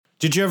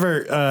Did you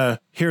ever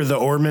hear the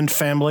Ormond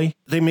family?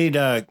 They made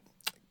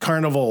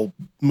carnival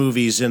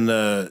movies in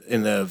the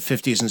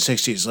 50s and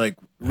 60s, like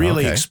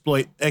really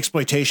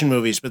exploitation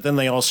movies, but then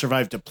they all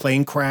survived a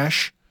plane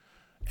crash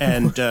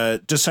and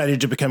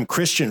decided to become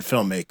Christian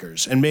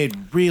filmmakers and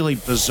made really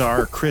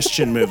bizarre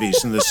Christian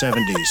movies in the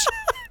 70s.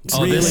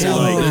 Oh, really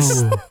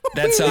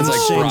that sounds like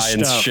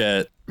Brian's stuff.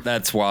 shit.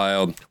 That's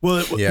wild.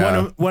 Well,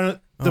 one of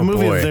the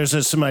movie of theirs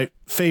that's my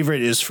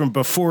favorite is from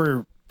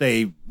before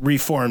they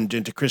reformed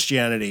into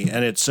Christianity,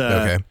 and it's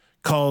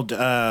called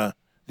The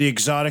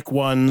Exotic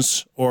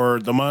Ones or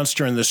The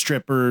Monster and the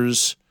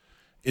Strippers.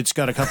 It's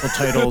got a couple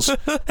titles,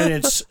 and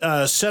it's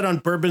set on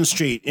Bourbon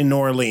Street in New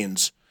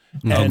Orleans.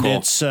 And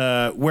it's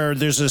where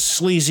there's a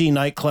sleazy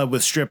nightclub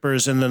with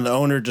strippers, and then the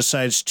owner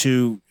decides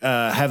to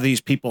have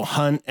these people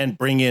hunt and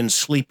bring in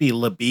Sleepy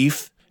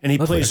LaBeef, and he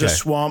plays a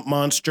swamp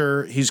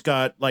monster. He's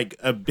got like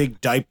a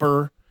big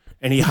diaper,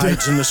 and he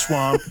hides in the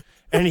swamp,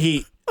 and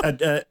he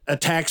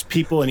attacks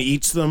people and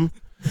eats them,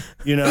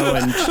 you know,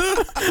 and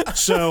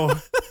so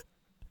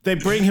they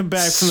bring him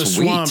back from the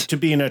swamp to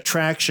be an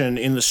attraction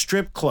in the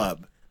strip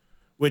club,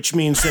 which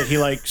means that he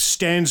like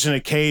stands in a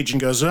cage and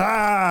goes,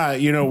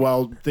 you know,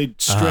 while they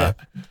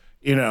strip,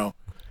 you know.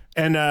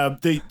 And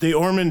the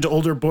Ormond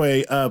older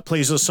boy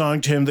plays a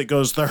song to him that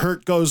goes, the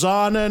hurt goes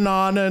on and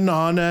on and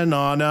on and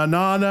on and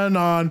on and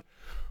on.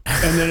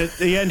 And then at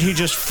the end, he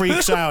just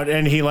freaks out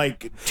and he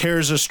like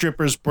tears a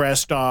stripper's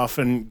breast off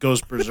and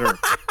goes berserk.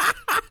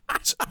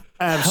 It's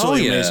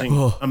absolutely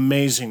amazing.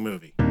 Amazing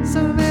movie.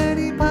 So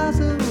many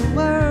possible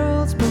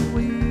worlds, but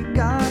we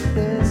got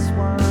this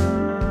one.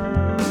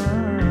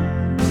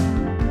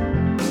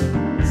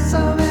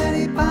 So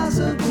many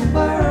possible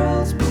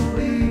worlds, but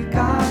we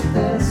got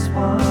this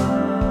one.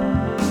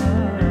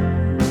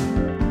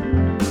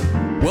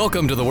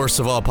 Welcome to the Worst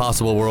of All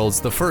Possible Worlds,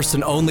 the first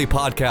and only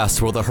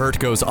podcast where the hurt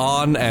goes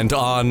on and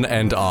on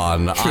and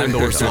on. I'm the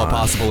worst of all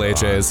possible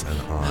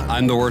AJs.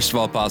 I'm the worst of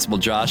all possible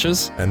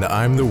Joshes. And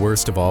I'm the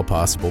worst of all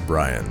possible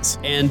Brians.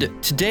 And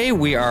today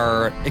we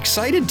are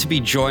excited to be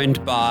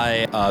joined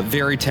by a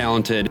very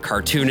talented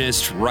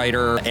cartoonist,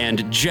 writer,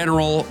 and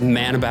general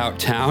man about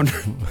town,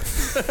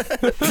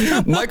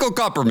 Michael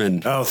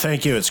Kupperman. Oh,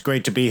 thank you. It's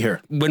great to be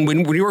here. When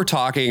you were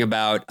talking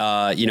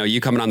about,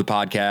 you coming on the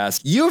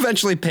podcast, you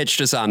eventually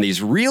pitched us on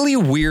these really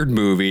weird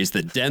movies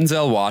that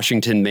Denzel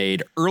Washington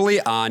made early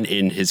on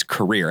in his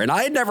career. And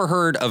I had never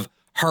heard of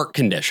Heart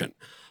Condition.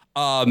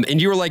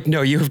 And you were like,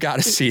 no, you've got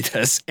to see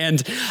this.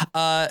 And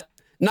not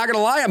going to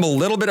lie, I'm a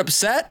little bit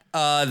upset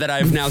that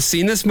I've now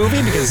seen this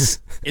movie because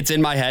it's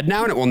in my head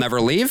now and it will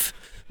never leave.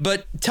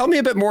 But tell me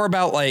a bit more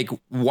about like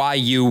why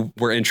you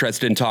were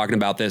interested in talking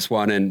about this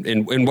one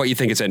and what you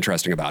think is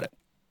interesting about it.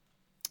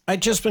 I've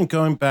just been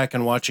going back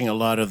and watching a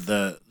lot of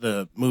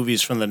the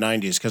movies from the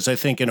 90s because I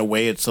think in a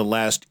way it's the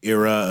last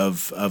era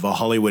of a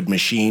Hollywood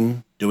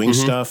machine doing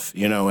stuff,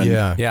 you know, and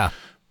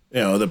you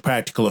know, the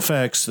practical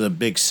effects, the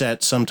big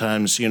sets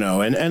sometimes, you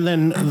know, and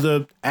then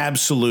the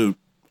absolute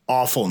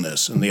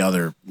awfulness on the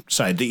other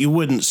side that you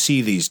wouldn't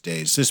see these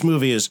days. This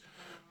movie is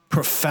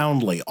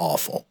profoundly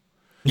awful.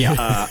 Yeah.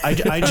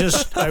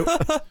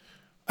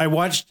 I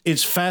watched,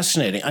 it's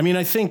fascinating. I mean,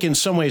 I think in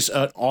some ways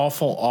an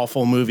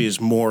awful movie is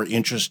more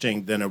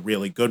interesting than a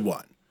really good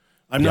one.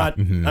 I'm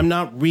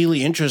not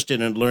really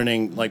interested in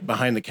learning like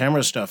behind the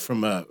camera stuff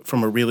from a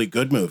really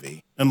good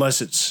movie,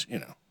 unless it's, you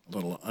know, a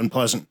little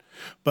unpleasant.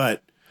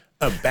 But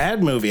a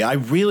bad movie, I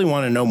really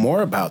want to know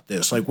more about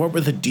this. Like, what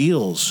were the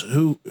deals?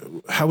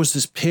 How was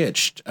this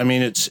pitched? I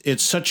mean,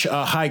 it's such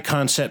a high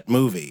concept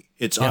movie.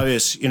 It's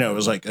obvious, you know, it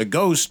was like a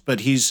ghost,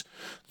 but he's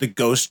the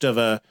ghost of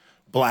a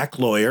black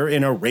lawyer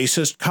in a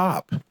racist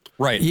cop.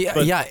 Right.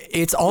 Yeah.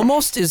 It's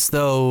almost as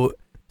though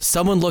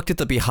someone looked at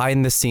the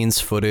behind the scenes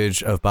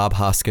footage of Bob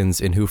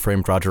Hoskins in Who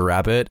Framed Roger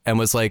Rabbit and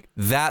was like,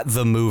 that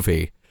the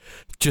movie.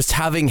 Just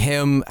having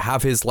him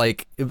have his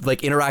like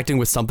interacting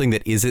with something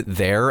that isn't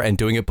there and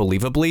doing it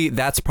believably,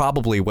 that's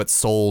probably what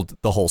sold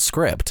the whole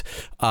script.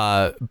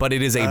 But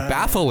it is a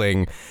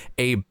baffling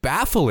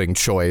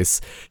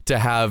choice to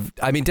have.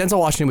 I mean, Denzel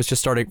Washington was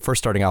just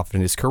starting off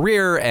in his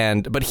career,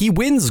 but he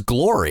wins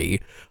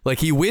Glory. Like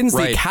he wins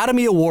the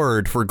Academy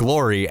Award for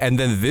Glory, and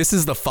then this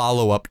is the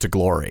follow up to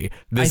Glory.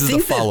 This is the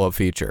follow up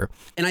feature.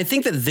 And I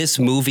think that this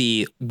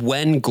movie,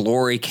 when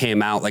Glory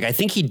came out, like I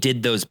think he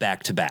did those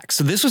back to back.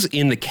 So this was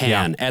in the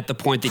can at the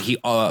point that he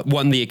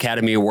won the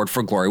Academy Award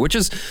for Glory, which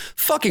is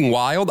fucking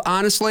wild,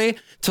 honestly,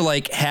 to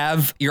like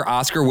have your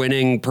Oscar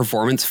winning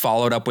performance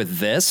followed up with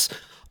this.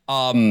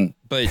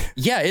 But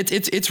yeah,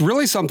 it's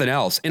really something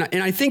else.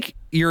 And I think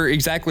you're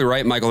exactly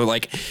right, Michael.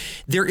 Like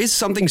there is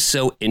something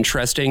so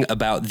interesting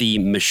about the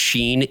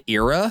machine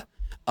era.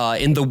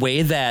 In the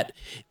way that,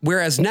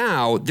 whereas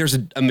now there's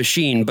a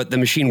machine, but the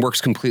machine works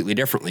completely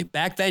differently.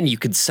 Back then, you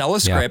could sell a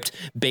script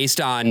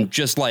based on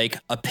just like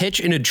a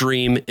pitch in a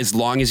dream, as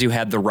long as you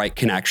had the right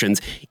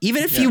connections,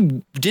 even if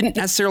you didn't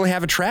necessarily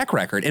have a track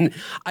record. And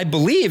I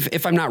believe,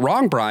 if I'm not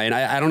wrong, Brian,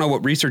 I don't know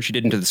what research you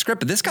did into the script,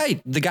 but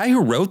the guy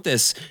who wrote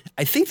this,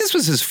 I think this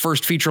was his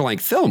first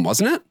feature-length film,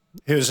 wasn't it?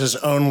 He was his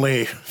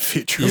only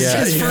feature.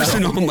 His first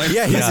and only.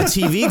 Yeah, he's a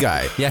TV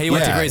guy. Yeah, he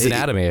went to Grey's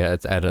Anatomy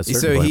at a certain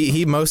so point.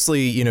 he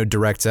mostly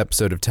directs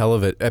episodes of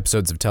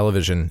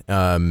television,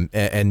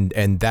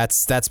 and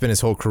that's been his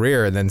whole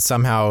career. And then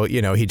somehow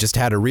he just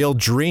had a real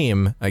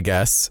dream, I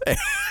guess.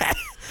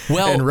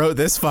 And wrote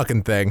this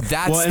fucking thing.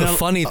 That's the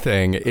funny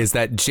thing is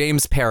that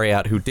James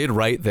Perriott, who did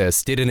write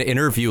this, did an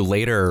interview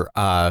later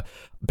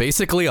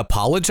basically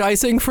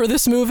apologizing for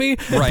this movie.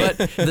 Right.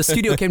 But the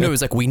studio came to him and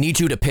was like, we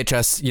need you to pitch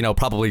us,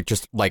 probably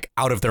just like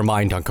out of their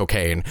mind on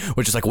cocaine,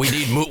 which is like, we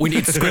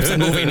need scripts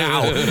and movie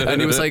now.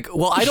 And he was like,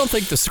 well, I don't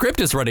think the script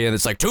is ready. And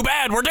it's like, too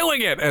bad, we're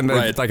doing it. And then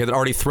it had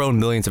already thrown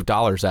millions of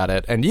dollars at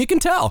it. And you can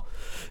tell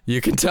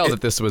that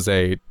this was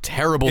a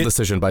terrible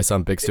decision by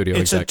some big studio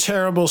exec. It's a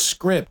terrible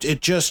script.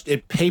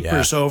 It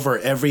papers over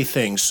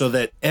everything so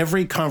that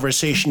every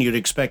conversation you'd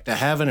expect to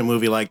have in a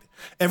movie like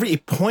every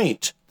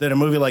point that a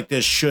movie like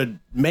this should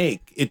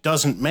make, it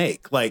doesn't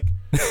make. Like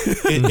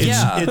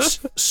it's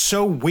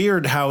so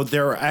weird how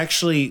there are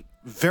actually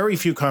very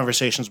few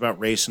conversations about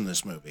race in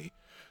this movie.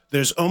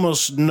 There's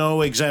almost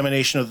no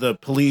examination of the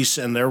police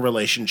and their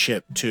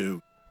relationship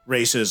to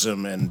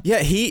racism. And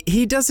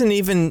he doesn't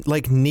even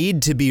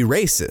need to be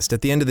racist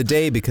at the end of the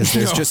day, because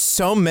there's just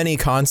so many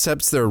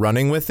concepts they're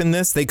running with in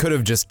this. They could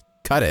have just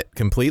cut it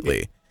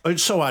completely.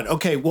 It's so odd.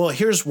 Okay, well,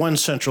 here's one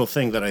central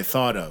thing that I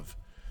thought of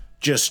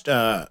just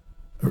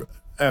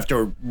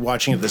after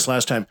watching it this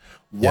last time.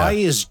 Why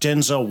is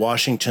Denzel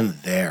Washington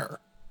there?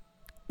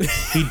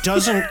 He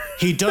doesn't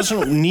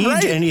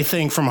need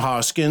anything from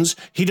Hoskins.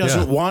 He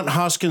doesn't want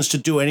Hoskins to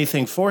do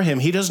anything for him.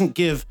 He doesn't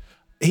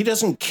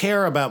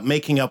care about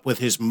making up with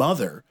his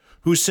mother,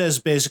 who says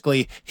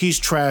basically, he's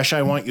trash,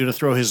 I want you to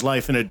throw his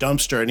life in a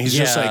dumpster. And he's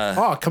just like,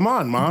 oh, come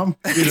on, Mom.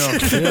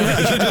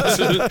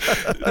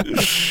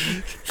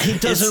 He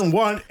doesn't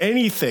want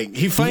anything.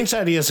 He finds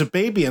out he has a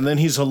baby, and then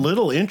he's a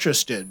little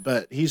interested,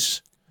 but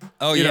he's...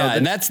 Oh yeah,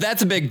 and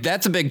that's a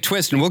big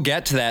twist, and we'll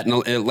get to that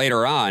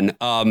later on.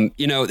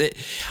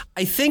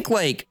 I think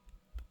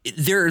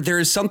there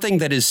is something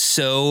that is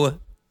so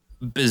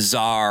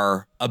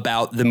bizarre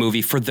about the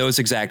movie for those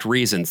exact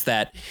reasons,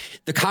 that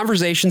the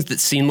conversations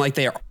that seem like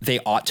they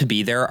ought to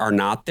be there are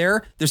not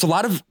there. There's a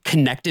lot of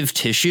connective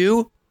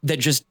tissue that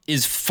just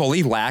is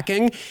fully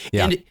lacking.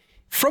 Yeah. And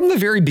from the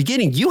very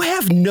beginning, you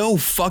have no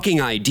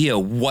fucking idea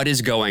what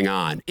is going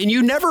on, and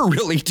you never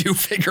really do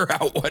figure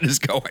out what is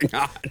going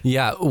on.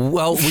 Yeah,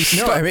 well, we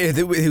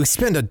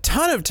spend a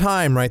ton of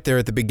time right there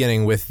at the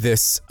beginning with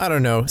this, I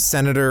don't know,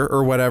 senator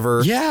or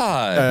whatever.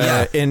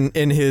 Yeah,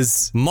 in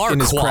his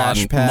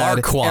crash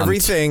pad,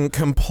 everything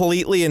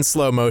completely in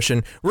slow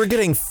motion. We're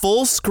getting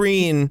full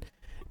screen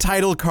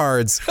title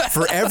cards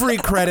for every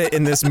credit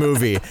in this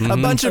movie. A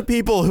bunch of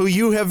people who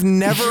you have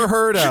never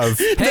heard of.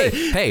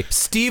 Hey,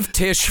 Steve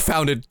Tisch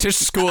founded Tisch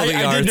School of the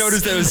Arts. I did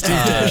notice that was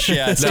Steve Tisch.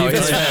 Yeah,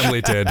 his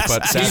family did.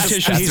 But Steve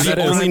Tisch is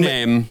the only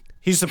name.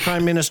 He's the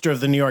prime minister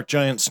of the New York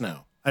Giants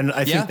now. And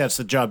I think that's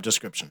the job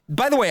description.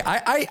 By the way,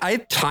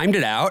 I timed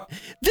it out.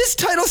 This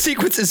title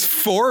sequence is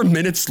 4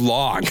 minutes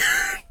long.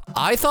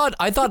 I thought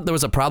there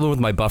was a problem with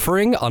my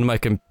buffering on my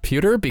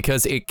computer,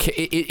 because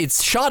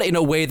it's shot in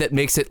a way that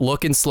makes it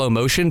look in slow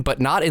motion,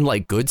 but not in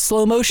good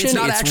slow motion. It's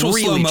not actual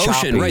really slow motion,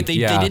 choppy. right? They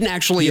didn't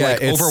actually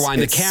overwind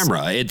the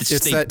camera. It's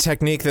that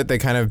technique that they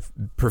kind of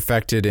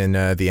perfected in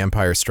The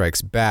Empire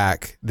Strikes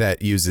Back that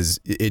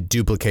it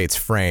duplicates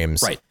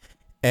frames. Right.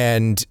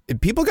 And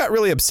people got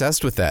really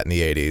obsessed with that in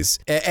the 80s.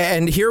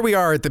 And here we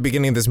are at the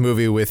beginning of this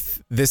movie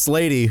with this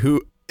lady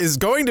who is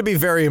going to be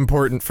very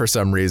important for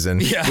some reason,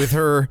 with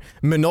her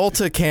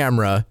Minolta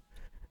camera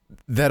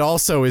that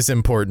also is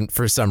important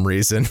for some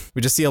reason.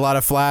 We just see a lot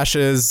of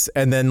flashes,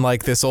 and then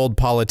this old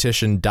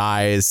politician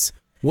dies.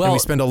 Well, and we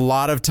spend a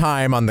lot of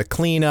time on the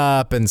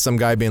cleanup, and some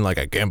guy being like,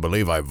 I can't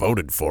believe I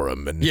voted for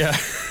him. And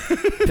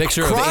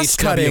picture of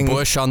H.W.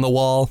 Bush on the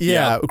wall.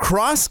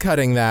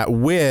 Cross-cutting that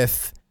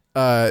with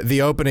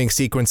the opening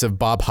sequence of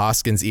Bob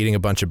Hoskins eating a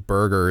bunch of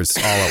burgers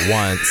all at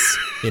once,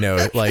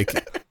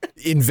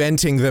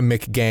 inventing the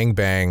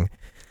McGangbang,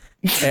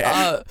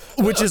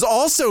 which is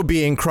also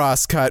being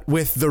cross-cut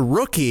with the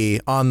rookie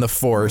on the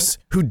force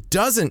who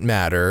doesn't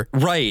matter.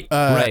 Right.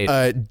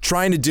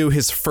 Trying to do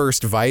his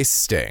first Vice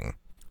sting.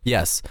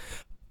 Yes.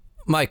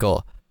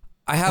 Michael,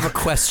 I have a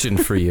question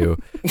for you.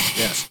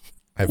 Yes.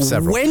 I have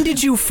several. When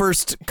did you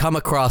first come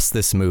across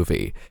this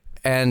movie?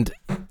 And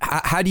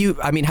how do you?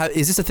 I mean,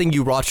 is this a thing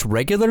you watch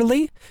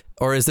regularly,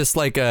 or is this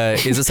like a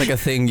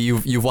thing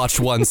you've watched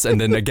once and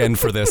then again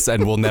for this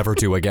and will never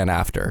do again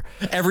after?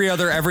 Every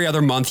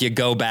other month you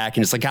go back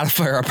and it's like, gotta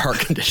fire up our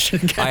condition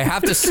again. I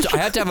have to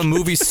have a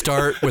movie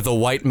start with a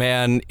white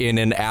man in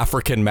an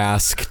African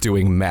mask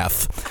doing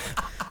meth.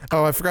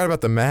 Oh, I forgot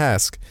about the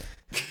mask.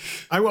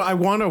 I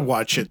want to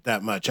watch it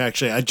that much.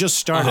 Actually, I just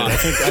started. I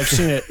think I've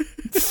seen it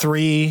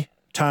 3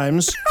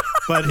 times.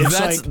 But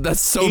it's that's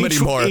so many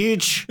more.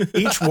 Each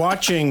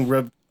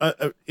watching,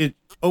 it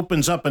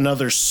opens up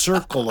another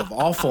circle of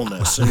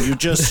awfulness, and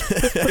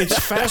it's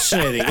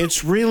fascinating.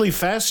 It's really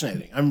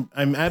fascinating.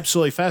 I'm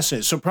absolutely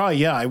fascinated. So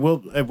probably, I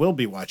will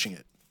be watching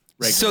it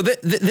So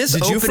this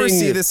did opening, you first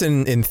see this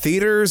in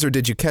theaters, or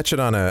did you catch it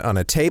on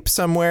a tape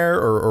somewhere,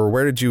 or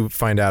where did you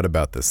find out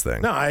about this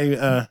thing? No,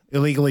 I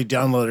illegally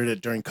downloaded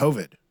it during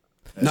COVID.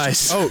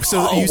 Nice. Oh,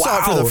 so you saw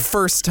it for the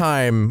first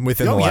time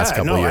within the last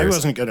couple of years. I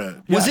wasn't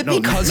gonna. Was it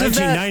because of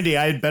that? 1990?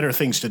 I had better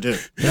things to do.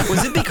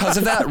 Was it because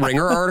of that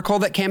Ringer article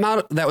that came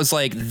out that was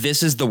like,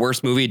 this is the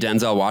worst movie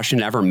Denzel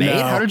Washington ever made?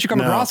 How did you come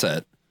across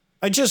it?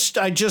 I just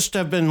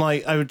have been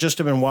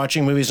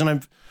watching movies,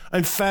 and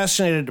I'm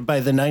fascinated by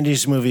the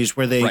 90s movies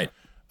where they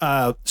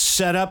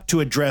set up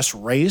to address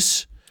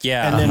race.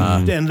 Yeah.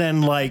 And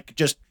then like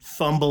just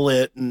fumble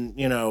it, and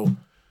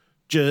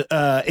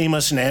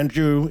Amos and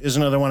Andrew is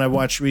another one I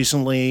watched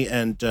recently,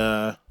 and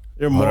there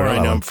are more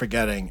I know I'm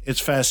forgetting.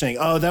 It's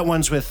fascinating. Oh, that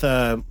one's with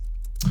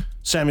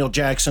Samuel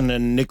Jackson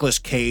and Nicolas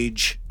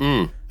Cage.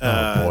 Oh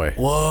boy.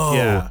 Whoa.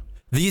 Yeah.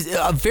 These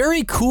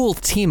very cool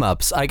team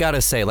ups, I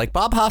gotta say. Like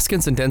Bob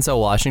Hoskins and Denzel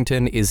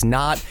Washington is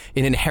not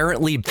an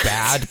inherently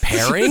bad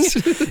pairing.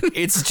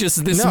 It's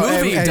just this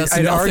movie does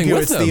I'd nothing argue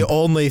with it's them. the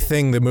only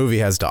thing the movie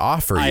has to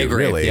offer you. I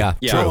agree. Really. Yeah.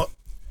 True.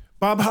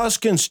 Bob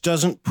Hoskins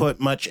doesn't put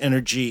much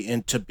energy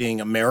into being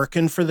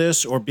American for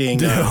this, or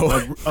being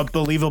a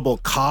believable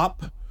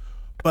cop.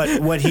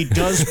 But what he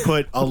does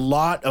put a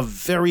lot of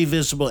very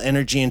visible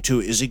energy into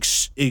is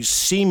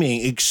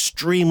seeming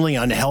extremely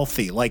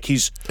unhealthy. Like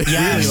he's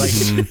really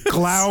like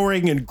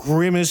glowering and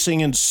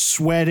grimacing and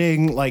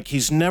sweating. Like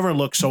he's never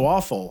looked so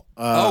awful.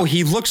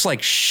 He looks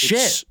like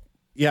shit.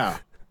 Yeah.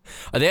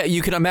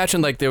 You can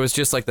imagine like there was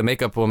just like the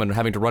makeup woman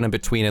having to run in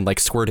between and like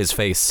squirt his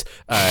face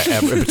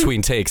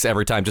between takes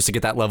every time just to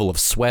get that level of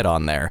sweat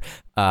on there.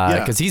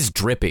 Because he's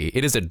drippy.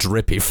 It is a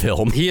drippy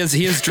film. He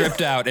is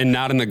dripped out, and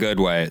not in the good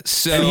way.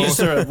 So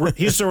And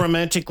he's the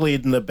romantic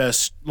lead and the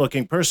best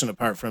looking person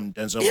apart from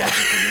Denzel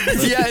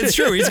Washington. yeah, it's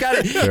true. He's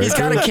got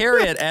to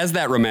carry it as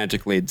that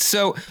romantic lead.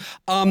 So,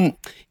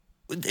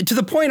 to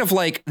the point of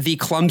like the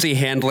clumsy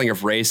handling of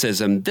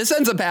racism, this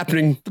ends up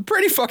happening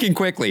pretty fucking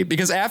quickly,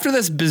 because after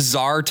this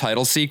bizarre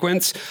title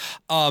sequence,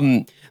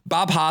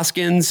 Bob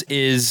Hoskins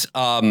is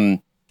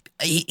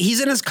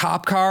he's in his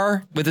cop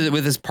car with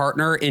his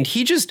partner, and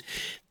he just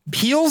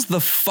peels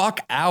the fuck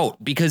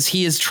out because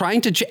he is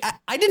trying to.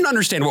 I didn't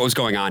understand what was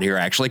going on here.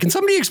 Actually, can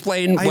somebody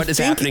explain what is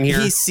happening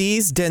here? He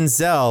sees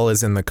Denzel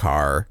is in the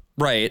car,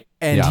 right,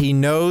 and he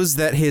knows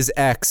that his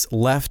ex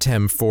left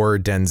him for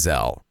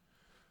Denzel.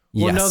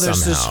 Well, no,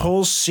 there's this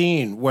whole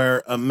scene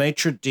where a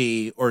maitre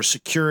d' or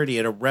security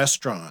at a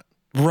restaurant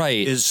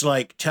is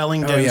like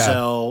telling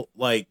Denzel,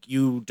 like,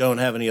 you don't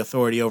have any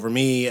authority over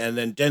me. And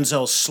then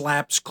Denzel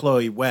slaps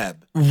Chloe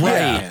Webb.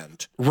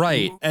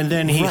 Right. And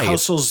then he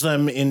hustles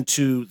them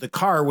into the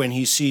car when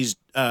he sees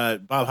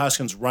Bob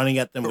Hoskins running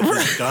at them with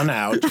his gun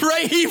out.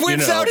 Right. He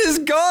whips out his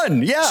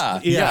gun. Yeah.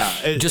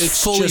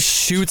 Just fully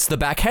shoots the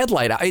back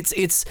headlight out.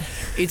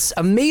 It's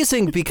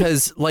amazing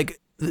because like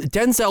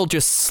Denzel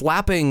just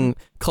slapping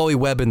Chloe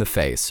Webb in the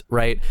face,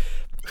 right,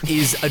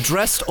 is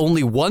addressed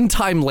only one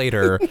time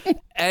later,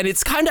 and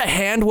it's kind of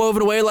hand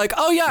woven away like,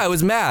 oh yeah, I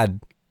was mad,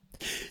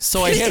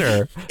 so I hit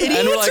her. And he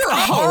hits her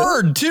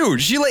hard too.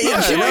 She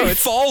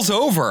falls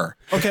over.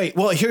 Okay,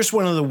 well, here's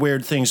one of the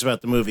weird things about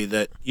the movie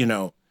that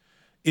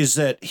is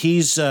that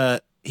he's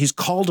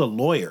called a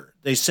lawyer.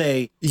 They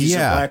say he's a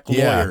black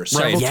lawyer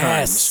several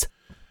times.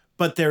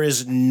 But there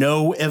is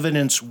no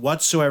evidence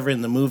whatsoever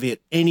in the movie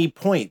at any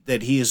point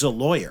that he is a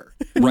lawyer.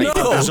 Right.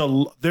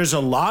 No. There's a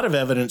lot of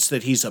evidence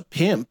that he's a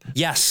pimp.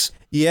 Yes.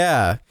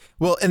 Yeah.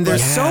 Well, and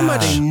there's so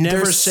much. They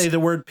never say the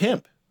word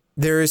pimp.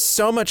 There is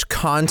so much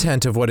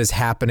content of what is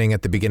happening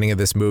at the beginning of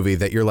this movie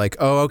that you're like,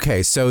 oh,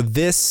 okay, so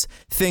this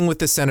thing with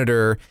the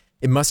senator,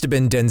 it must have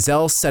been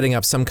Denzel setting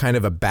up some kind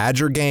of a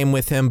Badger game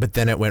with him, but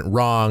then it went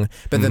wrong.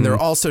 But then they're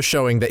also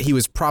showing that he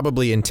was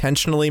probably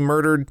intentionally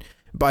murdered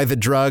by the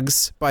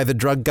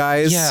drug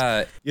guys.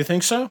 Yeah. You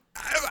think so?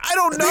 I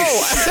don't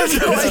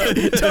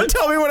know. Don't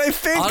tell me what I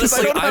think, because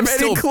I don't have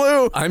any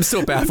clue. I'm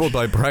still baffled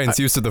by Brian's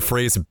use of the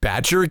phrase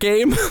Badger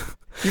game.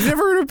 You've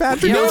never heard of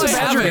Badger game? No, it's a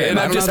Badger game.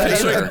 I'm just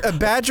picturing a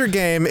Badger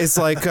game is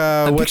like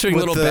I'm picturing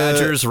little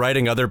badgers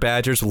riding other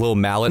badgers with little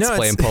mallets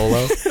playing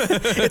polo.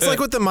 It's like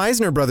what the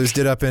Meisner brothers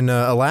did up in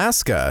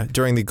Alaska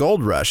during the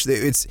gold rush.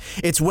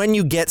 It's when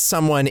you get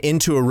someone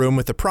into a room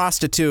with a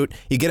prostitute,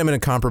 you get them in a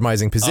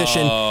compromising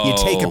position, you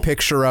take a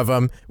picture of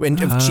them. When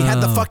if she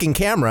had the fucking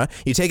camera,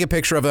 you take a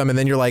picture of them, and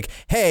then you're like,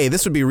 hey,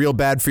 this would be real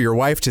bad for your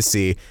wife to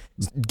see.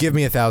 Give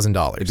me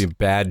 $1,000. It'd be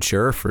bad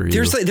sure for you.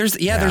 There's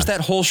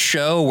that whole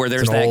show where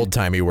there's an old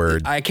timey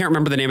word. I can't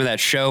remember the name of that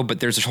show, but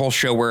there's this whole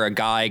show where a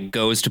guy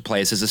goes to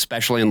places,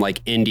 especially in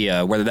like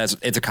India, where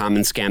it's a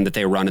common scam that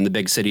they run in the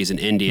big cities in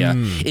India,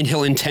 and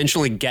he'll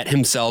intentionally get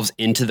himself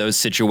into those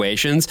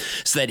situations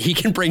so that he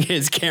can bring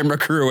his camera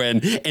crew in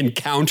and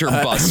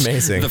counterbust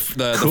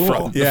the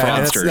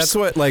fraudsters. That's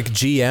what like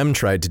GM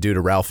tried to do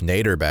to Ralph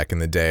Nader back in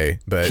the day,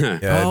 but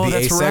the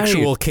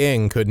asexual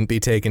king couldn't be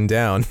taken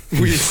down.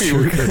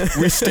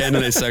 We stand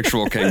in a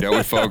sexual king, don't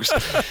we, folks?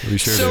 We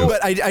sure do.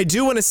 But I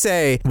do want to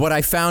say what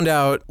I found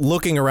out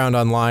looking around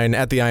online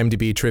at the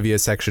IMDb trivia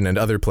section and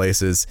other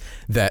places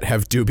that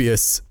have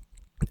dubious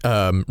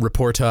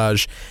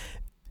reportage.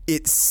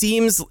 it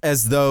seems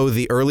as though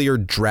the earlier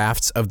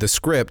drafts of the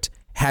script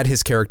had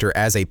his character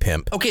as a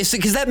pimp. Okay, so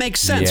because that makes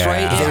sense,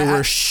 right? They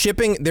were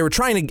shopping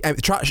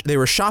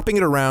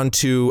it around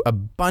to a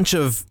bunch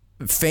of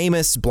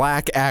famous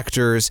black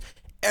actors.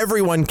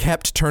 Everyone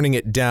kept turning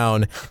it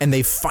down, and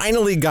they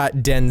finally got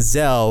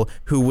Denzel,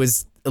 who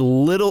was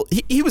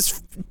he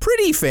was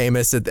pretty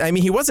famous.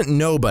 He wasn't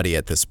nobody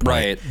at this point.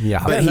 Right.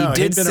 Yeah. But he'd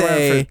did been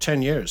say around for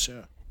 10 years.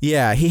 Yeah.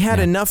 Yeah, he had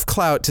enough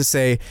clout to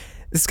say,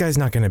 this guy's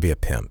not going to be a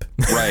pimp.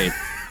 Right.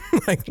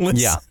 But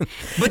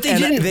they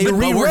didn't. They but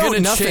rewrote we're going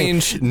to nothing.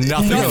 change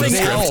nothing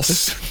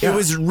else. It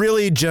was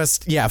really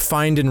just,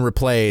 find and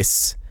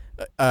replace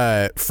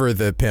for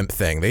the pimp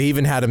thing. They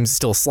even had him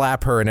still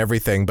slap her and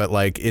everything, but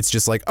it's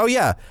just oh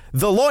yeah,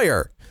 the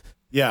lawyer.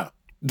 Yeah.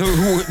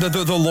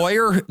 The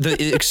lawyer,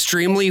 the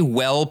extremely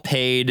well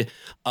paid,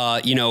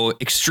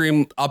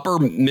 extreme upper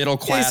middle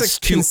class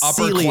to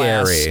upper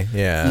class,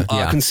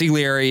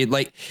 conciliary.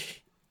 This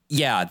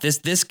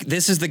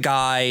is the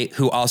guy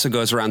who also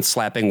goes around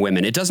slapping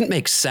women. It doesn't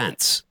make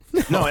sense.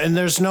 No, and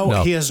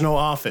he has no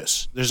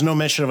office. There's no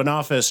mention of an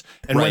office.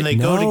 And when they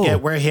go to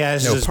get where he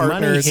has his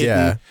partners, money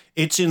hidden,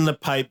 it's in the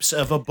pipes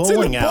of a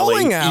bowling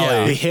alley.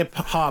 Yeah. The hip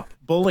hop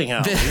bowling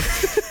alley.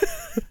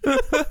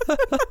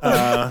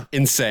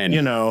 Insane.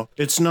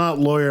 It's not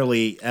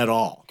lawyerly at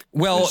all.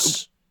 Well,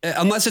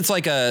 unless it's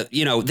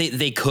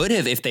they could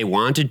have, if they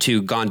wanted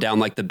to, gone down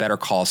the Better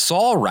Call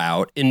Saul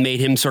route and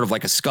made him sort of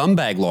like a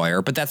scumbag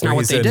lawyer, but that's not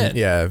what they did.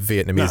 Yeah,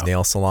 Vietnamese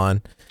nail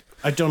salon.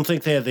 I don't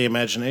think they had the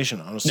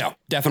imagination, honestly. No,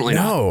 definitely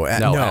not.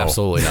 No,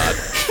 absolutely not.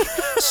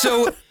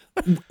 So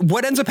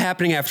what ends up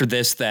happening after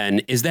this then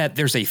is that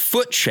there's a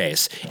foot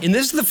chase. And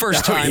this is the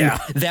first time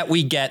that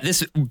we get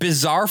this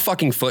bizarre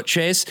fucking foot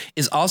chase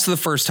is also the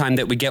first time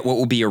that we get what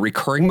will be a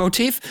recurring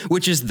motif,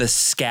 which is the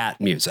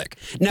scat music.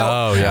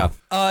 Now,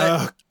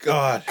 oh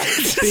God.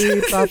 It's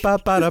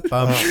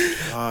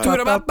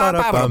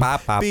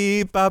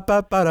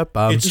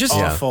It's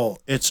awful.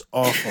 It's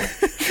awful.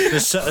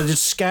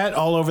 There's scat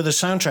all over the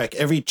soundtrack.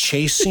 Every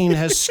chase scene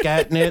has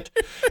scat in it.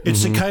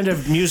 It's the kind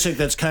of music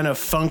that's kind of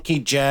funky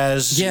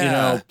jazz,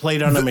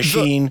 played on a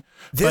machine.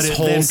 This but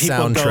whole then people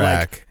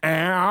soundtrack, go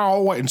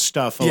ow, and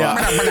stuff. Whole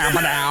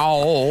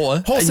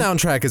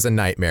soundtrack is a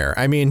nightmare.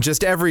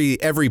 Just every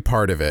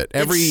part of it,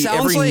 every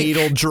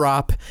needle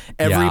drop,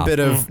 every bit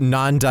of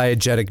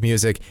non-diegetic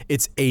music.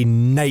 It's a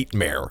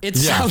nightmare. It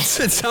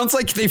sounds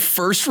like they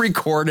first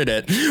recorded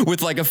it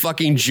with a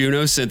fucking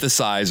Juno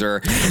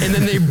synthesizer, and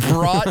then they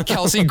brought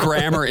Kelsey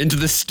Grammer into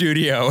the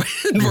studio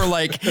and were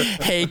like,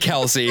 "Hey,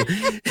 Kelsey,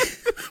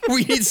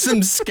 we need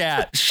some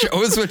scat.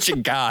 Show us what you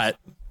got."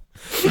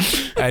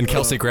 And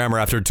Kelsey Grammer,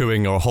 after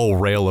doing a whole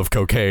rail of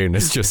cocaine,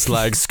 is just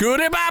like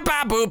scooty ba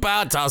ba boop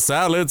ba toss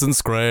salads and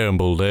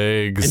scrambled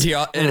eggs.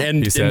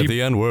 And he said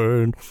the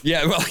N-word.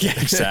 Yeah, well,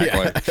 yeah,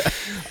 exactly.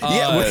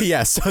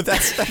 So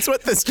that's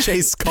what this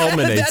chase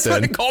culminates that's in.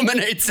 What it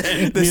culminates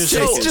in. This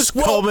chase just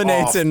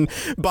culminates in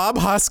Bob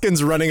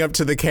Hoskins running up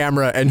to the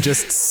camera and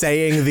just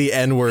saying the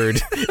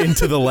N-word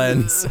into the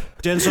lens.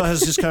 Denzel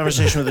has this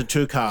conversation with the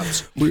two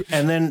cops,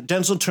 and then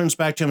Denzel turns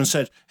back to him and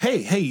said,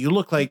 "Hey, you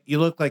look like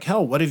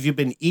hell. What have you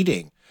been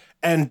eating?"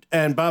 And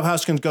Bob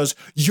Hoskins goes,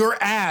 "Your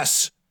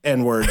ass."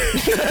 N-word.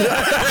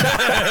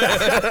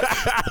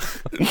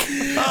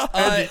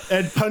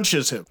 and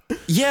punches him.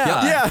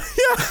 Yeah.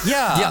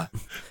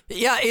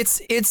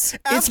 It's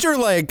after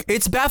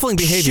it's baffling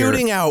behavior.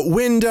 Shooting out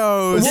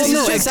windows. Well,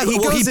 no, exactly. He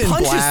goes in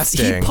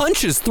blasting. He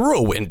punches through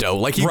a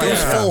window. He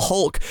goes full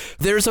Hulk.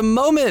 There's a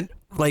moment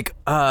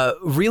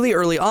really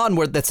early on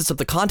where that sets up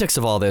the context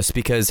of all this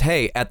because,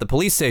 hey, at the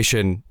police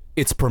station,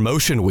 it's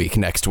promotion week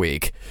next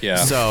week. Yeah.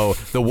 So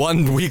the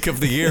 1 week of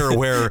the year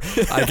where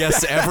I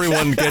guess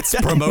everyone gets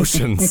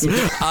promotions.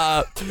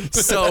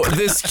 So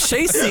this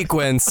chase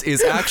sequence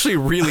is actually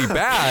really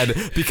bad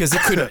because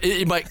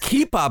it might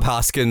keep Bob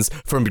Hoskins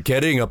from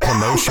getting a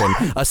promotion,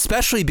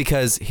 especially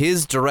because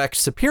his direct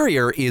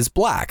superior is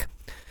black.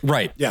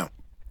 Right. Yeah.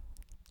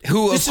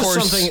 Who, this of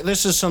course,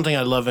 this is something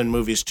I love in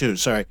movies too.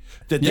 Sorry,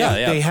 that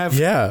they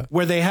have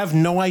where they have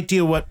no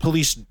idea what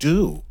police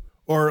do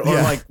or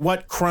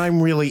what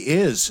crime really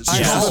is. It's I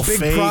have a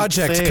big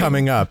project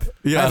coming up.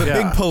 I have a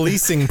big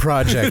policing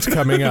project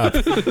coming up.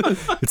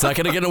 It's not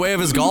going to get in the way of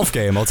his golf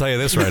game. I'll tell you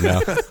this right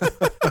now.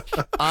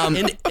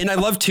 And I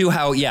love too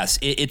how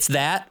it's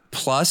that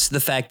plus the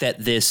fact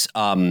that this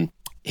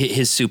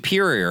his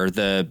superior,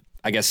 the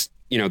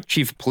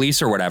chief of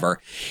police or whatever,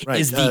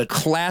 is the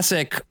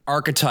classic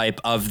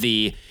archetype of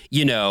the,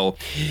 your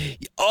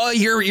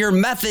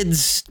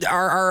methods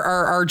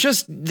are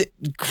just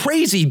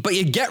crazy, but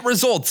you get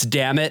results,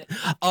 damn it.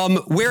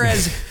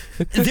 Whereas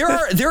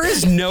there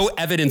is no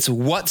evidence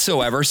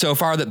whatsoever so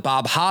far that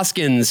Bob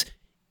Hoskins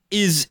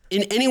is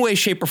in any way,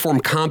 shape, or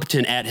form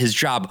competent at his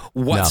job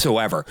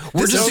whatsoever. No.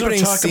 We're just going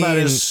to talk about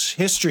his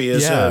history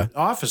as an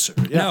officer.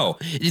 Yeah. No,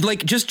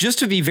 just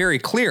to be very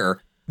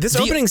clear, This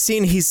opening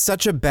scene, he's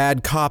such a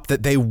bad cop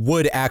that they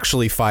would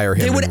actually fire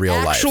him in real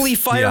life. They would actually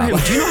fire him.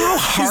 Do you know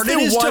how hard it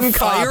is to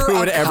fire who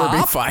would a ever be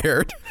cop?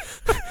 fired.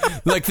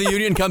 Like the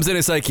union comes in,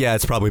 it's like, yeah,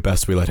 it's probably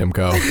best we let him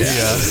go.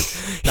 Yeah,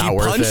 Not he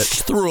worth punched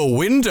it. through a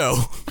window.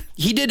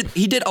 He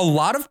did a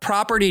lot of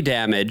property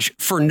damage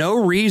for no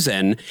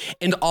reason,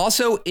 and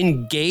also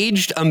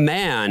engaged a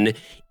man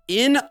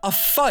in a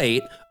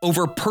fight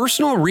over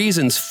personal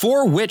reasons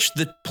for which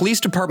the police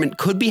department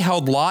could be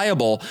held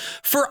liable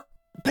for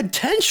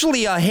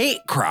potentially a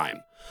hate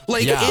crime.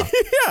 Like,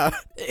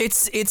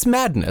 It's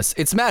madness.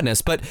 It's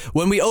madness. But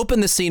when we open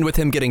the scene with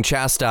him getting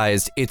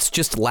chastised, it's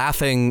just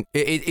laughing.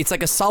 It's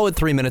like a solid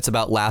 3 minutes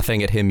about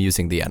laughing at him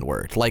using the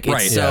N-word. Like,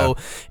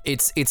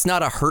 it's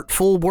not a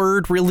hurtful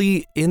word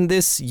really in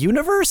this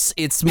universe.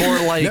 It's more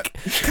like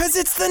Because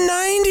it's the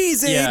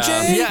 90s,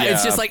 AJ. Yeah,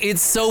 it's just like,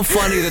 it's so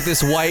funny that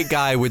this white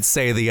guy would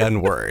say the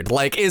N-word.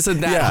 Like,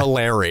 isn't that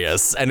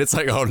hilarious? And it's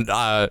like,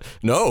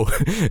 no,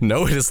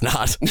 it is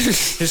not.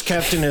 His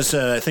captain is,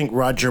 I think,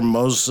 Roger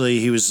Mosley.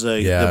 He was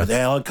the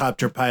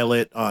helicopter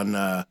pilot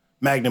on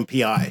Magnum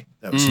PI.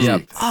 That was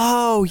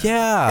Oh,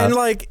 yeah. And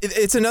like,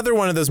 it's another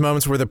one of those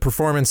moments where the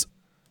performance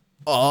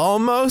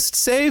almost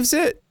saves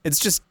it. It's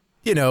just,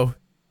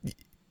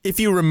 if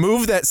you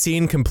remove that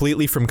scene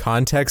completely from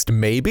context,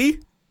 maybe,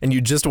 and you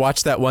just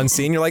watch that one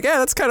scene, you're like, yeah,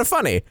 that's kind of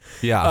funny.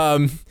 Yeah.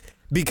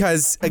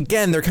 Because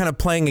again, they're kind of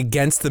playing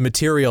against the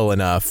material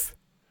enough.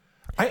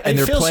 I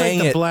feel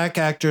like the black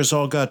actors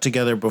all got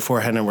together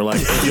beforehand and were like,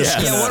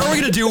 what are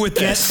we going to do with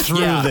get this? through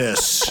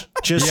this.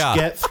 Just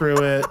get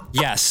through it.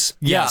 Yes.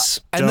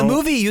 And the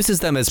movie uses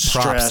them as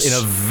props stress. in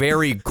a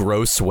very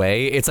gross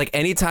way. It's like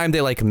anytime they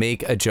like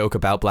make a joke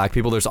about black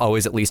people, there's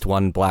always at least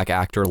one black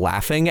actor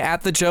laughing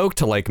at the joke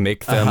to like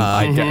make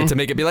them to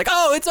make it be like,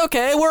 oh, it's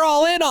okay, we're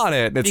all in on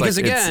it. It's Because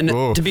like,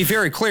 again, to be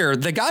very clear,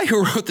 the guy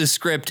who wrote the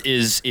script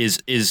is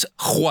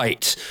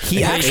white.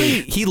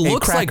 He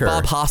looks like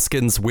Bob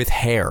Hoskins with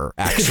hair.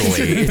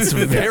 Actually, it's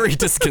very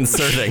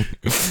disconcerting.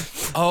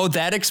 Oh,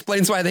 that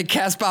explains why they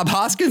cast Bob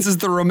Hoskins as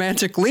the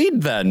romantic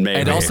lead then,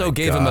 maybe. And also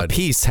gave him a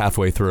piece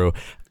halfway through.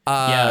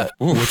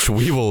 Which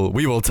we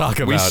will talk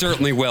about. We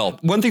certainly will.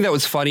 One thing that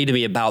was funny to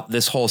me about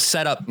this whole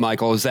setup,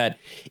 Michael, is that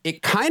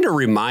it kind of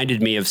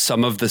reminded me of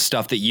some of the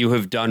stuff that you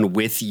have done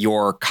with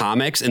your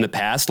comics in the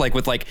past, like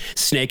with like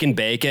Snake and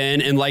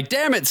Bacon and like,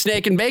 damn it,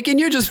 Snake and Bacon,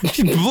 you just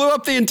blew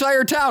up the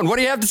entire town. What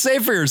do you have to say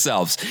for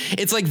yourselves?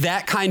 It's like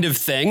that kind of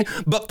thing,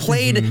 but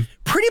played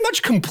pretty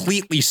much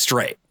completely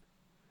straight.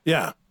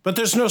 Yeah, but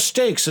there's no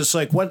stakes. It's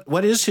like,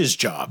 what is his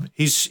job?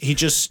 He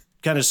just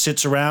kind of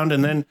sits around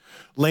and then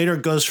later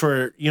goes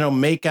for,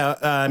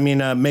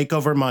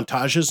 makeover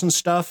montages and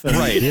stuff. And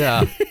Right.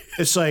 Yeah.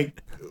 It's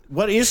like,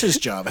 what is his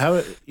job?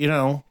 How,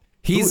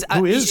 He's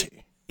who is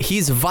he?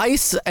 He's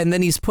Vice, and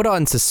then he's put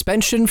on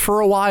suspension for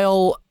a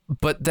while,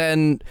 but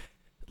then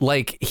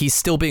like he's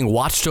still being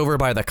watched over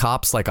by the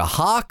cops like a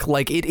hawk.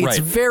 Like it's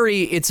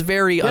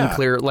very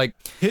unclear. Like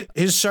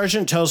his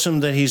sergeant tells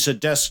him that he's a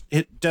desk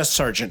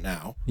sergeant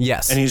now.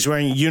 Yes. And he's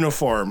wearing a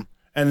uniform.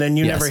 And then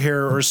you never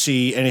hear or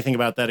see anything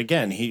about that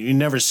again. You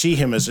never see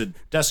him as a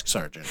desk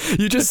sergeant.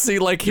 You just see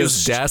like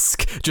his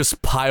desk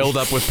just piled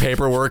up with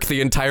paperwork,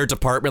 the entire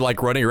department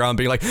like running around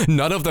being like,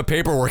 none of the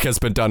paperwork has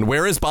been done.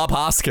 Where is Bob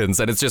Hoskins?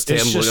 And it's just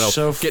him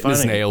so getting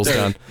his nails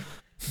done.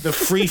 The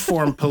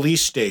freeform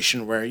police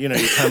station where, you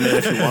come in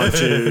if you want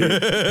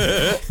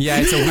to. Yeah,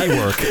 it's a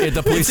WeWork.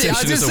 The police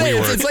station is a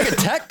WeWork. It's like a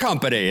tech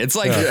company. It's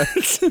like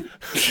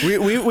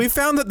We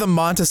found that the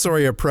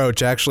Montessori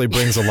approach actually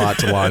brings a lot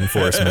to law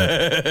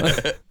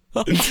enforcement.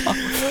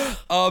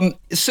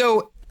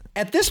 So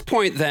at this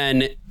point,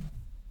 then,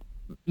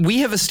 we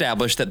have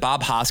established that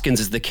Bob Hoskins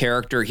is the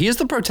character. He is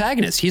the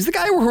protagonist. He's the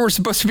guy who we're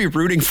supposed to be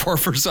rooting for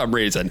some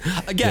reason.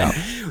 Again,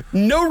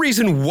 no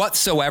reason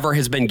whatsoever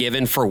has been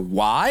given for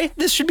why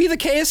this should be the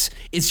case.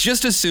 It's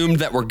just assumed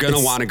that we're going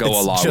to want to go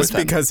along with it. Just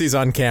because he's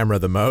on camera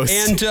the most.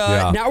 And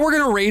now we're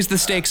going to raise the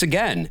stakes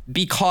again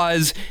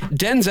because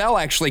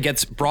Denzel actually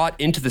gets brought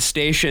into the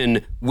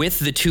station with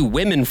the two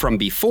women from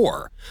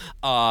before.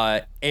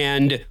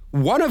 And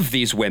one of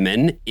these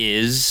women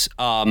is...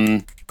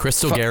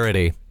 Crystal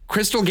Garrity.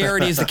 Crystal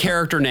Garrity is the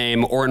character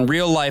name, or in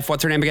real life,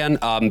 what's her name again?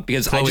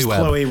 Because Chloe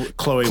Webb.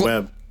 Chloe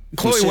Webb.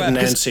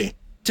 Nancy.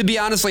 To be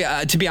honest,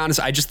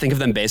 I just think of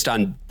them based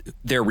on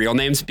their real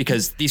names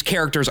because these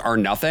characters are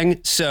nothing.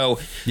 So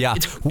yeah,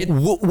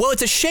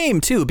 it's a shame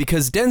too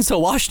because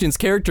Denzel Washington's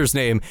character's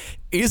name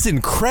is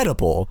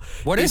incredible.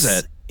 What is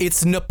it?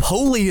 It's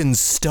Napoleon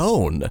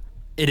Stone.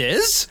 It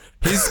is?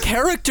 His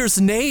character's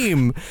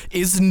name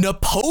is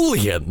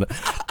Napoleon,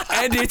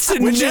 and it's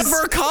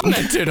never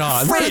commented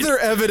on. Further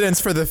evidence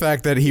for the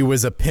fact that he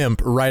was a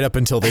pimp right up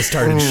until they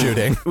started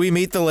shooting. We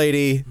meet the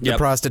lady, the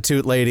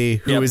prostitute lady,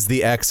 who is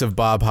the ex of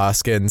Bob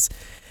Hoskins.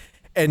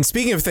 And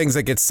speaking of things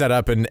that get set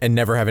up and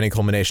never have any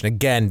culmination,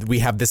 again, we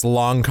have this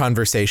long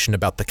conversation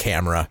about the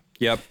camera.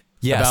 Yep.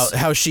 About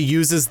how she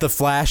uses the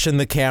flash and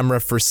the camera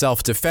for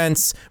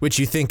self-defense, which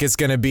you think is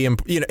going to be,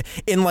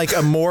 in like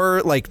a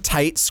more like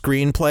tight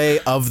screenplay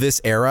of this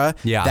era.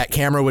 Yeah. That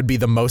camera would be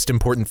the most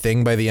important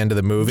thing by the end of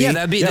the movie. Yeah,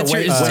 that'd be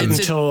wait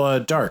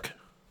until dark.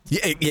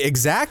 Yeah,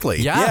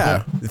 exactly.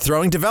 Yeah.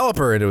 Throwing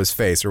developer into his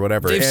face or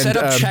whatever. They've set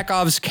up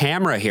Chekhov's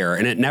camera here,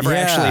 and it never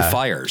actually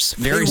fires.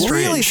 Very strange.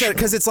 Really said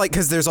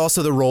because there's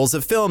also the rolls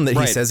of film that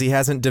he says he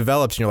hasn't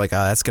developed, and you're like,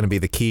 oh, that's going to be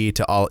the key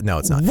to all. No,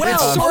 it's not.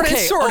 Well,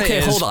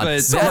 okay, hold on.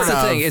 but That's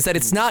the thing is that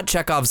it's not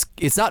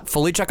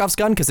fully Chekhov's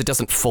gun because it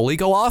doesn't fully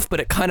go off, but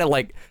it kind of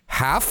like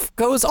half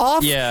goes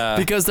off. Yeah.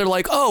 Because they're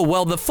like, oh,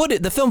 well, the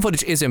film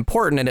footage is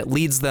important, and it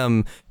leads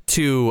them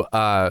to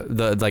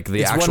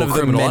the actual one of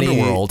criminal the many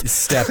underworld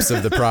steps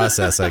of the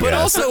process, I guess. But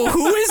also,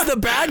 who is the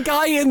bad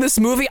guy in this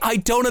movie? I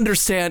don't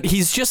understand.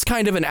 He's just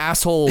kind of an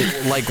asshole,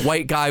 like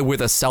white guy with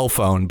a cell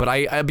phone.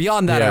 But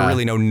beyond that, I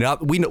really know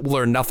we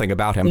learn nothing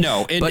about him.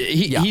 No, but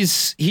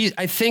he's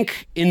I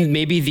think in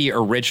maybe the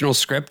original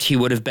script he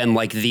would have been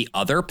like the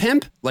other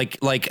pimp, like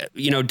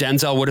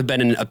Denzel would have been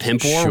in a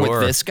pimp war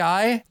with this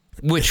guy.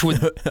 Which would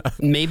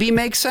maybe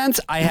make sense.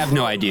 I have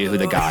no idea who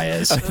the guy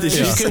is. Did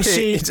you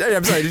say?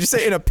 I'm sorry. Did you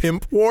say in a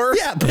pimp war?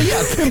 Yeah,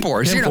 pimp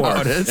wars. You know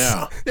how it is.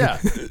 Yeah.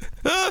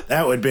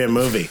 That would be a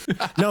movie.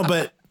 No,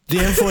 but the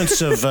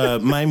influence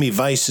of Miami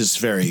Vice is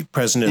very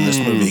present in this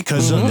movie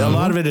because a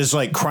lot of it is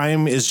like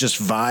crime is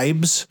just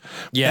vibes.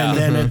 Yeah. And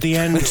then at the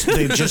end,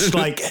 they just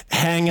like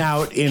hang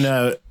out in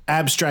a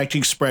abstract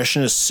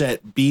expressionist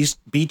set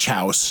beach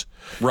house.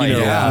 Right.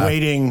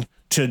 Waiting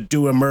to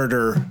do a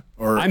murder.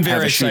 I'm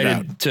very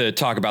excited to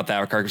talk about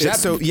that,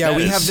 because we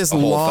have this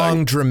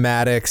long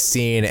dramatic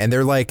scene, and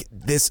they're like,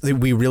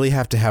 we really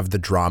have to have the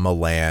drama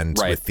land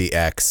with the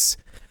ex.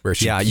 Where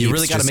she you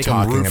really got to make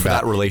them root for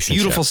that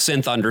relationship. Beautiful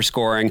synth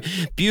underscoring.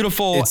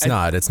 Beautiful. It's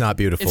not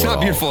beautiful. It's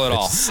not beautiful at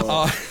all.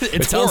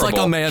 It sounds like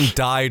a man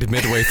died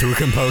midway through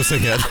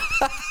composing it.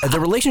 The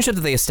relationship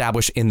that they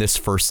establish in this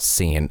first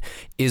scene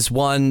is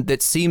one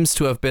that seems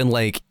to have been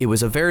like, it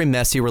was a very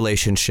messy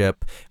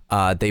relationship.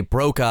 They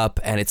broke up,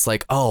 and it's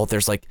like,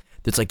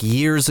 there's like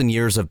years and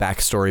years of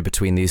backstory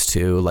between these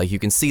two. Like you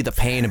can see the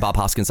pain in Bob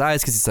Hoskins'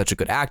 eyes because he's such a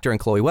good actor, and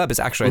Chloe Webb is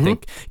actually, I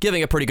think,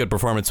 giving a pretty good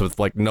performance with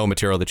like no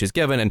material that she's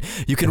given, and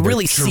you can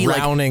really see like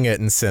drowning it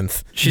in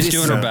synth. She's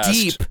doing her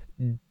best.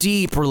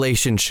 Deep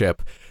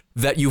relationship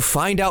that you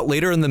find out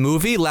later in the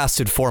movie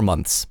lasted 4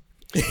 months.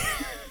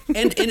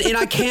 and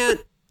I can't.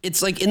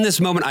 It's like in this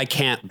moment I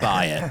can't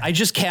buy it. I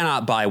just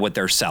cannot buy what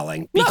they're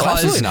selling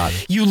because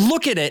you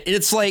look at it and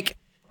it's like.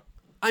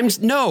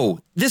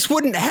 This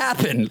wouldn't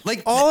happen.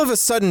 Like all of a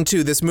sudden,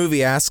 too, this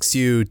movie asks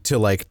you to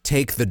like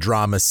take the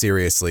drama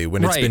seriously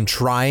when it's been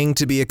trying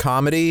to be a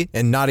comedy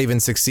and not even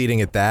succeeding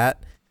at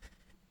that.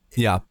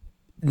 Yeah.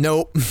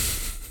 Nope.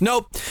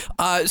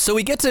 So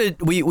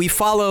we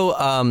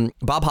follow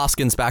Bob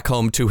Hoskins back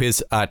home to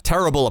his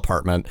terrible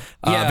apartment.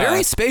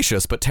 Very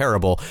spacious, but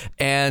terrible.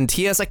 And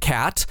he has a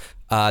cat.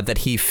 That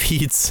he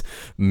feeds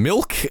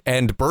milk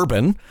and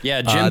bourbon.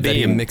 Yeah, Jim Beam. That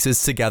he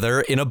mixes together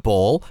in a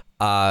bowl,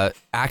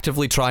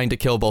 actively trying to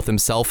kill both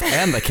himself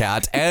and the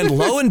cat. And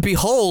lo and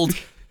behold,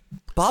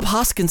 Bob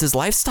Hoskins'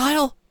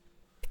 lifestyle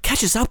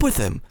catches up with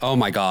him. Oh,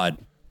 my God.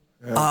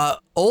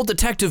 Old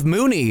Detective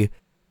Mooney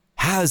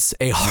has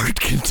a heart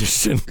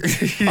condition.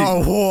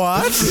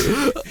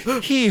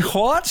 What? He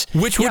what?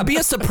 Which would be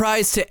a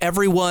surprise to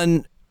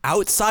everyone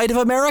outside of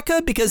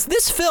America, because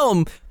this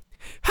film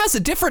has a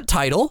different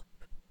title.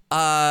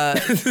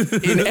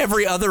 In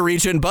every other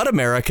region but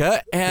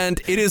America,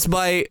 and it is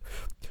my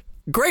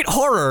great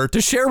horror to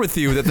share with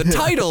you that the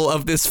title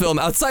of this film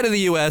outside of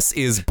the U.S.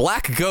 is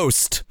Black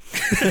Ghost.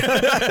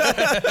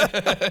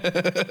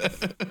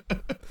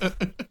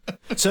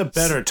 It's a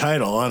better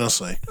title,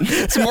 honestly.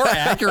 It's a more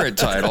accurate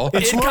title.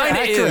 It's more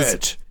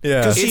accurate. Is. Yeah,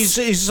 because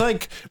he's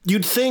like,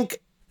 you'd think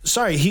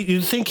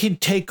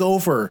he'd take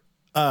over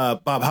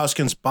Bob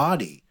Hoskins'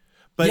 body.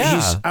 But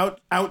he's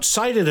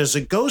outside it as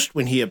a ghost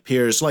when he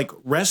appears, like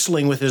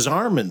wrestling with his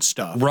arm and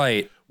stuff.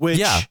 Right. Which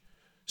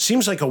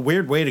seems like a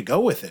weird way to go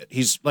with it.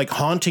 He's like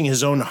haunting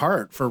his own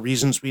heart for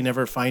reasons we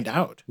never find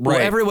out. Right.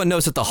 Well, everyone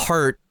knows that the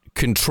heart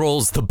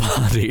controls the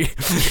body.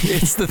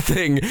 It's the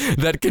thing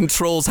that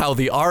controls how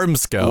the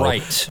arms go.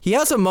 Right. He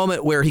has a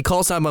moment where he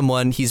calls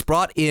 911. He's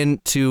brought in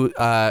to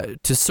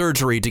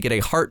surgery to get a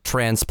heart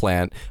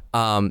transplant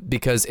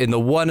because in the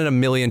 1 in a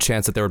million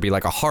chance that there would be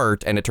like a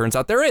heart, and it turns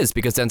out there is,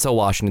 because Denzel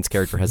Washington's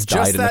character has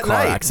died in a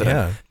car accident.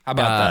 Yeah. How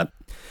about that?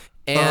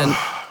 And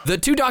the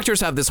two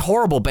doctors have this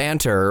horrible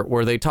banter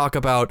where they talk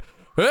about,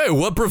 hey,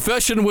 what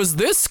profession was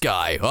this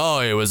guy? Oh,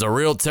 it was a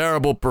real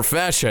terrible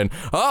profession.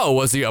 Oh,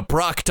 was he a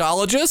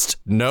proctologist?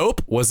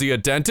 Nope. Was he a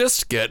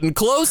dentist? Getting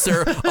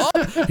closer. Oh,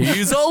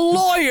 he's a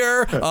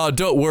lawyer. Oh,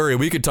 don't worry.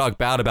 We could talk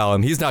bad about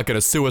him. He's not going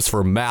to sue us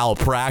for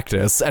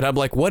malpractice. And I'm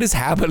like, what is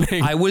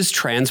happening? I was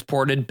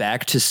transported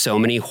back to so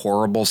many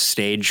horrible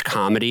stage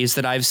comedies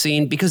that I've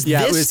seen because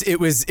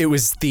it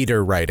was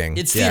theater writing.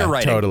 It's theater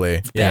writing.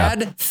 Totally.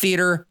 Bad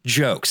theater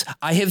jokes.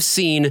 I have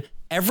seen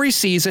every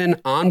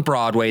season on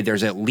Broadway,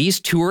 there's at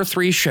least 2 or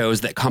 3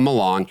 shows that come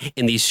along,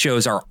 and these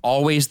shows are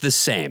always the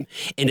same.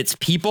 And it's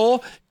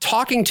people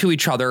talking to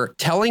each other,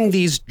 telling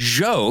these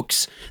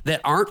jokes that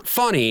aren't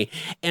funny.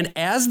 And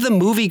as the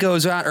movie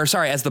goes on,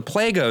 as the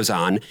play goes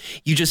on,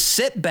 you just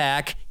sit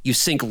back, you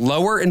sink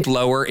lower and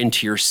lower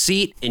into your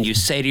seat, and you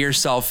say to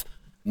yourself,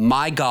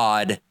 my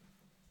God,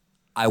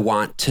 I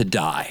want to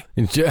die.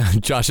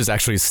 Josh is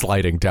actually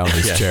sliding down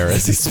his chair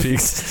as he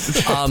speaks.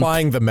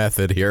 Applying the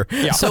method here.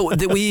 Yeah. So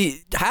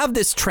we have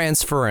this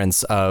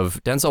transference of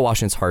Denzel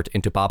Washington's heart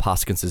into Bob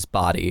Hoskins'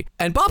 body.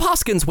 And Bob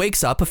Hoskins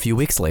wakes up a few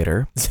weeks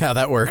later. That's how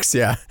that works,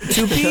 yeah.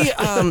 To be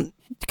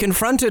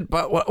confronted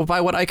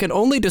by what I can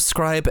only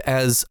describe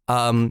as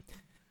a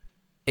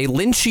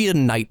Lynchian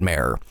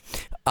nightmare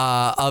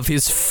of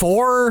his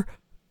 4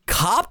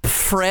 cop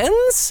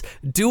friends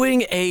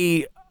doing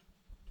a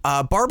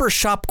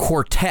barbershop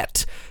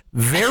quartet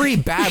very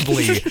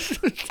badly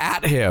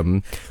at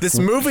him. This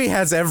movie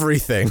has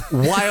everything.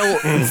 While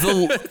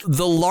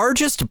the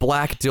largest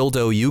black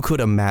dildo you could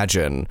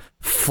imagine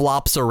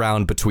flops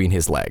around between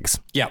his legs.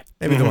 Yeah.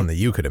 Maybe the one that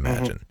you could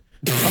imagine.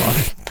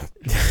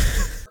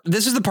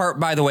 This is the part,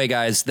 by the way,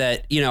 guys,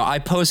 that, I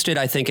posted,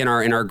 I think, in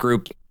our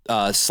group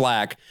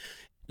Slack.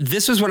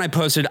 This was when I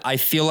posted, I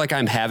feel like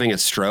I'm having a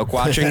stroke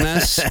watching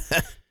this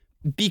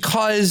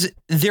because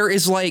there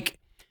is like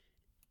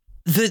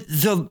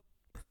it's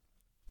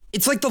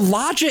like the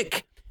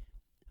logic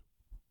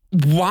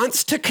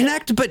wants to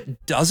connect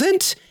but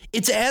doesn't.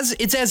 It's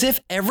as if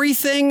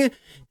everything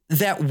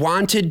that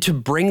wanted to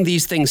bring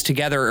these things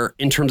together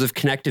in terms of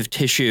connective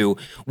tissue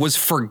was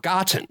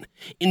forgotten.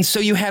 And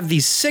so you have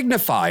these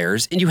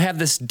signifiers and you have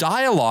this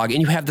dialogue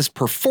and you have this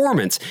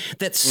performance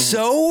that's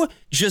so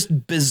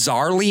just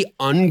bizarrely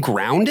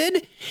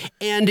ungrounded,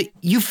 and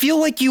you feel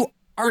like you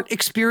aren't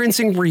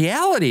experiencing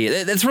reality.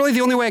 That's really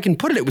the only way I can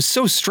put it. It was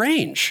so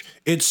strange.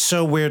 It's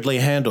so weirdly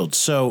handled.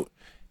 So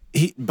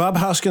Bob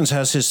Hoskins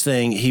has his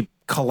thing. He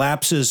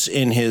collapses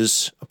in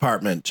his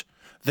apartment.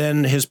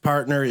 Then his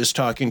partner is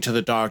talking to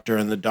the doctor,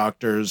 and the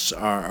doctors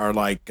are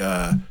like,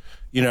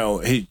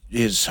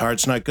 his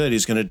heart's not good.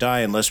 He's going to die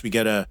unless we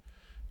get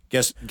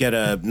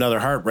another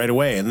heart right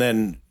away. And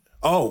then,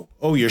 oh,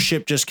 your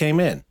ship just came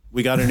in.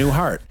 We got a new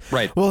heart.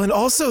 Right. Well, and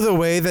also the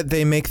way that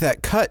they make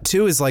that cut,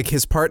 too, is like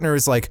his partner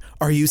is like,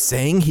 are you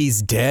saying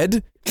he's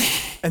dead?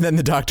 And then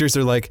the doctors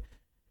are like,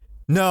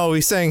 no,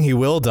 he's saying he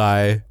will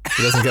die.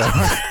 He doesn't get a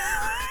heart.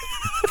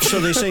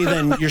 So they say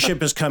then your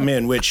ship has come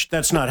in, which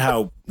that's not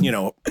how,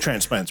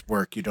 transplants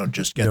work. You don't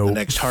just get the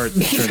next heart.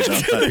 It turns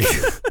out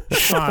that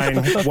fine,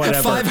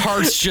 whatever. 5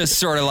 hearts just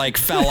sort of like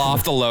fell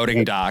off the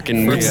loading dock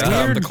and moved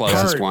up the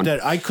closest one.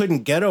 That I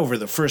couldn't get over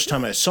the first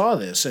time I saw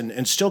this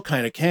and still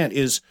kind of can't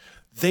is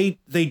they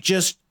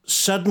just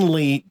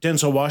suddenly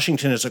Denzel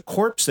Washington is a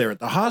corpse there at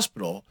the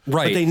hospital.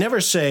 Right. But they never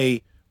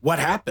say what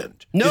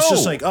happened. No. It's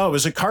just like, it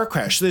was a car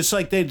crash. It's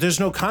like there's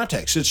no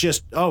context. It's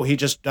just, he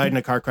just died in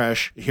a car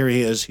crash. Here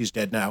he is. He's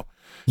dead now.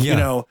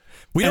 Yeah.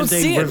 We don't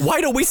see it. Why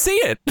don't we see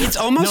it? It's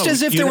almost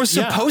as if there was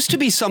supposed to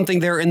be something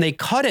there and they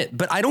cut it,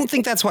 but I don't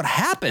think that's what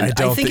happened.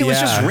 I think it was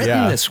just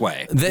written this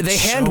way. They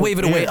hand wave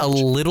it away a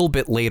little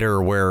bit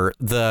later, where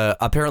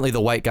apparently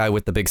the white guy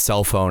with the big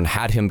cell phone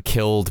had him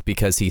killed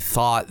because he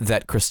thought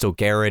that Crystal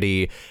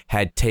Garrity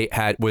had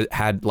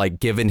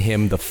given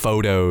him the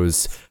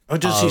photos. Oh,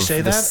 does he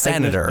say that?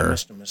 Senator.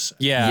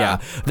 Yeah.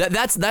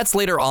 That's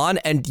later on,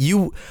 and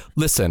you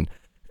listen.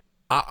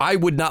 I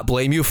would not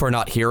blame you for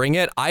not hearing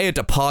it. I had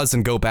to pause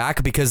and go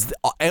back because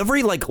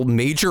every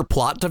major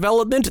plot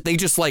development, they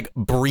just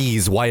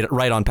breeze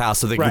right on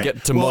past so they can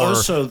get to more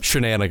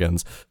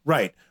shenanigans.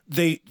 Right.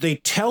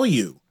 They tell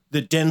you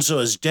that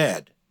Denzel is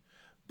dead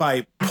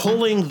by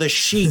pulling the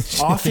sheet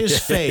off his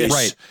face.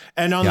 Right.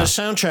 And on the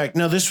soundtrack,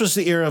 now this was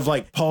the era of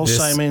Paul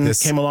Simon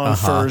came along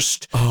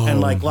first and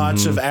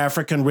lots of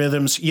African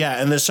rhythms.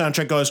 Yeah. And the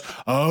soundtrack goes,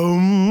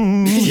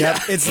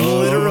 It's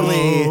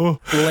literally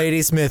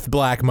Ladysmith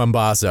Black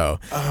Mambazo.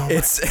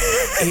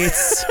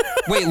 It's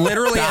wait,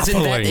 literally as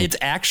in that it's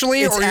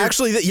actually? It's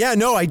actually,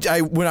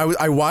 when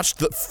I watched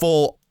the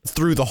full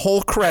through the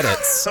whole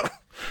credits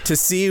to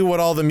see what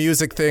all the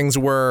music things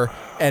were,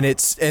 and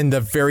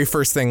the very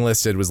first thing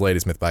listed was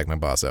Ladysmith Black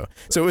Mambazo.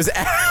 So it was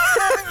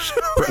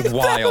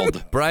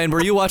wild. Brian,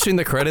 were you watching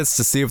the credits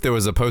to see if there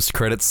was a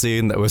post-credit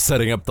scene that was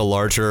setting up the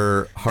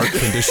larger heart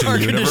condition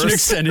universe?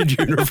 Extended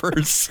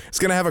universe. It's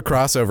gonna have a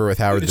crossover with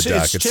Howard the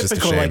Duck. It's typical.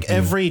 Just a shame.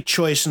 Every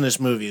choice in this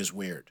movie is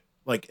weird.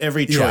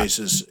 Every choice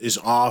is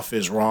off,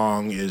 is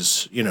wrong,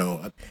 is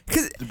the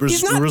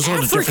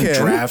result of different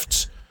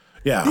drafts.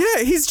 Yeah.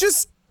 Yeah, he's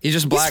just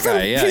black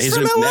guy. Yeah, he's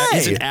from LA.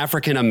 He's an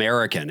African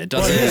American. It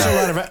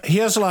doesn't. He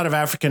has a lot of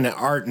African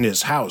art in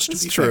his house. To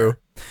be true.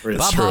 Fair.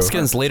 Bob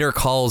Hoskins later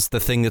calls the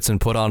thing that's been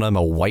put on him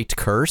a white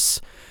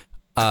curse,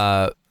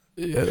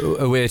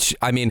 which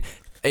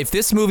if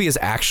this movie is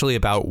actually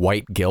about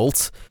white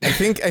guilt, I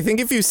think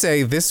if you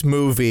say this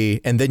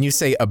movie and then you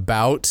say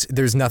about,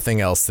 there's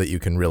nothing else that you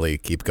can really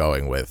keep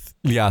going with.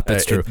 Yeah,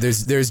 that's true.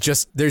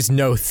 There's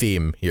no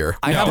theme here.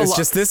 It's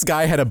just this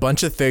guy had a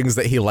bunch of things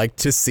that he liked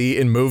to see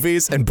in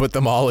movies and put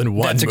them all in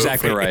one That's movie.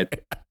 exactly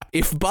right.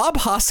 If Bob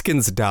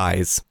Hoskins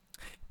dies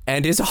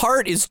and his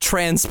heart is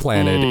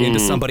transplanted into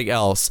somebody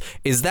else,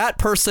 is that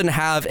person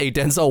have a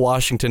Denzel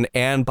Washington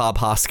and Bob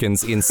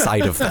Hoskins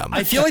inside of them?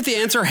 I feel like the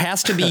answer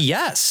has to be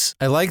yes.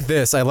 I like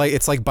this.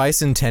 It's like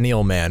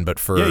Bicentennial Man, but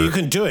for you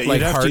can do it. Like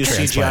You'd have to use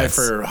CGI transplants.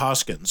 for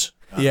Hoskins.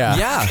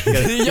 Yeah,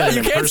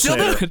 you can't still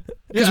do it.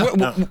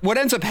 Because what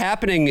ends up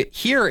happening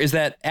here is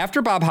that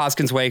after Bob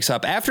Hoskins wakes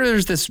up, after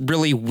there's this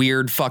really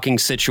weird fucking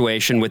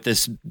situation with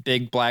this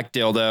big black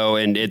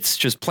dildo, and it's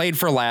just played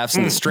for laughs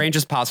in the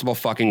strangest possible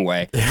fucking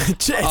way.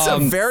 It's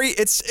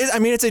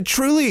a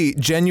truly,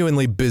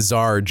 genuinely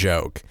bizarre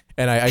joke.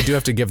 And I do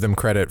have to give them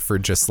credit for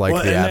just like the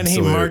and then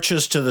absolute... he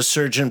marches to the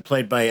surgeon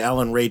played by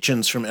Alan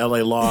Rachins from LA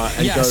Law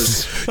and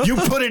goes, "You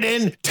put it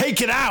in,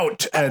 take it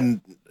out."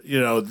 And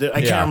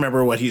I can't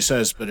remember what he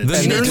says, but it's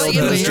the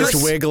dildo's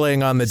just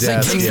wiggling on the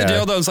desk. The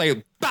dildo's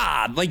like,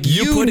 bah, like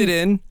you put it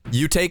in,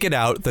 you take it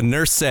out. The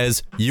nurse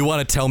says, "You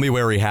want to tell me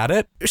where he had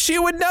it?" She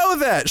would know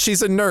that.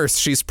 She's a nurse.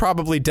 She's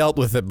probably dealt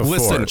with it before.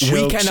 Listen,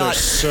 we Jokes cannot. are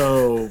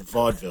so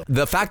vaudeville.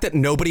 The fact that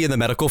nobody in the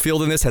medical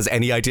field in this has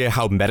any idea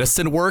how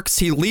medicine works.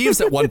 He leaves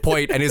at one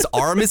point and his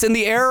arm is in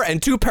the air,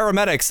 and two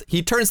paramedics,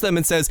 he turns to them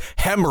and says,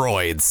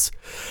 "Hemorrhoids."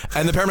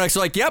 And the paramedics are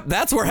like, "Yep,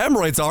 that's where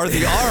hemorrhoids are,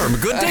 the arm.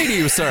 Good day to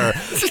you, sir."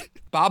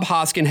 Bob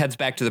Hoskin heads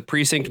back to the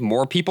precinct.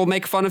 More people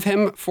make fun of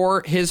him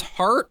for his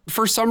heart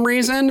for some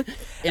reason.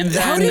 And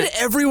then, how did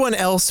everyone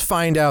else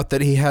find out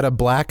that he had a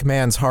black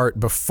man's heart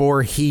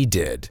before he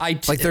did?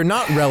 They're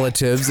not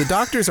relatives. The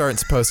doctors aren't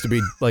supposed to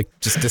be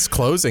just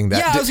disclosing that.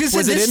 Yeah, I was gonna say,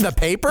 was it in the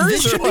papers?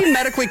 This should be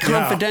medically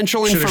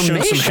confidential information. Should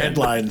have shown some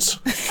headlines.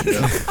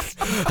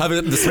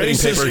 The spinning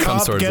paper Racist comes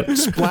cop towards it.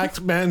 gets black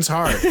man's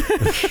heart.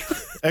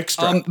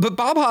 Extra. But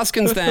Bob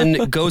Hoskins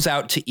then goes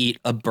out to eat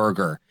a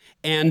burger.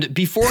 And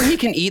before he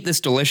can eat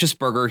this delicious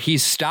burger,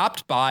 he's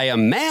stopped by a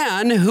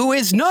man who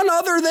is none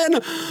other than,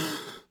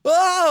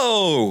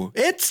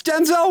 it's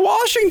Denzel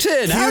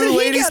Washington. How did he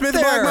Lady get Smith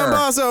there? Black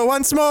Mambazo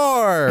once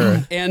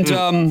more.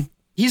 And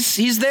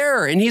he's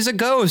there, and he's a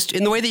ghost.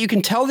 And the way that you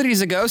can tell that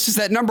he's a ghost is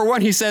that, number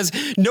one, he says,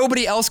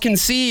 nobody else can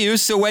see you,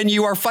 so when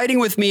you are fighting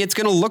with me, it's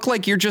going to look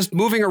like you're just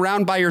moving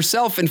around by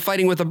yourself and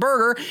fighting with a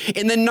burger.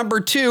 And then number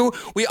two,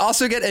 we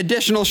also get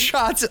additional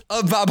shots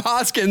of Bob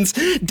Hoskins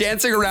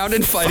dancing around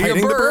and fighting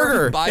a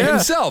burger by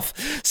himself.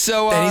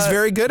 So and he's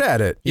very good at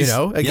it. He's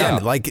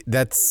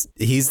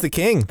the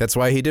king. That's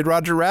why he did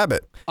Roger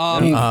Rabbit.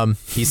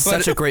 He's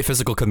such a great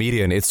physical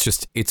comedian.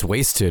 It's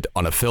wasted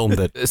on a film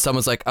that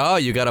someone's like, "Oh,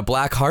 you got a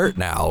black heart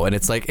now," and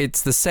it's like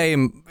it's the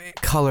same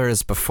color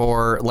as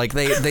before. Like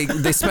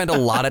they spend a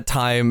lot of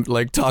time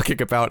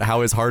talking about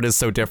how his heart is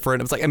so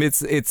different. It's like, I mean,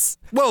 it's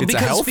a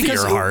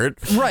healthier heart,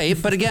 right?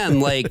 But again,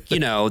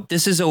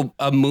 this is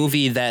a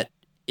movie that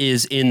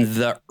is in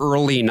the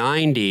early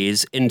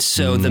 90s. And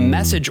so the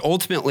message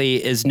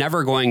ultimately is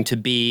never going to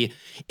be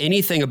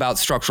anything about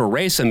structural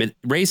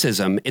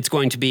racism. It's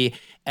going to be,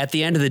 at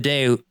the end of the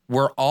day,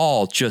 we're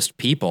all just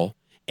people.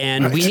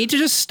 And we need to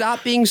just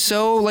stop being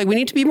so, we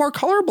need to be more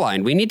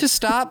colorblind. We need to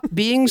stop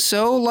being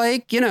so,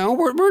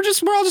 we're all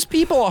just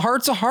people. A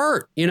heart's a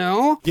heart,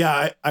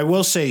 Yeah, I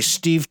will say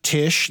Steve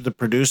Tisch, the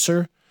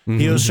producer,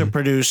 he also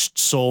produced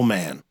Soul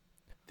Man.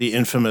 The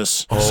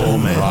infamous Soul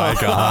Man. Oh my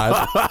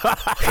God.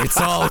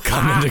 It's all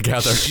coming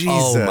together. Jesus.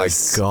 Oh my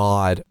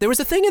God. There was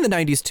a thing in the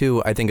 90s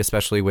too, I think,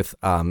 especially with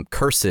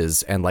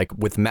curses and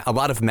with a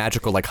lot of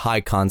magical,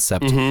 high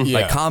concept,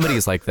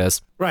 comedies like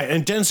this. Right.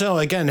 And Denzel,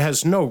 again,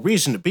 has no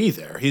reason to be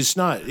there. He's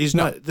not, there's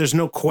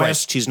no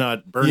quest. Right. He's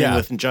not burning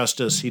with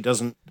injustice. He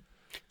doesn't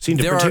seem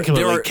to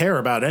particularly care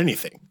about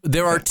anything.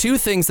 There are two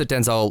things that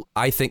Denzel,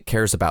 I think,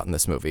 cares about in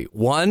this movie.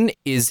 One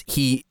is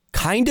he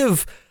kind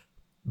of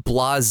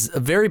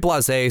very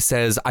blasé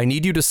says, "I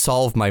need you to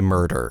solve my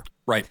murder."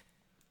 Right.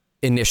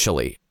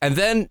 Initially. And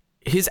then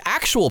his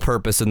actual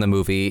purpose in the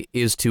movie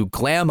is to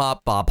glam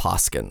up Bob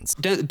Hoskins.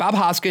 Bob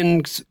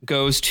Hoskins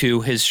goes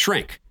to his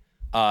shrink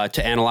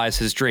to analyze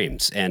his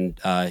dreams. And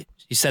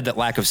he said that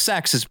lack of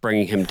sex is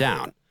bringing him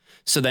down.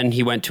 So then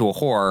he went to a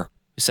whore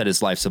who said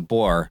his life's a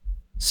bore.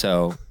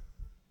 So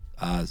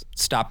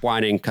stop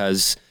whining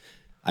because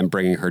I'm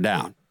bringing her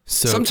down.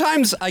 So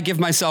sometimes I give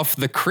myself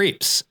the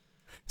creeps.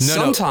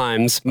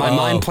 Sometimes my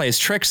mind plays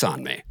tricks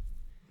on me.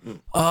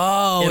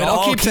 Oh, it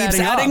all keeps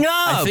adding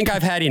up. I think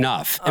I've had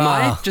enough. Am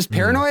I just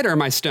paranoid or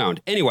am I stoned?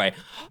 Anyway.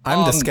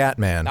 I'm the scat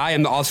man. I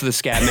am also the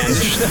scat man.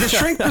 The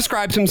shrink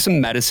prescribes him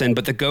some medicine,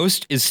 but the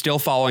ghost is still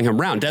following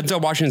him around.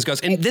 Denzel Washington's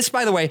ghost. And this,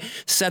 by the way,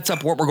 sets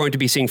up what we're going to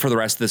be seeing for the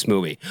rest of this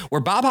movie,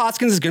 where Bob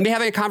Hoskins is going to be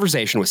having a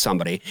conversation with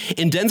somebody,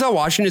 and Denzel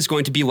Washington is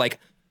going to be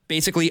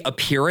basically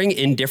appearing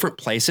in different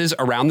places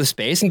around the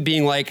space and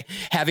being like,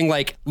 having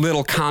like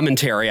little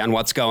commentary on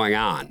what's going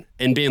on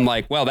and being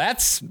like, well,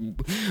 that's,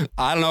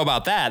 I don't know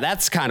about that.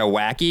 That's kind of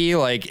wacky.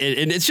 Like,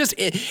 it's just,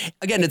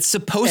 again, it's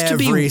supposed to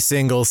be every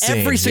single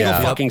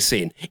fucking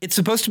scene. It's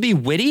supposed to be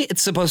witty.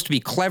 It's supposed to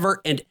be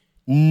clever, and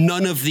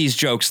none of these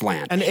jokes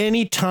land. And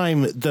any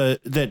time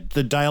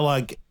the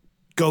dialogue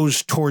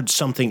goes towards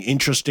something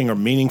interesting or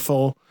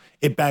meaningful,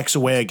 it backs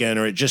away again,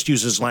 or it just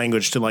uses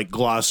language to like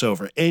gloss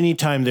over.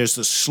 Anytime there's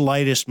the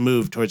slightest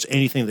move towards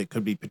anything that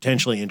could be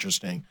potentially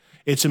interesting,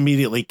 it's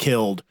immediately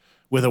killed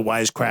with a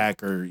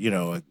wisecrack or,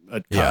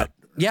 a cut.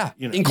 Yeah,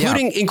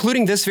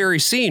 including this very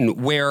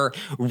scene where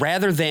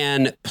rather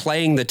than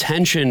playing the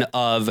tension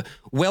of,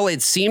 well,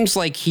 it seems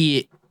like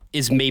he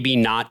is maybe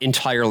not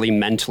entirely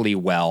mentally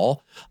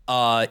well.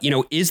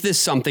 Is this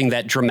something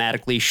that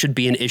dramatically should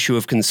be an issue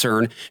of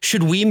concern?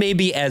 Should we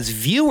maybe as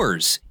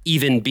viewers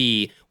even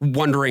be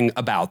wondering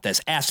about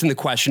this, asking the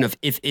question of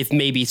if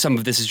maybe some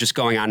of this is just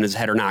going on in his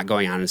head or not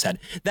going on in his head?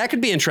 That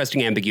could be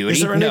interesting ambiguity.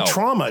 Is there any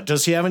trauma?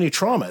 Does he have any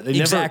trauma? They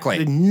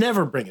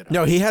never bring it up.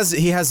 No, he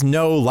has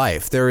no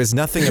life. There is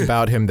nothing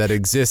about him that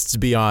exists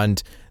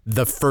beyond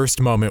the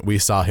first moment we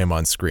saw him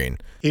on screen.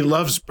 He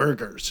loves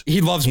burgers. He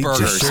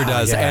Sure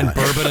does. And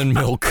bourbon and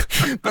milk.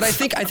 But I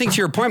think to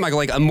your point, Michael,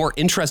 like a more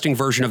interesting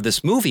version of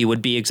this movie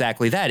would be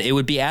exactly that. It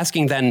would be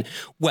asking then,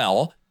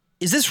 well,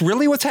 is this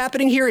really what's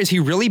happening here? Is he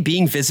really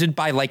being visited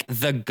by like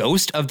the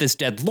ghost of this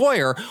dead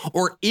lawyer?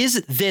 Or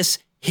is this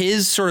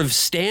his sort of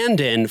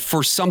stand-in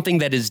for something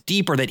that is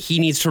deeper that he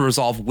needs to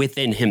resolve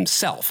within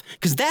himself?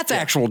 Because that's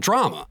actual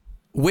drama.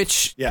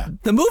 Which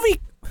the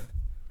movie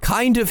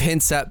kind of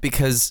hints at,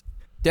 because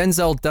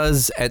Denzel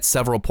does at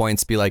several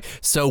points be like,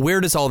 so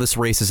where does all this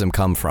racism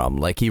come from?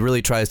 Like, he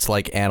really tries to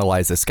like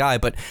analyze this guy,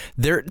 but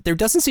there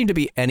doesn't seem to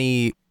be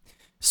any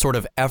sort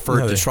of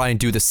effort to try and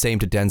do the same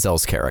to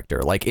Denzel's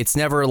character. Like, it's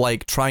never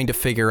like trying to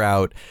figure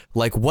out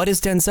like, what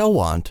does Denzel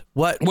want?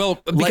 What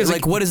is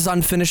his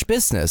unfinished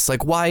business?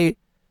 Like, why?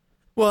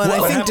 Well, and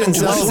I think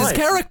Denzel is his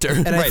character.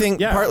 And I think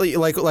partly,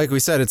 like we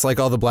said, it's like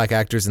all the black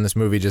actors in this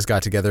movie just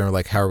got together and were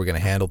like, how are we going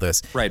to handle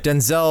this? Right.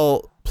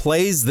 Denzel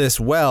plays this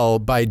well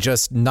by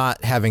just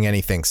not having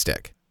anything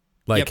stick.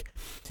 Like,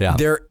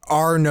 there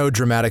are no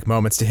dramatic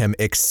moments to him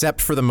except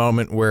for the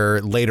moment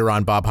where later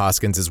on Bob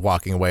Hoskins is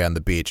walking away on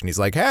the beach and he's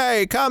like,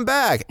 hey, come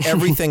back.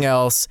 Everything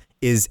else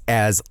is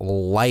as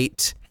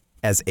light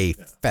as a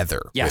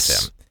feather with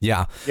him.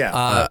 Yeah.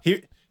 Yeah.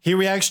 He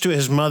reacts to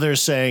his mother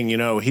saying,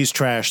 he's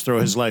trash,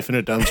 throw his life in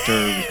a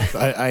dumpster.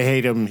 I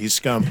hate him. He's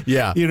scum.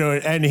 Yeah.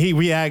 And he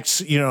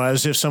reacts,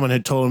 as if someone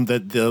had told him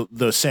that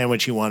the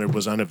sandwich he wanted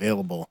was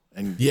unavailable.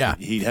 And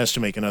he has to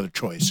make another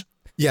choice.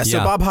 Yeah. So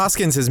Bob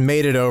Hoskins has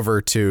made it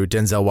over to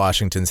Denzel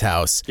Washington's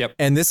house. Yep.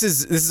 And this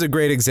is a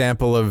great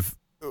example of,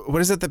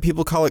 what is it that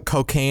people call it?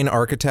 Cocaine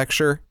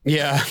architecture.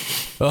 Yeah.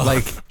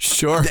 Like,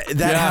 sure.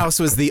 That house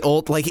was the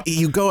old, like,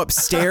 you go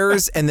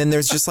upstairs and then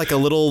there's just like a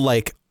little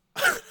like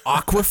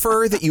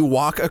aquifer that you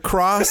walk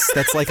across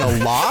that's like a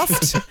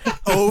loft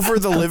over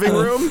the living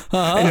room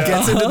and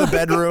gets into the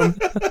bedroom.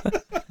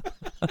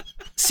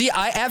 See,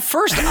 at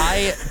first,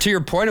 to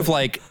your point of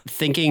like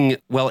thinking,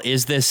 well,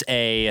 is this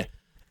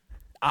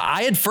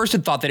I had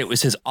thought that it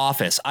was his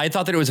office. I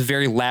thought that it was a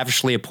very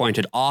lavishly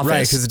appointed office.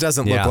 Right, because it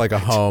doesn't look like a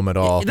home at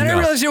all. And then I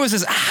realized it was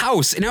his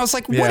house. And I was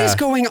like, what is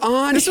going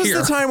on This here?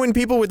 was the time when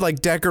people would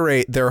like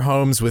decorate their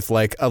homes with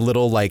like a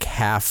little like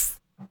half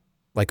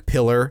like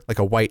pillar, like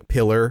a white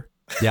pillar.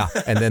 Yeah.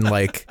 And then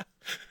like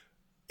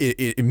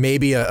it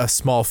maybe a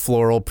small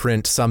floral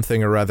print,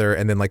 something or other,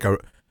 and then like a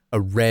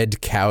red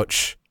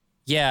couch.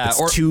 Yeah.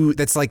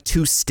 That's like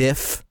too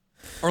stiff.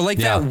 Or like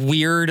that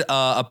weird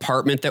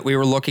apartment that we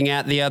were looking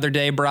at the other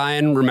day,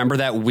 Brian. Remember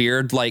that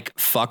weird like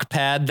fuck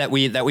pad that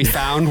we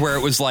found where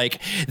it was like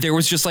there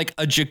was just like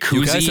a jacuzzi.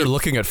 You guys are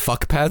looking at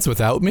fuck pads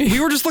without me? We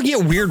were just looking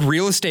at weird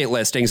real estate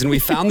listings, and we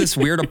found this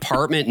weird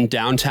apartment in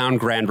downtown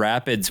Grand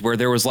Rapids where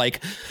there was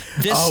like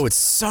this. Oh, it's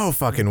so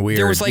fucking weird.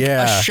 There was like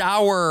a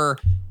shower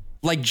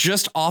like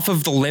just off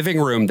of the living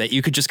room that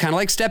you could just kind of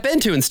like step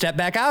into and step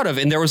back out of.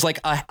 And there was like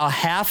a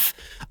half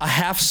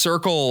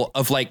circle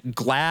of like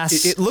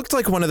glass. It looked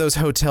like one of those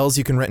hotels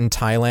you can rent in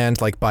Thailand,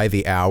 like by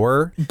the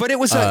hour. But it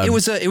was a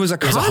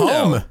condo.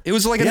 Home. It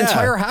was like an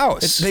entire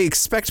house. They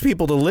expect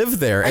people to live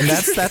there. And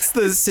that's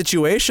the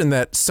situation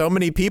that so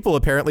many people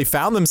apparently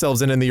found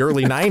themselves in the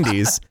early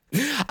 90s.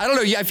 I don't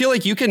know. Yeah, I feel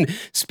like you can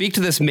speak to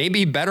this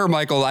maybe better,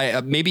 Michael.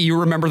 Maybe you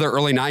remember the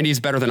early 90s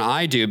better than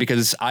I do,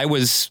 because I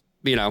was,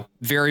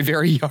 very,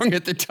 very young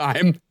at the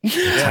time.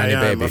 Tiny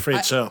baby. I'm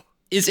afraid so.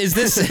 Is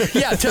this,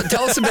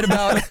 tell us a bit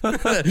about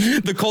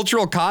the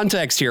cultural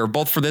context here,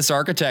 both for this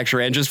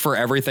architecture and just for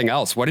everything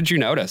else. What did you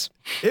notice?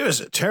 It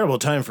was a terrible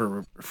time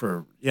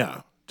for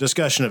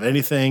discussion of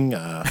anything,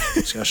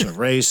 discussion of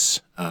race.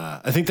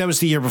 I think that was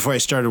the year before I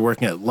started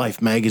working at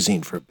Life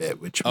magazine for a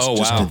bit, which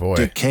was a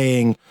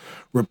decaying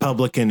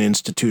Republican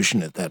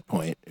institution at that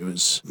point. It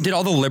was. Did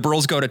all the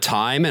liberals go to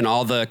Time and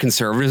all the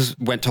conservatives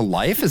went to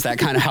Life? Is that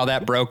kind of how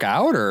that broke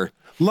out, or?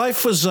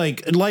 Life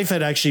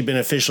had actually been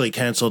officially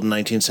canceled in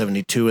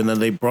 1972, and then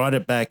they brought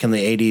it back in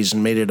the 80s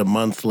and made it a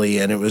monthly,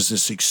 and it was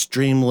this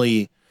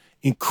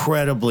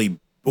incredibly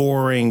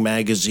boring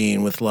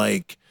magazine with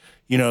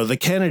the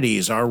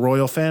Kennedys, our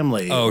royal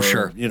family. Oh,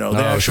 sure. The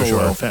actual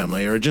royal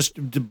family, or just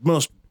the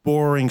most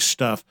boring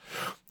stuff.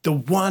 The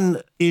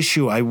one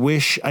issue I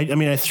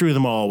threw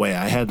them all away.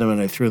 I had them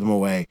and I threw them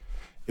away.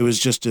 It was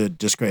just a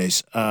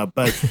disgrace.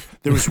 But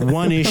there was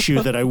one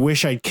issue that I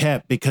wish I'd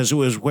kept, because it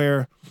was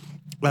where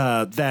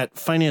that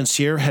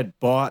financier had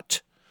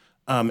bought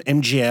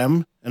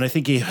MGM, and I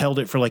think he held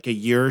it for like a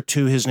year or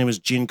two. His name was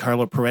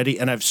Giancarlo Peretti,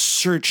 and I've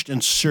searched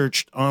and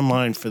searched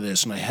online for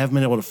this, and I haven't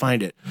been able to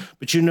find it.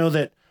 But you know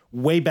that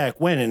way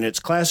back when, in its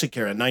classic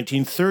era,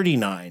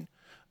 1939,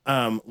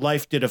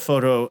 Life did a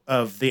photo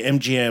of the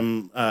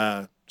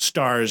MGM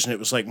stars, and it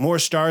was like more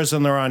stars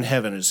than there are on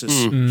heaven. It's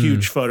this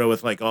huge photo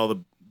with like all the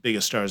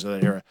biggest stars of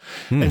that era.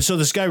 And so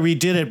this guy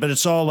redid it, but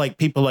it's all like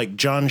people like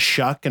John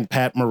Schuck and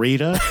Pat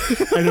Morita.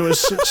 And it was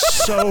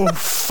so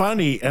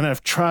funny. And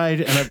I've tried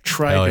to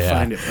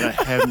find it, but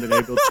I haven't been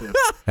able to.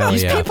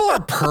 These people are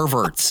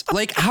perverts.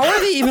 Like, how are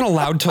they even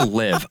allowed to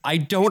live? I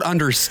don't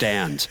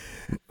understand.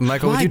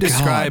 Michael, would you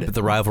describe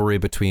the rivalry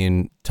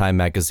between Time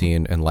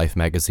Magazine and Life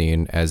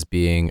Magazine as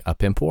being a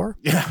pimp war?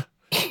 Yeah.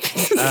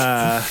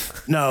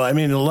 No, I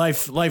mean,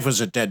 Life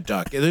was a dead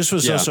duck. This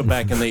was also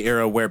back in the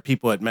era where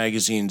people at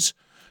magazines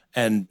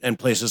and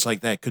places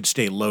like that could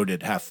stay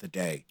loaded half the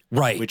day.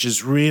 Right. Which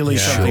is really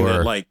something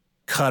that like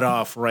cut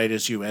off right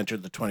as you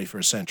entered the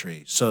 21st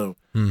century. So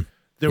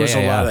there was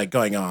a lot of that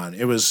going on.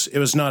 It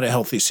was not a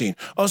healthy scene.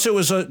 Also, it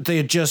was they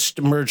had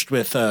just merged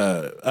with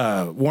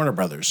Warner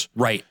Brothers.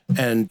 Right.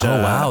 And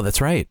wow,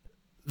 that's right.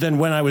 Then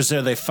when I was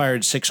there, they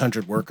fired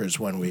 600 workers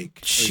one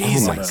week.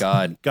 Jeez, oh my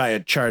God. Guy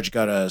at charge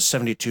got a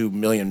 $72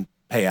 million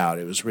payout.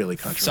 It was really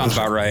controversial. Sounds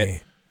about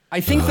right.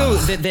 I think, though,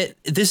 that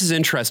this is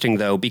interesting,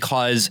 though,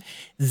 because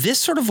this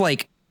sort of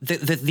like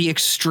the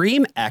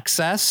extreme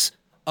excess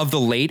of the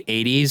late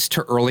 80s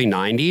to early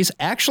 90s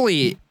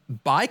actually,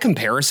 by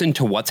comparison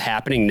to what's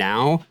happening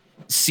now,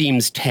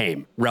 seems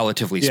tame,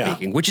 relatively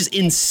speaking, which is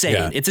insane.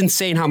 Yeah. It's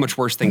insane how much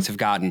worse things have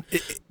gotten.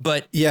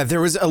 But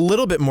there was a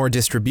little bit more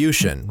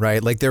distribution,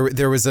 right? Like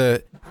there was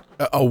a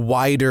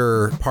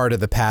wider part of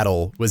the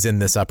paddle was in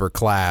this upper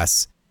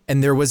class.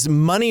 And there was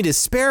money to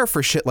spare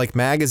for shit like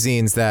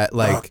magazines that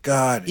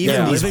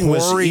even these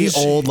hoary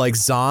old like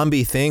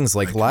zombie things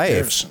like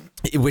Life,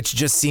 which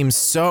just seems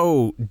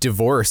so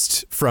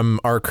divorced from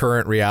our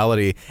current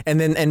reality.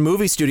 And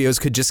movie studios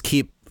could just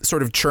keep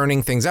sort of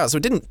churning things out. So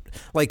it didn't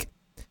like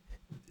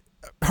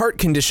Heart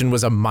Condition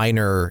was a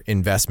minor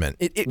investment.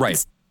 It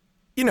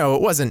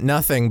wasn't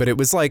nothing, but it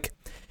was like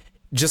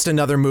just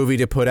another movie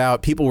to put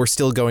out. People were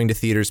still going to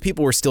theaters.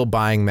 People were still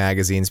buying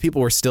magazines.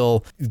 People were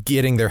still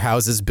getting their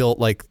houses built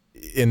like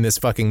in this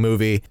fucking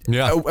movie.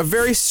 Yeah. A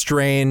very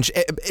strange.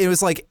 It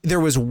was like there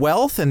was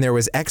wealth and there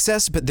was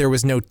excess, but there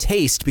was no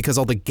taste because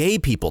all the gay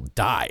people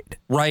died.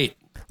 Right.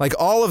 Like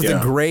all of the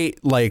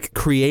great like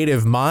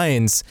creative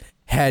minds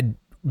had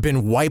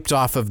been wiped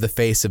off of the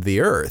face of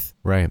the earth.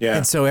 Right. Yeah.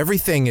 And so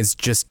everything is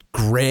just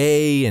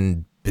gray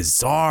and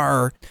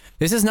bizarre.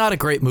 This is not a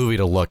great movie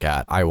to look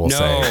at, I will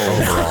say,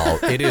 overall.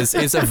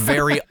 It's a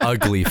very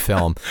ugly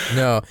film.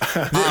 No.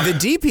 The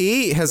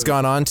DP has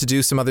gone on to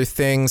do some other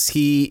things.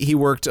 He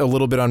worked a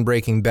little bit on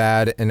Breaking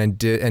Bad and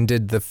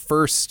did the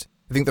first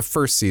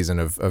season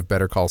of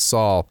Better Call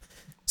Saul.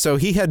 So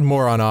he had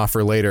more on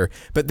offer later.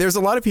 But there's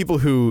a lot of people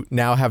who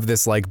now have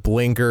this like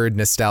blinkered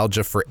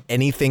nostalgia for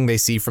anything they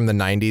see from the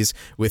 90s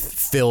with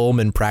film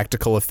and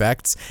practical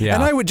effects. Yeah.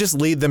 And I would just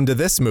lead them to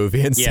this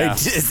movie and say,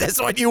 is this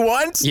what you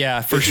want?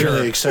 Yeah, for sure.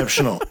 Really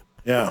exceptional.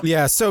 Yeah.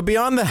 Yeah. So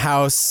Beyond the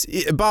House,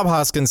 Bob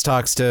Hoskins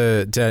talks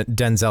to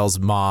Denzel's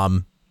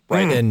mom.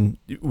 Right. And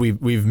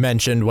we've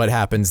mentioned what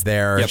happens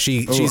there. Yep.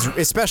 She's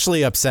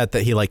especially upset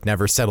that he like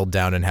never settled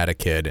down and had a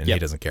kid and he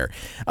doesn't care.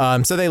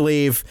 So they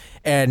leave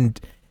and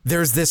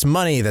there's this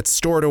money that's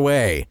stored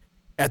away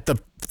at the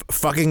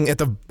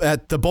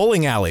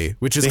bowling alley,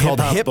 which is called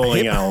Hip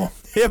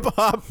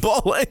Hop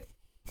Bowling.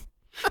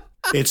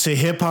 It's a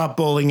hip hop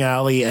bowling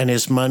alley, and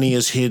his money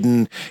is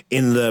hidden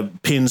in the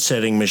pin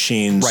setting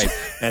machines. Right,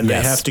 and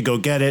they have to go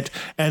get it.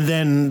 And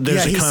then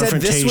there's a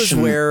confrontation.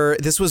 Said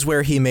this was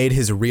where he made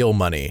his real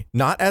money,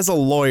 not as a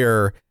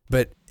lawyer,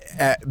 but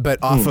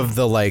off of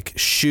the like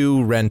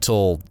shoe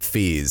rental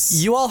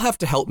fees. You all have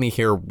to help me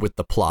here with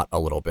the plot a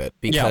little bit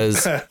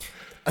because.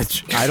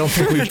 I don't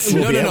think we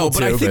no,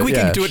 but I think we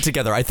can do it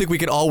together. I think we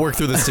can all work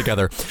through this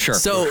together. Sure.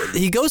 So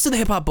he goes to the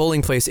hip hop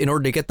bowling place in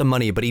order to get the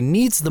money, but he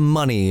needs the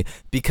money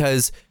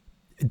because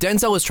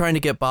Denzel was trying to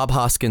get Bob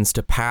Hoskins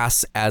to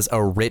pass as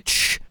a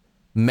rich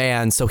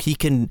man so he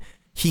can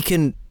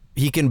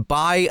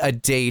buy a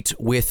date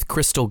with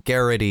Crystal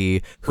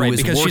Garrity, who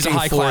is working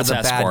for the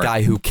bad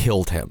guy who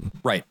killed him.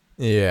 Right.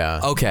 Yeah.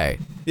 Okay.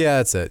 Yeah,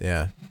 that's it.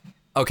 Yeah.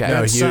 Okay.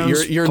 No,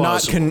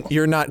 That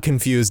you're not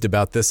confused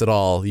about this at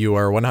all. You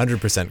are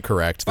 100%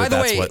 correct. By the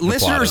that's way, what the plot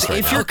listeners, is right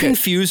if now. you're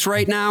confused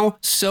right now,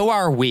 so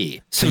are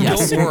we. So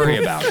don't worry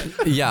about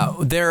it. Yeah,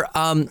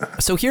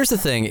 so here's the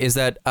thing: is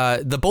that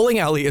the bowling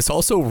alley is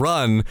also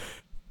run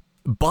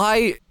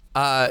by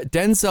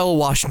Denzel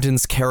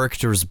Washington's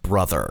character's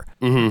brother.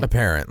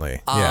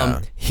 apparently,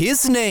 yeah.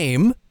 His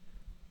name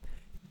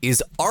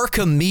is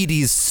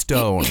Archimedes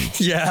Stone.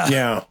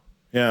 Yeah.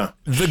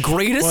 The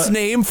greatest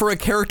name for a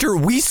character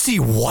we see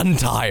one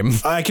time.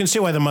 I can see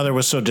why the mother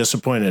was so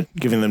disappointed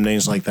giving them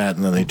names like that,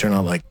 and then they turn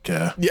out like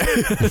bowling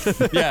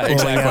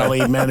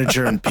alley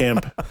manager and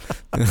pimp.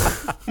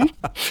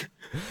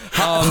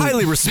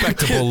 Highly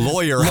respectable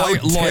lawyer. How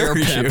dare lawyer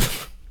you? pimp.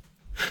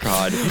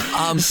 God.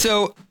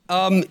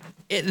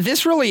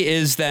 This really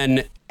is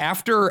then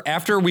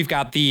after we've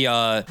got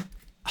the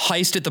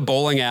heist at the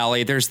bowling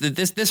alley. There's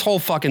this whole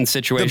fucking The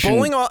situation.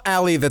 bowling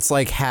alley that's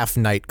like half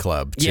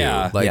nightclub too.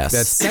 Yeah. Like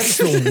Yes. That's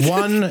the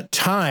one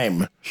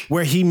time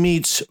where he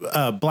meets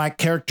black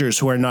characters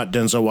who are not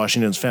Denzel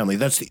Washington's family.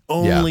 That's the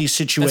only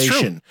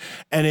situation.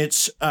 And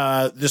it's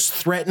this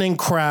threatening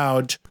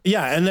crowd.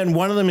 Yeah, and then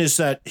one of them is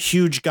that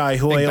huge guy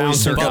who I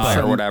always bouncer think guy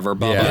of or whatever.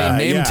 Bubba. Yeah.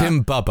 They named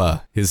him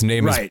Bubba. His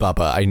name is Right.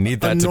 Bubba. I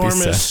need that to be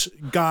enormous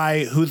said.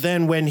 guy who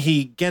then, when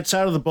he gets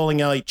out of the bowling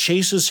alley,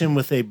 chases him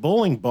with a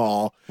bowling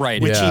ball,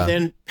 Right. which Yeah. he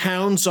then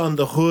pounds on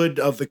the hood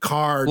of the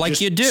car, Like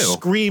just you do.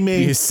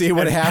 screaming. You see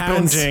what and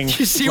happens? pounding.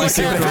 You see Like what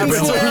see what happens,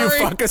 happens when you Larry?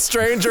 fuck a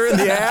stranger in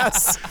the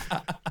ass.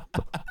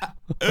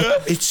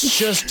 It's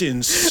just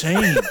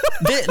insane.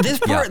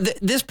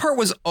 This part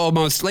was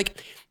almost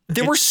like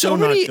there were It's so so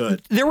not many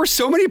good. there were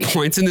so many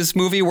points in this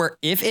movie where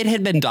if it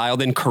had been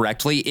dialed in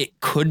correctly, it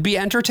could be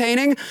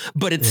entertaining,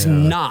 but it's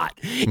not.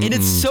 And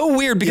it's so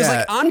weird because Yeah.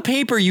 like on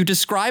paper you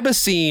describe a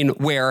scene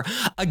where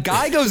a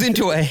guy goes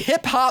into a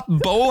hip hop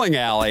bowling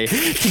alley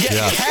to get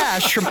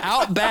cash from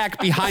out back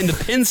behind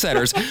the pin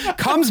setters,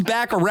 comes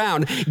back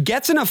around,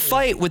 gets in a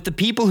fight with the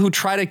people who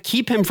try to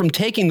keep him from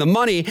taking the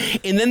money,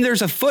 and then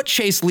there's a foot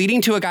chase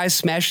leading to a guy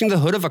smashing the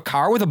hood of a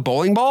car with a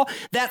bowling ball.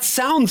 That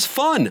sounds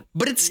fun,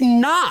 but it's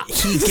not.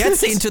 He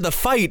gets into the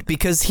fight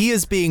because he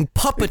is being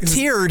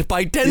puppeteered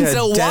by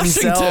Denzel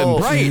Washington.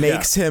 Denzel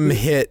makes him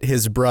hit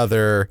his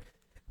brother.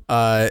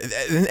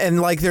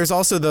 And like, there's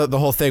also the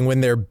whole thing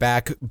when they're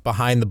back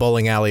behind the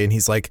bowling alley and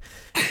he's like,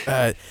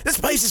 this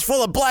place is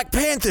full of Black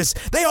Panthers.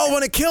 They all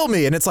want to kill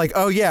me. And it's like,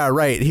 oh yeah,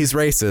 right. He's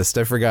racist.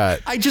 I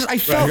forgot. I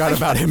forgot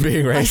about him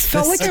being racist. I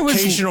felt like I was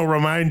Occasional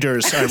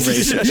reminders I'm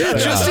racist.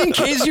 just in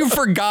case you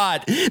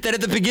forgot that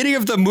at the beginning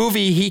of the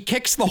movie, he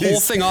kicks the whole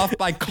thing off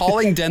by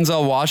calling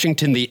Denzel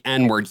Washington the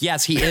N-word.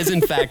 Yes, he is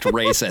in fact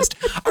racist.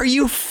 Are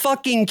you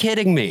fucking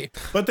kidding me?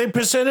 But they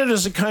present it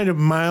as a kind of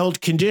mild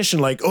condition,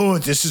 like, oh,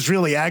 this is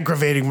really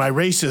aggravating my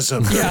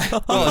racism. Yeah.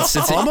 Well,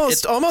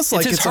 it's almost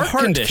like his it's a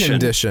heart condition.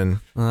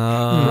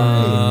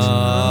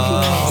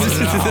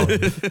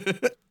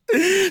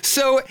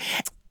 So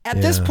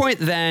at this point,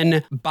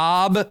 then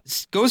Bob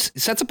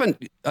sets up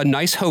a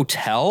nice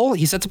hotel.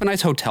 He sets up a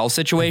nice hotel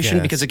situation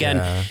because,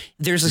 again,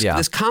 there's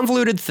this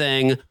convoluted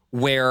thing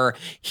where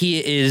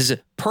he is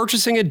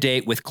purchasing a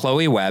date with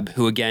Chloe Webb,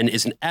 who, again,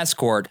 is an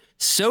escort,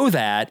 so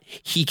that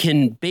he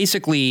can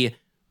basically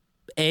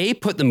A,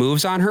 put the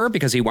moves on her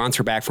because he wants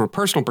her back from a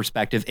personal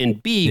perspective,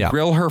 and B,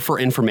 grill her for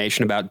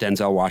information about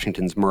Denzel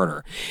Washington's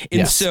murder.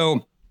 And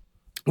so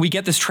we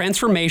get this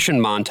transformation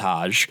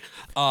montage.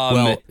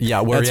 Where he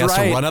has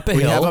to run up a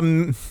hill.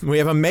 We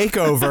have a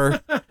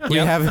makeover. We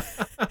have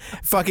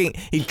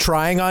he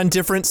trying on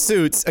different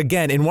suits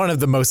again in one of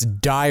the most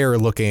dire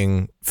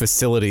looking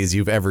facilities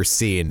you've ever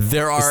seen.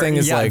 There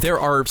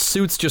are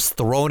suits just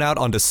thrown out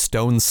onto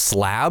stone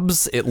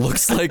slabs. It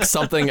looks like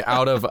something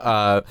out of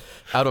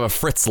a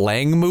Fritz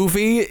Lang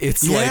movie.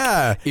 It's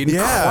like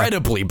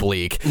incredibly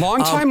bleak.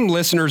 Longtime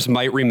listeners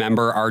might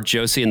remember our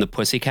Josie and the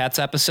Pussycats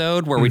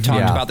episode where we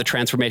talked about the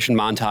transformation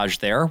montage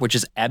there, which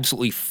is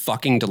absolutely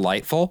fucking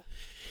delightful.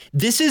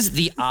 This is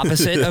the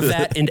opposite of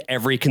that in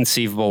every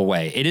conceivable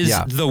way. It is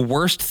the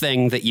worst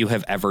thing that you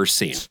have ever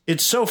seen.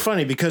 It's so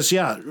funny because,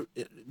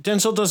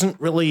 Denzel doesn't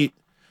really,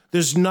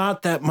 there's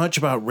not that much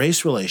about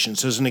race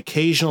relations. There's an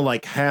occasional,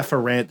 like, half a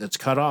rant that's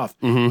cut off.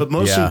 But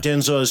mostly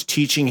Denzel is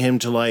teaching him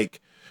to, like,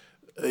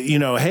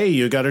 hey,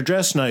 you got to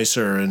dress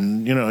nicer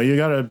and, you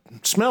got to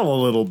smell a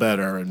little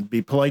better and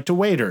be polite to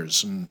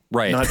waiters and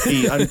not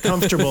be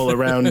uncomfortable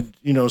around,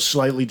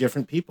 slightly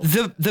different people.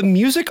 The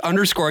music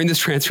underscoring this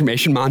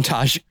transformation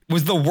montage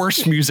was the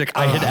worst music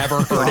I had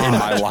ever heard in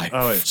my life.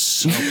 Oh, it's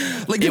so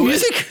like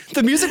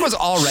the music was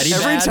already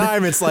every bad.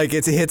 time it's like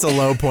it hits a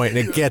low point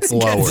and it gets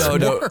lower.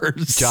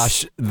 Worse.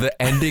 Josh, the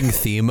ending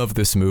theme of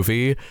this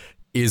movie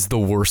is the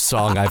worst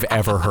song I've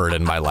ever heard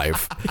in my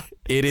life.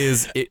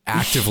 It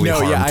actively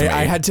harmed me.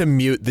 I had to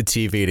mute the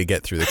TV to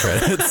get through the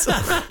credits.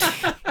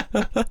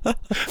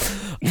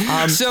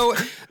 So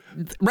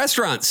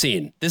restaurant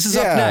scene. This is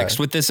up next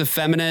with this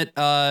effeminate,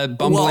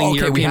 bumbling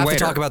European we have waiter.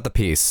 to talk about the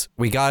piece.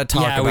 We got to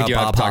talk about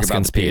Bob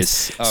Hoskins'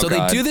 piece. Oh, so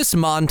God. they do this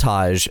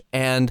montage,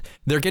 and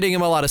they're getting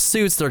him a lot of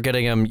suits. They're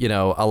getting him,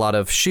 a lot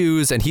of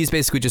shoes, and he's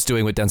basically just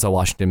doing what Denzel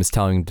Washington is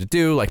telling him to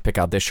do, like pick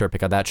out this shirt,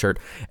 pick out that shirt.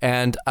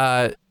 And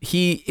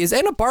he is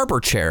in a barber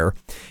chair,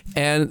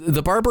 and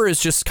the barber is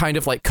just kind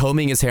of like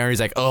combing his hair.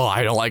 He's like, oh,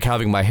 I don't like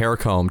having my hair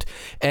combed.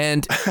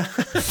 And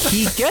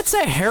he gets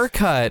a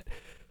haircut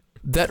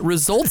that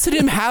results in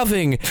him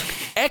having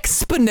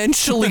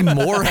exponentially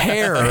more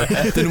hair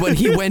than when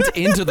he went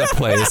into the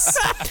place.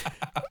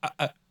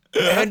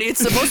 And it's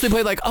supposed to be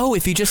played like, oh,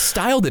 if he just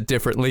styled it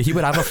differently, he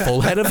would have a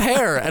full head of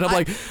hair. And I'm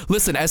like,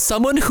 listen, as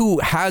someone who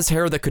has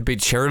hair that could be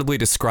charitably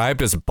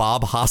described as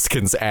Bob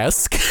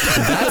Hoskins-esque,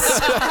 that's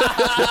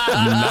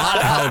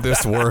not how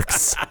this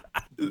works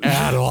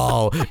at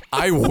all.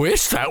 I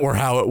wish that were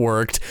how it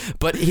worked,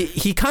 but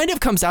he kind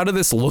of comes out of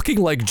this looking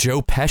like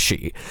Joe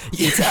Pesci.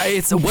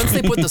 It's once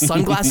they put the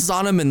sunglasses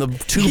on him and the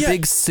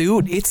big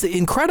suit, it's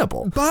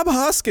incredible. Bob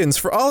Hoskins,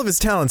 for all of his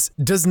talents,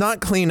 does not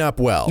clean up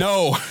well.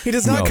 No. He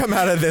does not come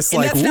out of this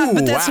like,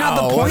 but that's wow.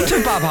 not the point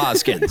of Bob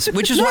Hoskins,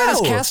 which is why this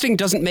casting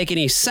doesn't make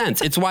any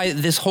sense. It's why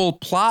this whole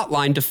plot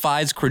line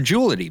defies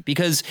credulity,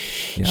 because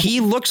he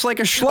looks like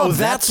a schlub. Oh,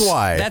 that's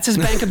why. That's his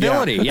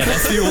bankability. Yeah,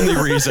 that's the only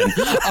reason.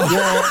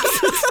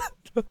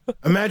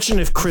 Imagine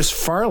if Chris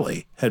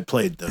Farley had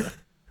played the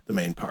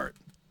main part.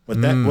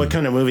 What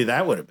kind of movie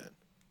that would have been?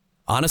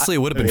 Honestly, it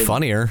would have been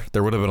funnier.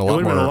 There would have been a lot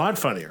more. It would have been a lot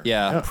funnier.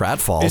 Yeah.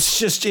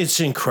 pratfalls. It's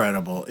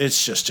incredible.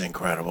 It's just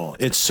incredible.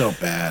 It's so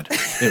bad.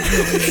 It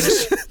really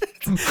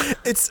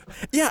is.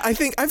 I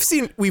think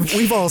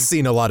we've all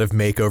seen a lot of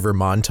makeover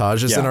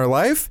montages in our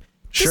life.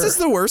 Sure. This is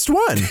the worst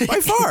one by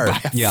far.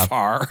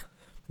 Far.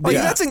 Like,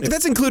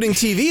 that's including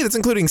TV. That's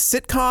including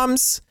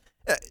sitcoms.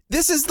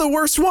 This is the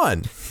worst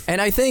one.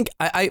 And I think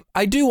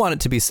I do want it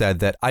to be said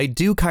that I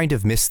do kind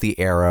of miss the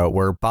era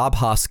where Bob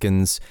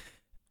Hoskins,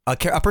 a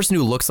person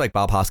who looks like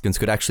Bob Hoskins,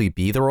 could actually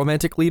be the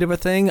romantic lead of a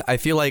thing. I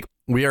feel like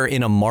we are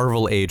in a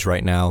Marvel age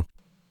right now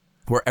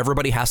where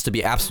everybody has to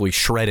be absolutely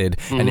shredded.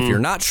 And if you're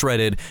not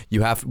shredded, we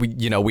have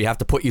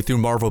to put you through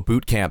Marvel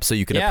boot camp so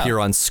you can appear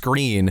on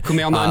screen.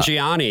 Kumail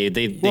Nanjiani,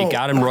 they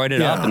got him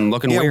roided up and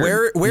looking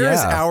weird. Where is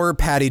our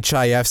Patty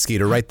Chayefsky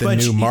to write the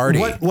new Marty?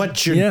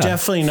 What you're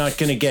definitely not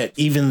going to get,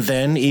 even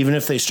then, even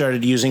if they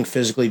started using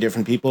physically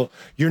different people,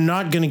 you're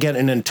not going to get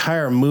an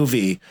entire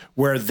movie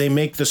where they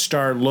make the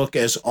star look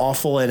as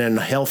awful and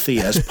unhealthy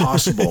as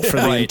possible for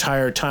the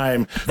entire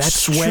time. That's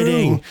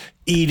sweating, true.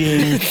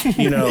 eating,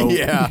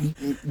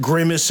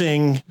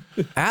 grimacing.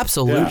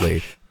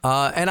 Absolutely.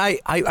 And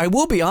I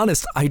will be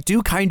honest, I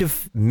do kind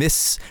of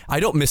I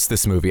don't miss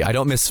this movie. I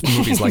don't miss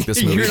movies like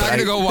this movie. You're not going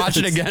to go watch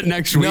it again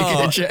next week,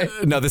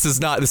 AJ? No, this is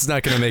not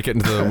going to make it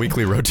into the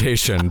weekly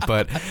rotation,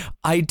 but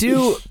I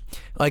do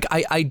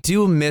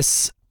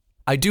miss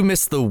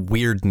the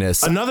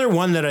weirdness. Another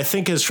one that I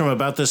think is from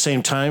about the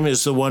same time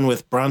is the one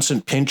with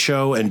Bronson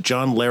Pinchot and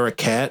John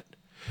Larroquette.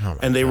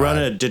 And they run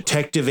a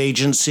detective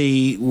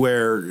agency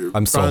where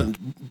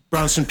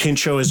Bronson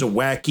Pinchot is a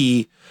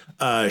wacky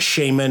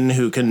shaman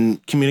who can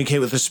communicate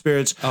with the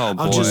spirits. Oh,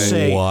 boy. I'll just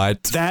say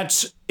What?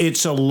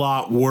 it's a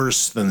lot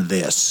worse than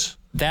this.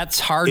 That's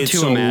hard It's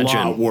to imagine.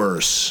 a lot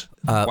worse.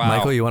 Wow.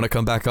 Michael, you want to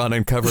come back on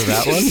and cover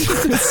that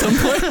one at some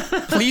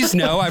point? Please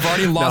no. I've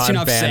already lost I'm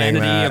enough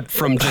banning sanity that.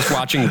 from just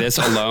watching this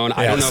alone.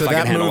 I don't know so if I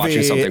can handle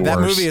watching something that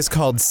worse. movie is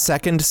called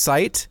Second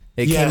Sight.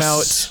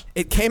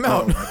 It came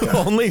out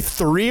only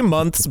 3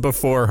 months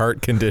before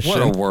Heart Condition.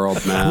 What a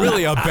world, man.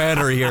 Really a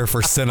banner year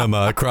for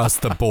cinema across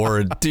the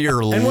board.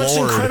 Dear Lord. And what's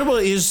incredible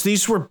is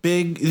these were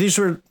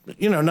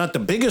not the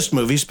biggest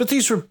movies, but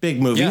these were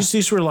big movies. Yeah.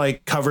 These were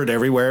like covered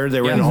everywhere.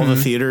 They were in all the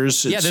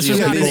theaters. This was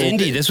not an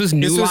indie. This was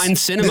New Line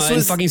Cinema,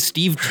 and fucking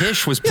Steve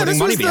Tisch was putting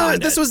money behind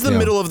it. This was the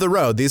middle of the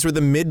road. These were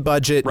the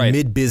mid-budget,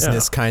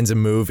 mid-business kinds of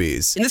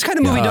movies. And this kind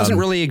of movie doesn't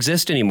really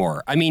exist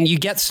anymore. I mean, you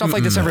get stuff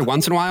like this every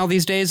once in a while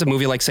these days, a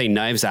movie like, say,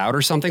 Knives Out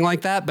or something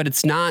like that, but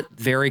it's not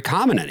very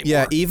common anymore.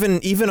 Yeah,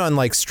 even on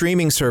like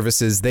streaming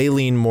services, they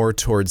lean more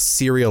towards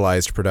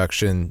serialized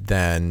production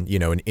than,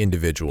 an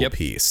individual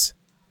piece.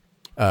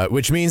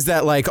 Which means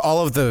that like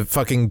all of the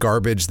fucking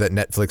garbage that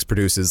Netflix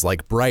produces,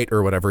 like Bright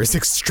or whatever, is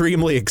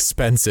extremely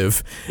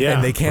expensive. Yeah,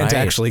 and they can't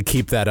actually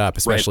keep that up,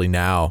 especially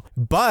now.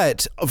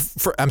 But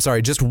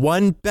just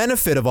one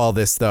benefit of all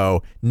this,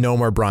 though, no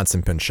more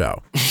Bronson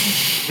Pinchot.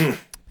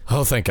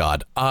 Oh, thank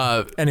God.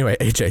 Anyway,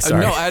 AJ,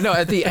 sorry. No,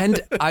 at the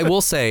end, I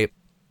will say,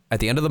 at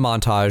the end of the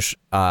montage,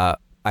 I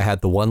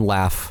had the one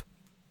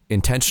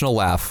intentional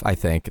laugh, I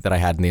think, that I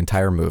had in the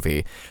entire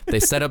movie.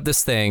 They set up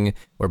this thing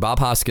where Bob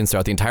Hoskins,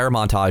 throughout the entire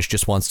montage,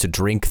 just wants to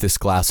drink this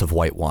glass of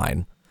white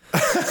wine.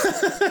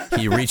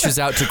 He reaches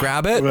out to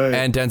grab it,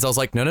 and Denzel's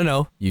like,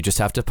 no, you just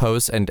have to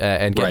pose and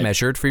get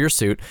measured for your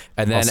suit.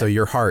 And then also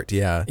your heart,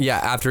 yeah. Yeah,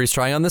 after he's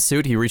trying on the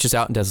suit, he reaches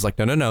out, and Denzel's like,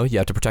 no, you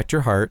have to protect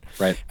your heart.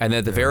 Right. And then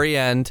at the very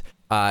end,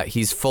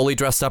 he's fully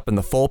dressed up in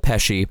the full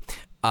Pesci.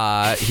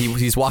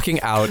 He's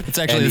walking out. It's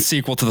actually the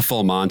sequel to the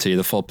Full Monty,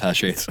 the Full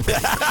Pesci.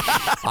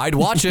 I'd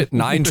watch it.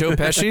 9 Joe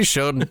Pesci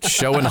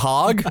showing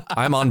hog.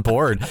 I'm on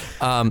board.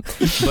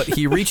 But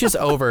he reaches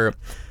over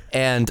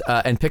and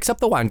picks up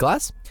the wine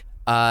glass.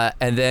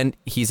 And then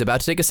he's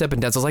about to take a sip,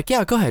 and Denzel's like,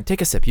 yeah, go ahead, take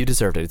a sip. You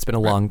deserved it. It's been a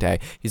long day.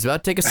 He's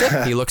about to take a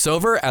sip. He looks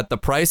over at the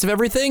price of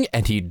everything,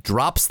 and he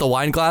drops the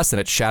wine glass, and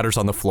it shatters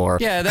on the floor.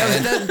 Yeah,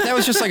 that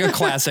was just like a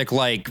classic,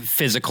 like,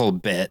 physical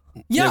bit.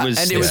 Yeah,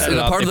 it was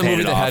a part of the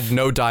movie that had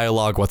no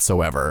dialogue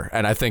whatsoever.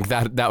 And I think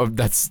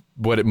that's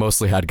what it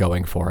mostly had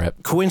going for it.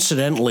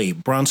 Coincidentally,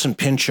 Bronson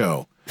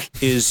Pinchot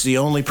is the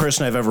only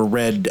person I've ever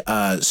read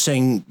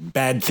saying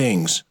bad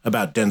things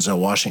about Denzel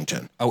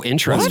Washington. Oh,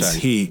 interesting.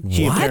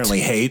 He apparently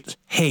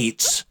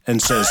hates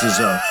and says he's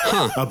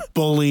a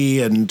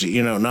bully and,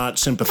 not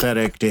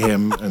sympathetic to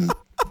him and,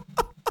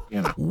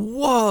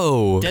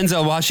 Whoa.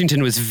 Denzel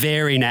Washington was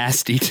very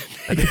nasty.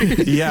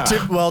 Yeah.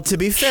 To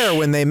be fair,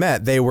 when they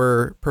met, they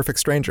were perfect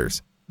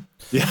strangers.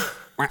 Yeah.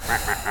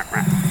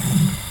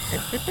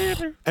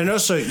 And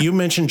also, you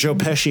mentioned Joe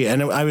Pesci,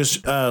 and I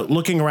was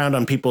looking around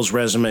on people's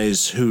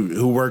resumes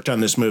who worked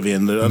on this movie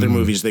and the other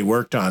movies they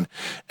worked on.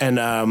 And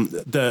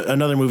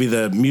another movie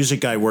the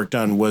music guy worked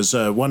on was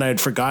one I had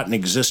forgotten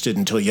existed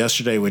until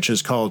yesterday, which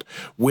is called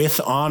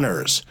With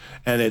Honors.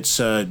 And it's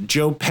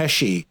Joe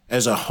Pesci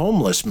as a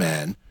homeless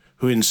man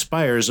who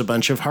inspires a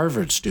bunch of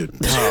Harvard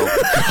students.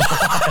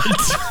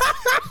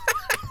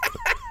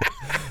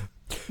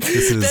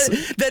 This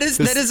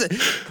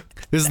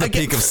is the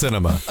peak of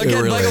cinema.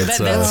 Again, really, Michael,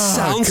 that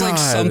sounds like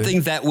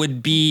something that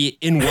would be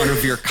in one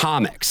of your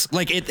comics.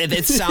 Like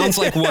it sounds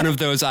like one of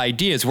those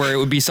ideas where it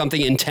would be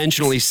something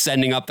intentionally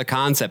sending up the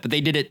concept, but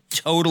they did it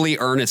totally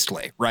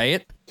earnestly,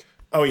 right?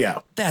 Oh, yeah.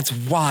 That's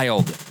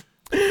wild.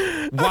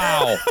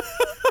 Wow.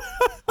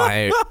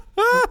 I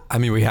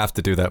mean, we have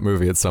to do that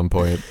movie at some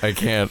point. I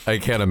can't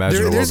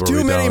imagine. There's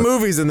too many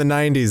movies in the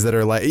 90s that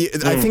are like.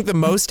 I think the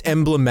most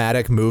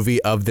emblematic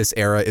movie of this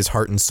era is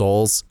Heart and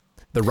Souls,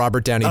 the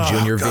Robert Downey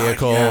Jr.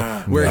 vehicle,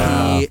 where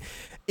he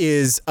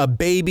is a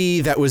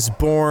baby that was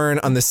born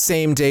on the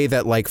same day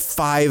that like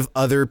 5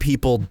 other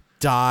people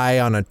die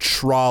on a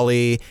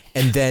trolley,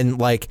 and then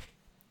like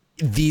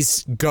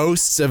these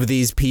ghosts of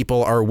these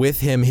people are with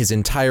him his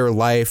entire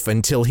life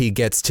until he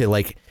gets to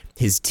like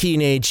his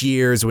teenage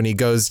years when he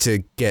goes to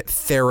get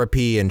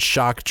therapy and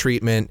shock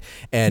treatment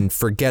and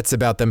forgets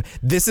about them.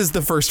 This is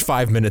the first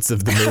 5 minutes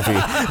of the movie.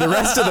 The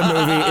rest of the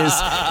movie is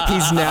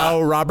he's now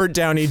Robert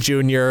Downey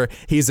Jr.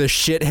 He's a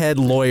shithead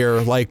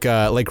lawyer, like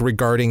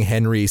regarding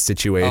Henry's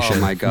situation.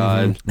 Oh my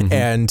God. Mm-hmm.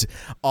 And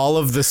all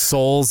of the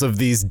souls of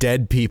these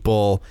dead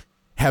people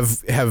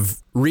have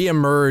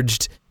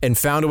reemerged and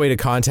found a way to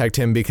contact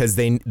him because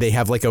they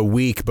have like a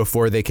week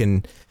before they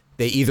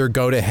either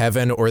go to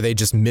heaven or they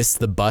just miss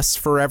the bus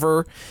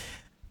forever.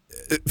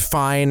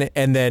 Fine.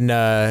 And then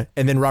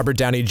Robert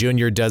Downey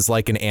Jr. does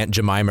like an Aunt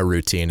Jemima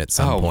routine at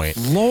some point.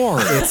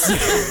 Lord.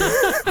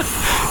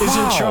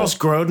 Isn't Charles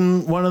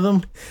Grodin one of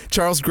them?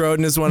 Charles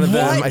Grodin is one of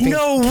them. What? I think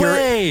No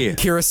way.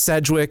 Kira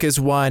Sedgwick is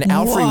one.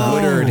 Alfre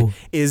Woodard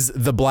is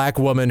the black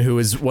woman who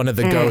is one of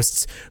the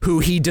ghosts who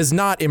he does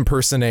not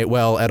impersonate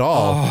well at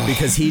all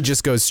because he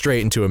just goes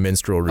straight into a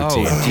minstrel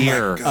routine. Oh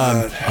dear.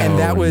 And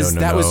that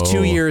was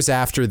 2 years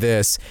after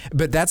this.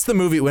 But that's the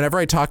movie. Whenever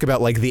I talk about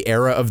like the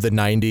era of the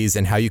 90s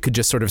and how you could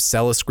just sort of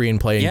sell a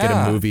screenplay and get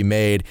a movie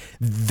made,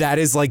 that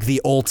is like the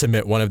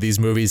ultimate one of these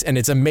movies. And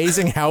it's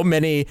amazing how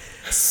many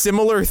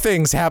similar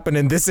things happen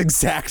in this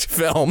exact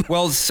film.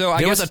 Well, so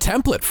there was a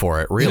template for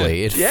it,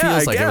 really. It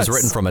feels like it was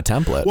written from a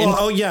template.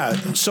 Well,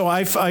 so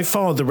I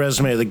followed the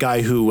resume of the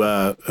guy who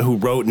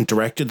wrote and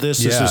directed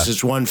this. This is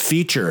his one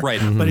feature. Right.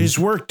 But his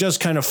work does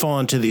kind of fall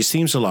into these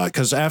themes a lot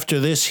because after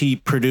this, he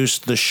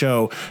produced the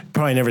show,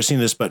 probably never seen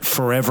this, but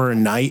Forever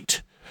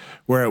Night,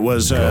 where it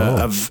was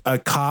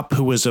a cop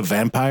who was a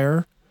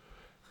vampire.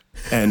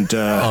 And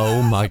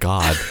oh my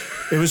God.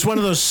 It was one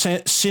of those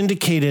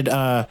syndicated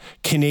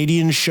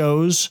Canadian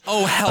shows.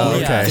 Oh, hell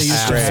yeah.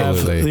 yes.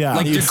 Absolutely.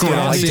 Like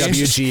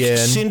WGN.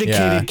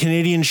 Syndicated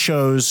Canadian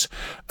shows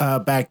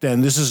back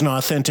then. This is an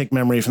authentic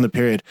memory from the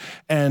period.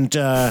 And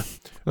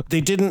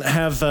they didn't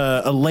have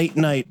a late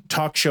night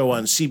talk show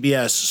on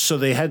CBS, so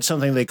they had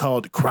something they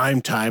called Crime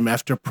Time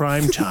after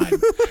prime time.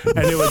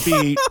 And it would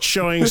be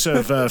showings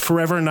of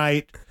Forever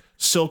Night,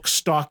 Silk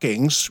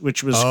Stockings,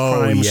 which was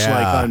crimes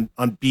like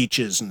on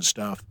beaches and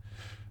stuff.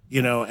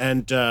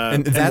 And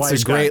that's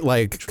a great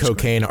like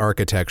cocaine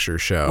architecture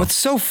show. What's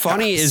so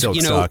funny is,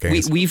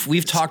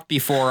 we've talked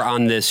before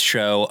on this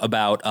show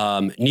about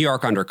New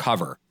York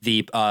Undercover,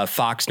 the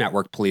Fox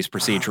Network police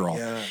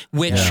procedural,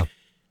 which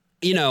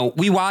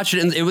we watched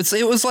it and it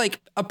was like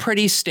a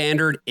pretty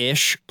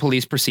standard-ish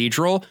police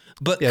procedural,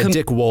 but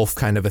Dick Wolf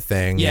kind of a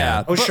thing.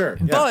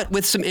 But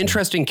with some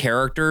interesting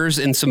characters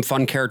and some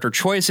fun character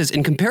choices,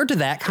 and compared to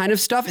that kind of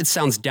stuff, it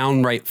sounds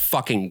downright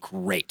fucking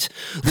great.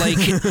 Like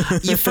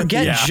you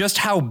forget just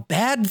how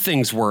bad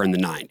things were in the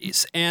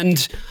 90s,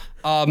 and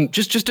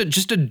just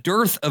a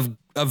dearth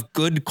of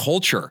good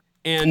culture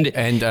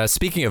And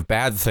speaking of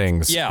bad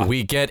things,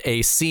 we get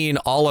a scene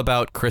all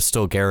about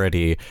Crystal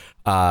Garrity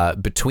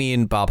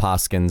between Bob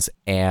Hoskins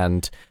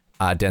and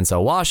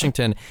Denzel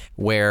Washington,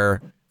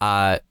 where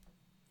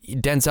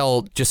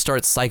Denzel just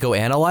starts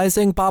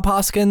psychoanalyzing Bob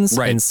Hoskins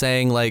and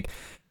saying, like,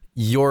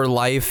 your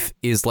life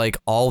is like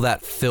all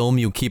that film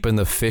you keep in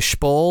the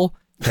fishbowl.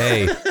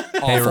 Hey,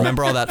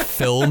 remember all that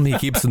film he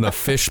keeps in the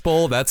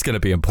fishbowl? That's going to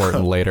be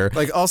important later.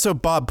 Like, also,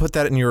 Bob, put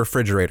that in your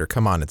refrigerator.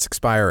 Come on, it's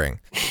expiring.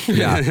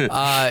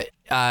 Yeah.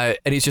 And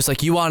he's just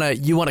like, you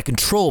wanna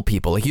control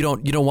people. Like, you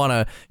don't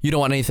want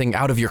anything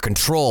out of your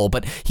control.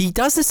 But he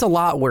does this a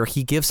lot where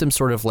he gives him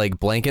sort of like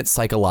blanket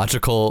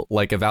psychological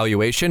like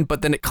evaluation,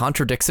 but then it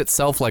contradicts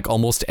itself like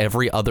almost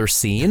every other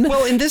scene.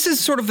 Well, and this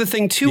is sort of the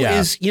thing too,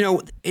 is,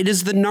 it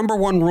is the number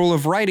one rule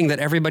of writing that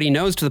everybody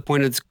knows to the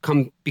point it's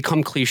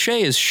become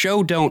cliche is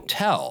show, don't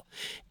tell.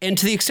 And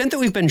to the extent that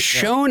we've been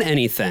shown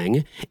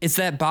anything, it's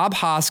that Bob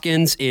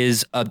Hoskins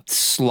is a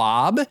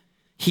slob.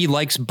 He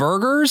likes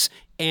burgers,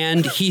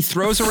 and he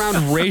throws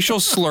around racial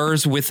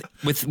slurs with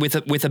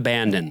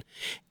abandon.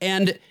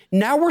 And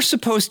now we're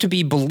supposed to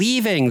be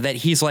believing that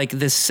he's like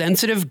this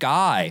sensitive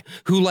guy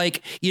who,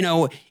 like,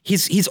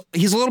 he's a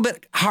little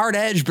bit hard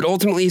edged, but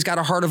ultimately he's got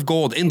a heart of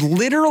gold. And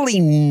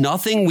literally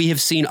nothing we have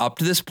seen up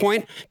to this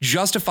point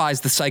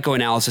justifies the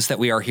psychoanalysis that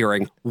we are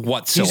hearing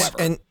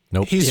whatsoever.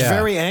 He's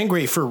very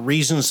angry for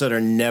reasons that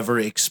are never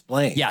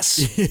explained.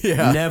 Yes.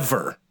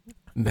 Never.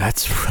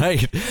 That's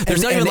right.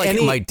 There's not even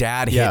like my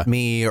dad hit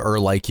me, or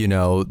like,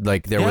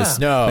 like there was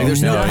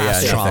there's no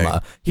past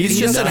trauma. He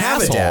doesn't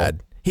have a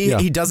dad.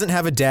 He doesn't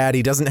have a dad.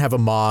 He doesn't have a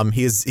mom.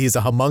 He's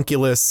a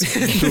homunculus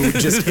who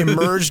just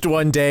emerged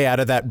one day out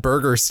of that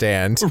burger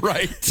stand,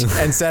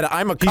 and said,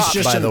 "I'm a cop."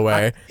 By the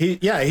way,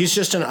 he's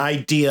just an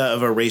idea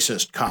of a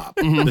racist cop.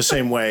 The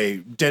same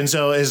way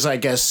Denzel is, I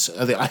guess,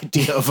 the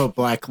idea of a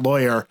black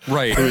lawyer,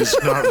 who's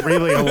not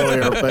really a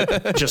lawyer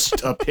but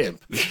just a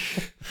pimp.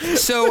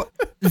 So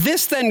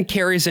this then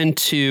carries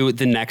into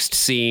the next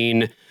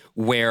scene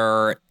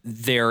where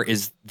there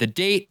is the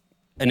date.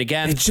 And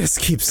again, it just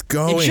keeps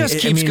going. It just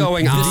keeps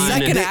going on. The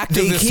second act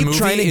of this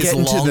movie is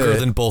longer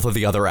than both of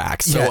the other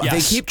acts. So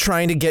they keep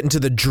trying to get into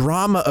the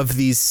drama of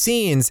these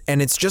scenes,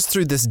 and it's just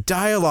through this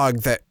dialogue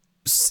that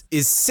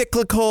is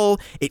cyclical.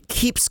 It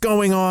keeps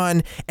going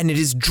on, and it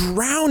is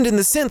drowned in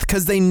the synth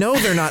because they know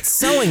they're not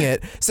selling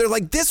it. So they're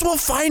like, this will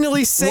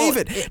finally save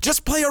it.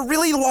 Just play a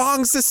really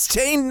long,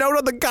 sustained note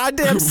on the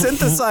goddamn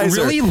synthesizer.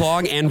 Really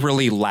long and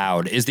really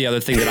loud is the other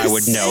thing that I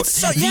would note.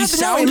 The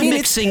sound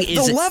mixing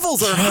is the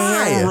levels are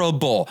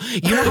terrible.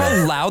 You know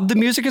how loud the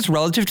music is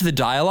relative to the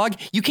dialogue?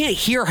 You can't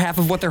hear half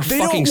of what they're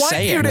fucking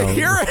saying. They don't want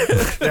you to hear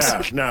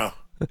it. No.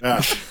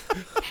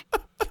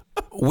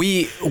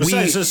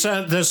 Besides, the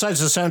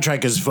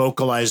soundtrack is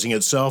vocalizing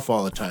itself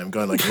all the time,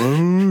 going like, I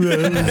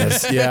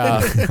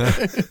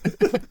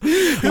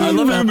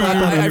love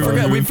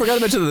it. We forgot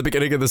to mention at the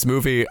beginning of this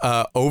movie,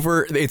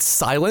 it's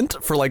silent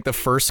for like the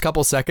first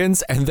couple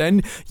seconds, and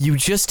then you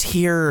just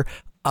hear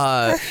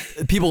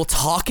people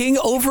talking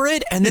over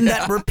it, and then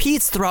that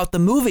repeats throughout the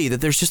movie,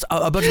 that there's just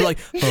a bunch of like,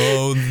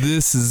 oh,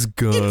 this is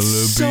gonna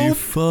be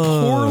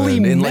fun, poorly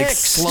in mixed. Like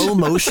slow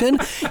motion.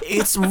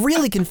 It's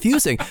really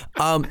confusing.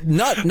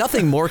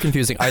 Nothing more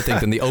confusing, I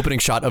think, than the opening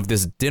shot of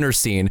this dinner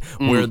scene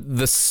where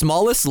the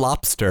smallest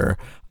lobster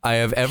I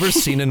have ever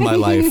seen in my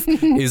life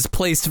is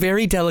placed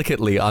very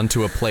delicately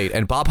onto a plate,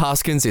 and Bob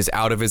Hoskins is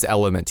out of his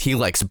element. He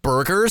likes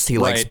burgers, he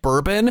likes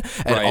bourbon,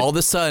 and all of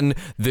a sudden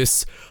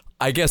this,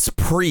 I guess,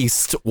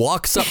 priest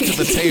walks up to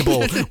the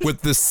table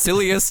with the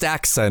silliest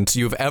accent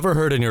you've ever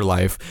heard in your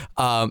life,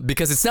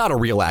 because it's not a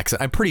real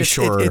accent. I'm pretty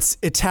sure it's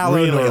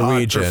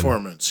Italo-Norwegian.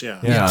 Performance, yeah.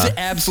 It's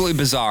absolutely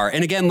bizarre.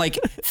 And again, like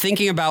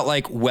thinking about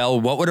like,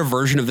 well, what would a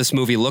version of this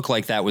movie look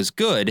like that was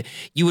good?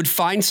 You would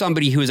find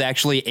somebody who is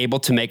actually able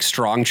to make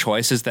strong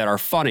choices that are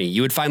funny.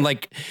 You would find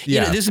like,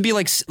 this would be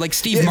like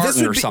Steve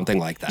Martin or something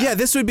like that. Yeah,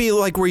 this would be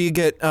like where you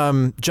get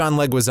John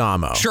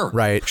Leguizamo. Sure.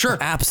 Right? Sure.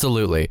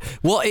 Absolutely.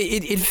 Well,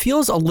 it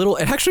feels a little,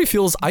 it actually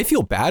feels, I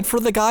feel bad for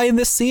the guy in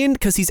this scene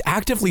because he's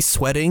actively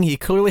sweating. He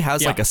clearly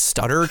has like a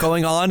stutter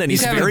going on, and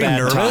he's very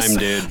nervous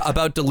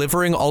about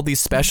delivering all these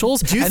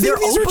specials. And they're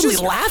openly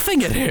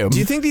laughing at him. Do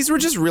you think these were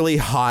just really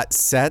hot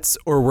sets,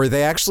 or were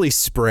they actually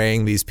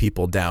spraying these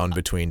people down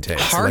between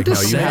takes? Hard to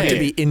say. You have to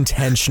be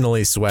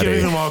intentionally sweating.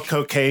 Giving them all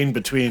cocaine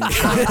between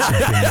shots.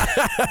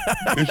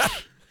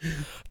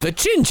 The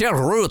ginger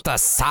root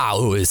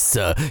sauce.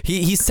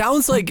 He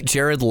sounds like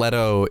Jared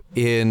Leto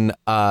in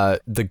the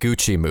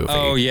Gucci movie.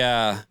 Oh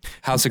yeah,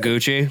 House of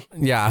Gucci.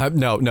 Yeah,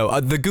 no,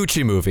 the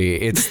Gucci movie.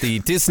 It's the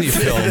Disney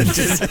film. Can't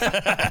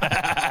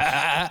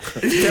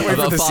wait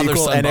for the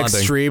sequel, an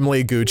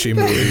extremely Gucci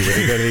movie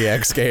when you go to the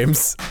X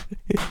Games.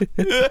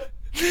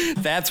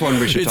 That's one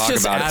we should talk about.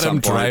 It's just Adam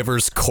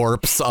Driver's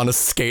corpse on a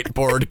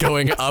skateboard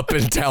going up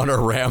and down a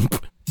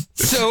ramp.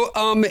 So,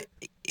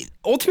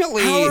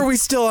 ultimately, how are we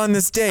still on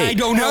this date? I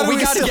don't know. We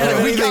gotta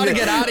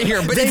get out of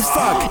here. But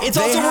it's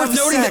also worth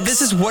noting that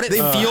this is what it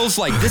feels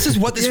like. This is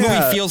what this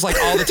movie feels like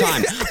all the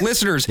time.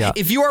 Listeners,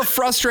 if you are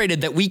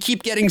frustrated that we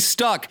keep getting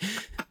stuck,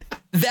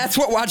 That's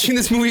what watching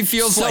this movie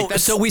feels like.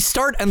 So we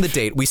start on the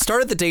date. We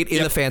start at the date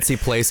in the fancy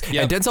place,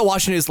 and Denzel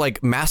Washington is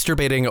like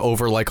masturbating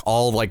over like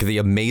all like the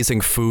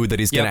amazing food that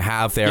he's gonna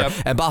have there.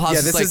 And Bob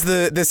Hoskins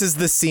this is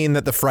the scene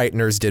that the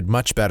Frighteners did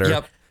much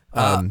better.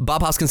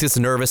 Bob Hoskins gets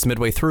nervous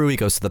midway through. He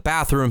goes to the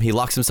bathroom. He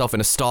locks himself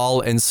in a stall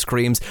and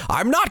screams,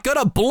 "I'm not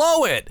gonna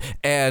blow it!"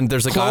 And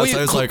there's a guy outside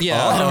who's like,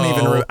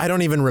 I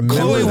don't even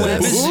remember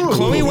this.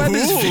 Chloe Webb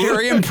is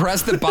very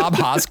impressed that Bob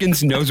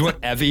Hoskins knows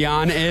what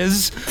Evian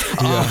is.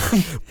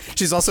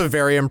 She's also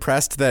very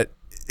impressed that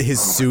his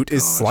suit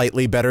is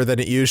slightly better than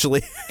it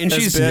usually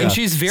has been. And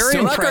she's very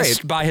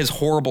impressed by his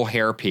horrible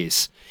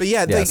hairpiece. But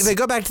yeah, they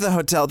go back to the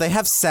hotel. They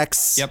have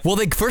sex. Yep. Well,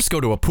 they first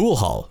go to a pool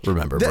hall,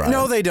 remember, Brian?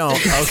 No, they don't.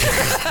 Okay.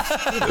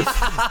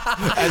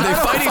 And they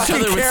fight each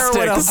other with care sticks.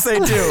 what else they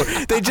do.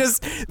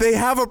 They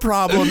have a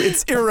problem.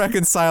 It's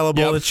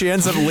irreconcilable, and she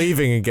ends up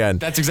leaving again.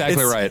 That's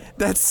exactly right.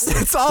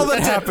 That's all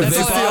that happens.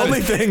 It's the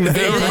only thing that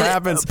ever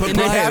happens. But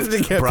they have to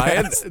get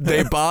past it.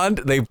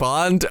 They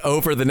bond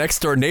over the next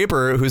door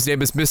neighbor whose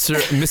name is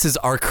Mrs.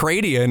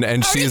 Arcadian,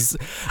 and she's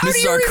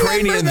Mrs.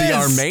 Arcadian the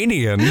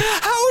Armenian.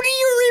 How do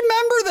you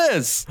remember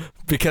this?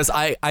 Because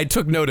I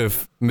took note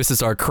of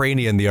Mrs.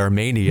 Arcadian the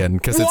Armenian,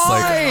 because it's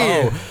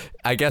like,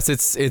 I guess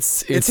it's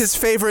his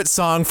favorite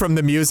song from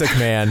The Music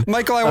Man.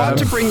 Michael, I want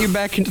to bring you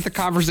back into the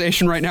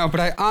conversation right now, but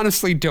I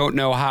honestly don't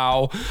know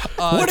how.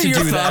 What are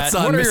your thoughts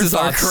on Mrs.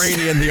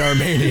 Arcadian the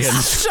Armenian?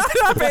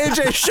 Shut up,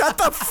 AJ. Shut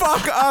the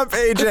fuck up,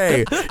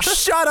 AJ.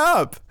 Shut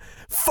up.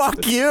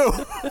 Fuck you.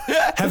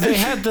 Have they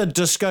had the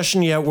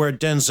discussion yet where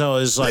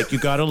Denzel is like, you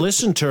got to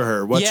listen to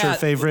her? What's her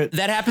favorite?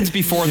 That happens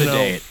before the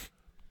date.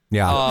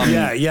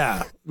 Yeah.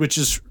 Yeah. Which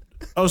is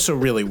also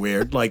really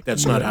weird. Like,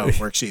 that's not how it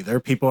works either.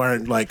 People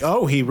aren't like,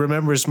 oh, he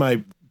remembers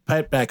my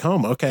pet back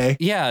home. Okay.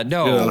 Yeah,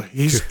 no.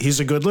 He's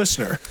a good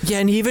listener. Yeah,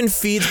 and he even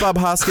feeds Bob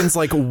Hoskins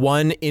like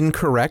one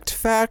incorrect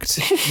fact.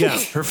 Yeah,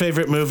 her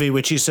favorite movie,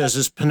 which he says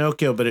is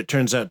Pinocchio, but it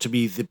turns out to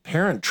be The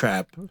Parent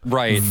Trap.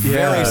 Right.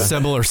 Very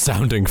similar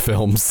sounding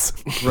films.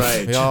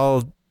 Right. We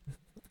all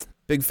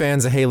big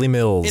fans of Haley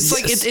Mills. It's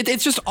like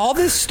it's just all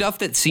this stuff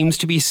that seems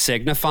to be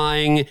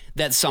signifying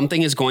that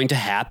something is going to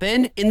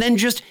happen, and then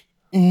just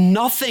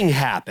nothing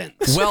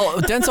happens. Well,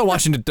 Denzel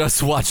Washington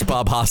does watch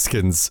Bob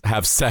Hoskins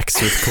have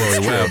sex with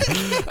Chloe Webb,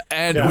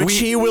 and which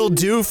he will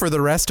do for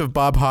the rest of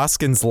Bob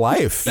Hoskins'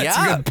 life. That's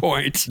a good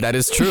point. That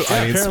is true.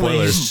 I mean,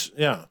 spoilers.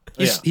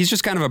 He's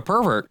just kind of a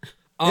pervert.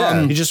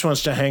 He just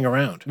wants to hang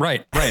around.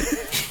 Right.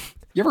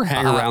 You ever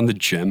hang around the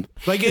gym?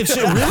 Like, it's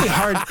really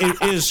hard.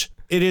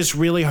 It is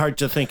really hard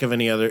to think of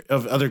any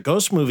other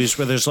ghost movies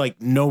where there's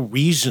like no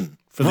reason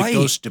for the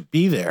ghost to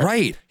be there.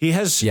 Right. He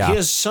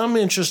has some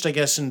interest, I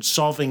guess, in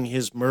solving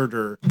his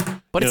murder.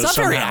 But it's not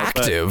very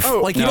active.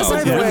 He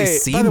doesn't really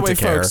seem by the way,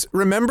 to care. folks,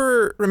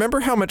 remember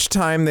how much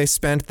time they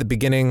spent at the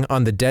beginning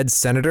on the dead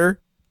senator?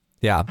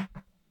 Yeah.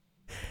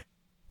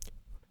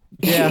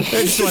 Yeah, I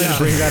just wanted to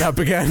bring that up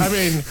again. I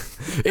mean,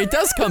 it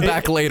does come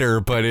back later,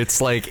 but it's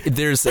like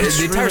there's the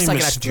entire really second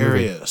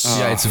mysterious.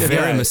 Yeah, it's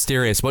very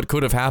mysterious. What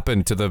could have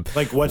happened to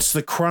the what's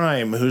the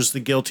crime? Who's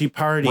the guilty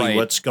party? Right.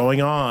 What's going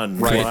on?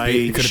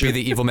 Right. Could it be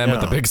the evil man with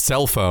the big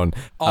cell phone?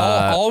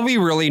 All we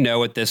really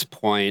know at this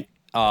point.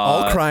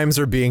 All crimes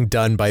are being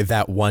done by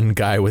that one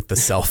guy with the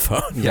cell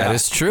phone. That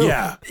is true.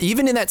 Yeah.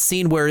 Even in that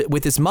scene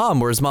with his mom,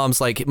 where his mom's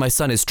like, my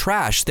son is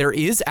trash, there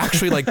is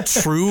actually like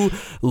true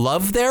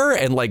love there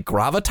and like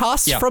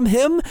gravitas from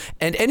him.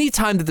 And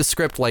anytime that the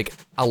script like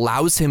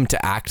allows him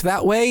to act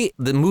that way,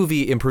 the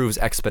movie improves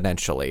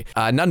exponentially.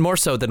 None more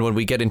so than when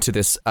we get into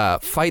this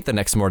fight the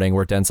next morning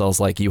where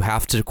Denzel's like, you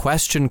have to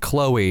question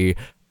Chloe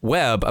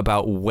Webb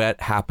about what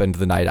happened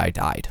the night I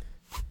died.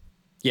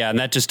 Yeah, and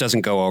that just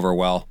doesn't go over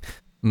well.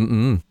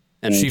 Mm-mm.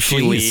 And she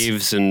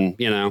leaves, and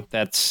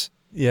that's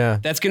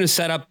going to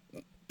set up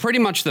pretty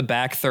much the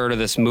back third of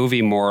this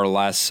movie, more or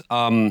less,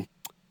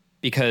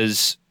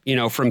 because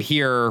from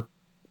here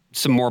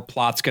some more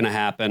plot's going to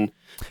happen.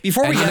 You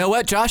know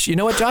what, Josh?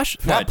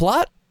 That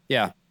plot?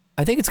 Yeah.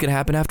 I think it's going to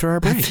happen after our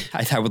break.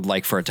 I would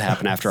like for it to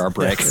happen after our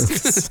break.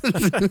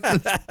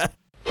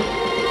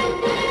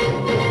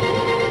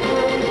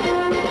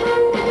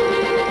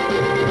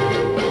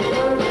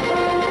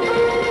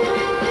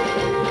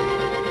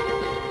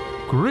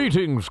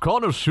 Greetings,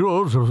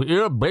 connoisseurs of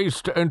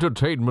ear-based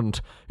entertainment.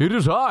 It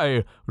is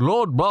I,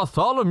 Lord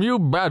Bartholomew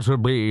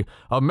Badgerby,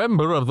 a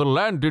member of the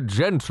landed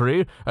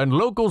gentry and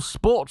local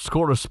sports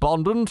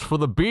correspondent for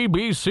the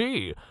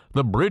BBC,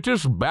 the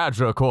British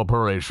Badger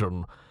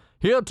Corporation.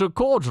 Here to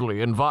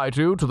cordially invite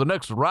you to the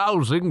next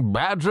rousing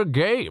Badger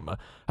game,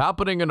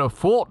 happening in a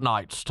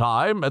fortnight's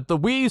time at the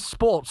Wii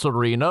Sports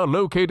Arena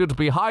located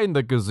behind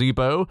the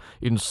gazebo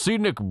in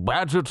scenic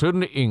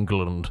Badgerton,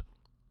 England.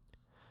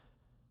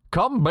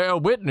 Come bear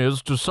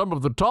witness to some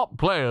of the top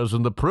players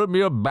in the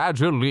Premier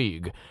Badger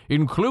League,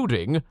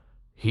 including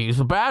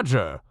Heath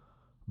Badger,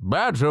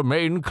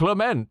 Badgermain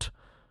Clement,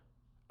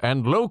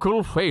 and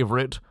local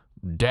favorite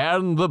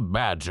Dan the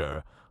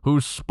Badger,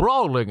 whose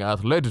sprawling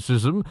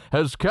athleticism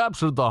has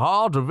captured the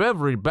heart of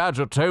every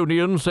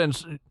Badgertonian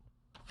since...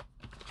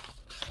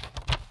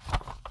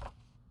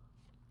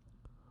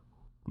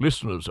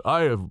 Listeners,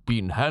 I have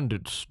been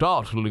handed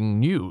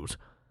startling news.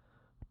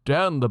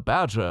 Dan the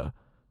Badger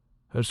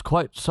has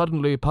quite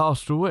suddenly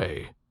passed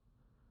away.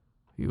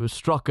 He was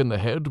struck in the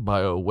head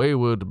by a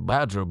wayward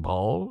badger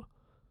ball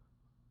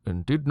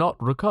and did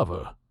not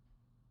recover.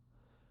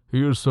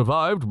 He is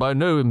survived by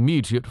no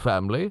immediate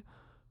family.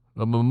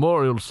 A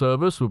memorial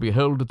service will be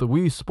held at the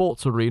Wii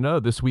Sports Arena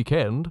this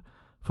weekend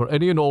for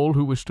any and all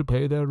who wish to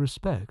pay their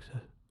respects.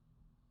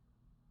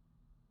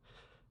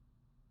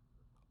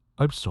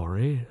 I'm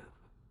sorry.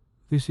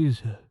 This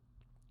is...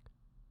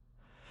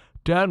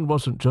 Dan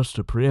wasn't just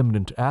a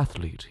preeminent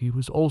athlete, he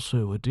was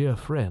also a dear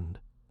friend.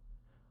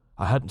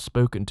 I hadn't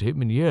spoken to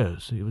him in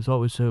years. He was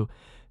always so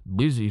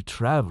busy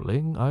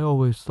traveling, I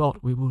always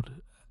thought we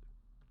would...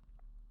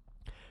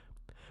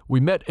 We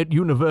met at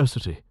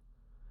university.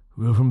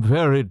 We were from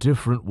very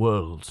different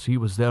worlds. He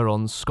was there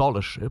on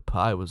scholarship.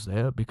 I was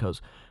there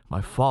because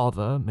my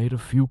father made a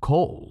few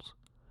calls.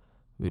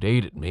 It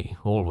aided me,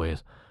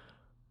 always.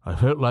 I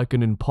felt like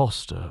an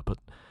imposter, but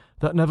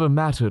that never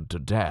mattered to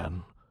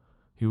Dan.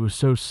 He was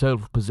so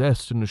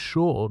self-possessed and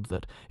assured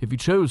that if he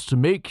chose to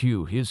make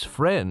you his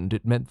friend,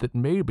 it meant that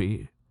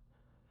maybe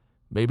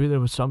there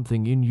was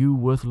something in you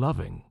worth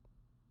loving.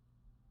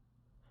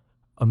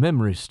 A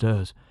memory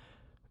stirs.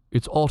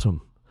 It's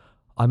autumn.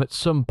 I'm at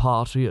some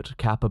party at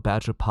Kappa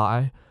Badger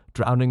Pie,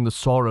 drowning the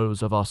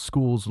sorrows of our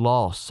school's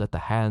loss at the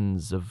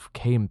hands of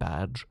Came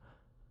Badge,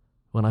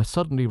 when I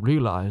suddenly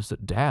realize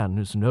that Dan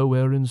is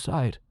nowhere in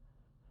sight.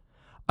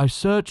 I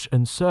search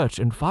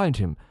and find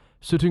him,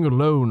 sitting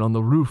alone on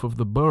the roof of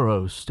the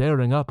burrow,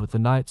 staring up at the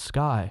night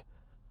sky.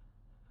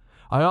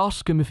 I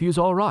ask him if he is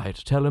all right,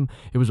 tell him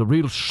it was a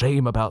real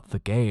shame about the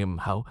game,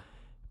 how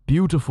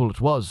beautiful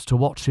it was to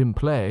watch him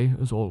play,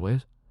 as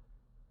always.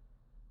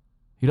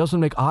 He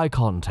doesn't make eye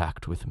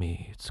contact with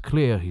me. It's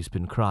clear he's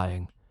been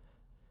crying.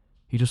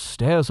 He just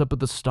stares up at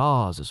the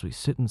stars as we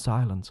sit in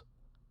silence.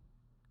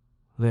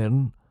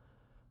 Then,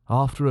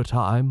 after a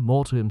time,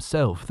 more to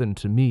himself than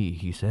to me,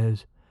 he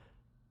says,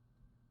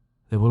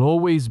 "There will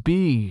always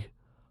be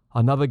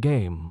another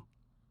game.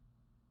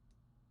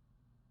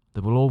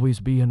 There will always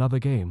be another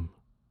game."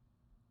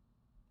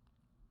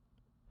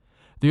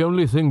 The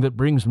only thing that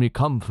brings me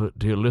comfort,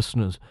 dear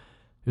listeners,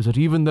 is that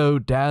even though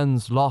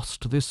Dan's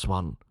lost this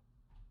one,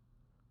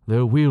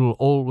 there will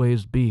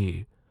always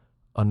be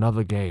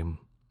another game.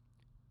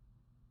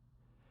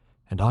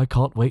 And I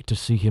can't wait to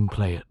see him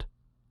play it.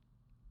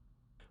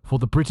 For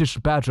the British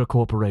Badger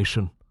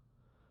Corporation,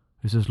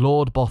 this is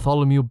Lord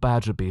Bartholomew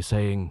Badgerby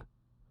saying,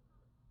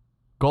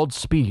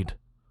 Godspeed,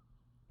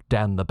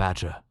 Dan the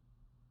Badger.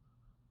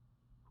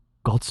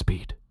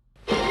 Godspeed.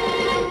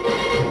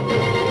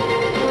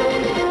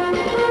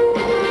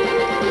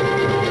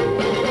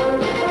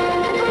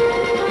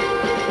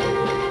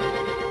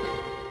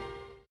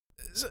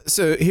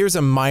 So here's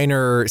a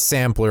minor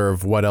sampler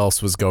of what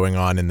else was going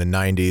on in the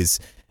 90s.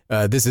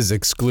 This is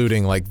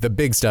excluding like the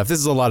big stuff. This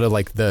is a lot of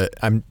like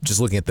I'm just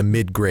looking at the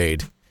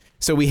mid-grade.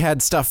 So we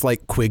had stuff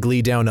like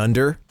Quigley Down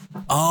Under.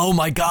 Oh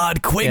my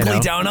God, Quigley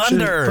Down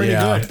Under. Pretty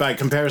good by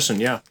comparison,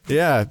 yeah.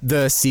 Yeah,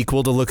 the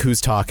sequel to Look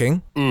Who's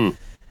Talking.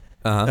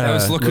 That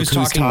was Look Who's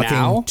Talking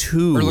Now?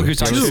 2. Or Look Who's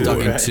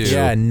Talking 2?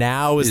 Yeah,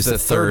 Now is the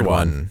third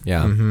one.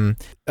 Yeah.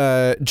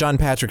 Mm-hmm. John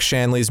Patrick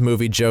Shanley's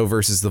movie Joe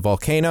versus the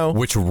Volcano,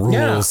 Which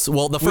rules. Yeah.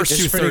 Well, the first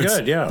two thirds.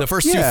 Good, yeah. The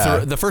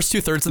first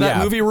two thirds of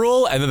that movie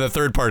rule, and then the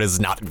third part is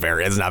not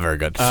very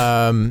good.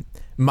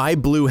 My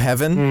Blue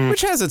Heaven,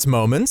 which has its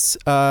moments.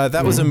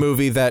 That was a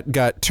movie that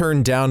got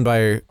turned down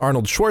by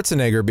Arnold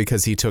Schwarzenegger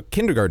because he took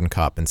Kindergarten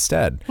Cop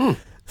instead.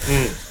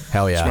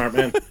 Hell yeah. Smart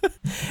man.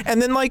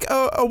 And then like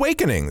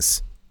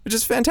Awakenings, which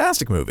is a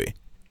fantastic movie.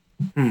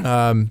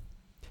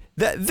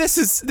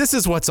 This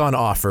is what's on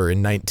offer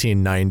in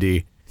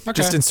 1990. Okay.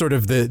 Just in sort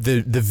of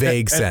the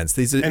vague sense.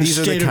 These are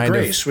State the kind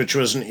of Grace, which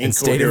was an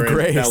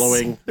incoherent,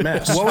 bellowing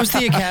mess. What was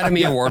the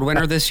Academy Award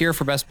winner this year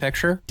for Best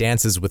Picture?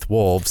 Dances with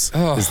Wolves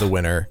is the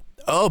winner.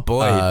 Oh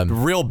boy,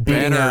 real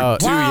banner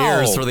 2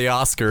 years for the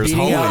Oscars.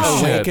 Holy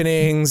shit.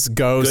 Awakenings,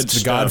 Ghost,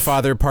 The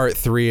Godfather Part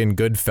 3, and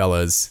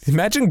Goodfellas.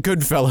 Imagine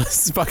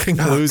Goodfellas fucking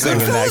losing in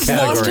that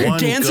category.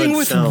 Lost Dancing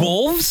with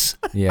Wolves?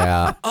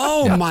 Yeah.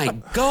 Oh my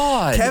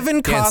God.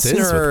 Kevin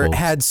Costner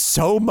had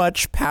so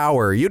much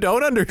power. You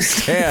don't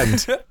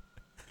understand.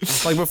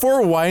 Like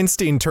before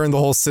Weinstein turned the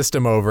whole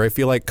system over, I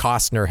feel like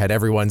Costner had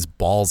everyone's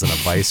balls in a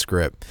vice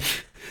grip.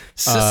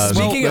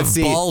 Speaking of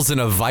balls in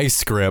a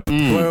vice grip.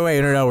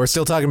 Wait, no, we're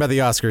still talking about the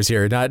Oscars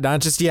here. Not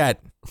just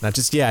yet.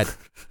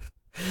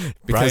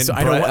 Because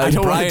I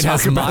don't want to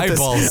talk about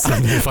this.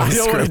 I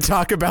don't want to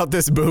talk about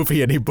this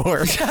movie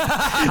anymore.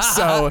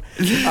 So,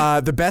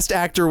 the Best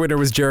Actor winner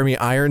was Jeremy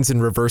Irons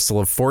in Reversal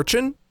of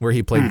Fortune, where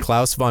he played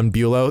Klaus von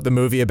Bülow, the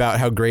movie about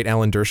how great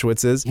Alan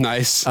Dershowitz is.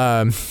 Nice.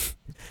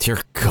 Dear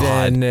God.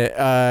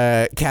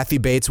 Then Kathy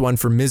Bates won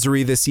for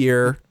Misery this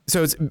year.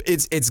 So it's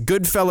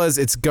Goodfellas,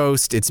 it's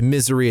Ghost, it's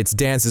Misery, it's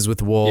Dances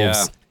with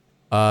Wolves.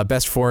 Yeah.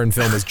 Best foreign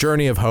film is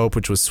Journey of Hope,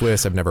 which was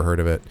Swiss. I've never heard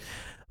of it.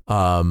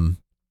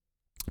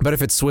 But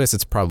if it's Swiss,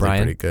 it's probably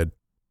pretty good.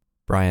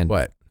 Brian.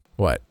 What?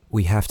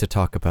 we have to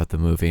talk about the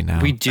movie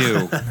now. We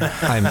do.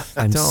 I'm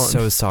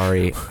so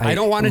sorry. I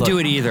don't want to do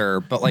it either,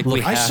 but like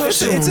we have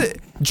to.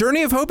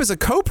 Journey of Hope is a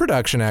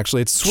co-production,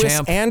 actually. It's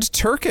Swiss and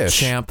Turkish.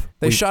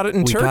 They shot it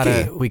in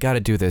Turkey. We got to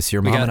do this.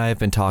 Your mom and I have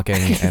been talking,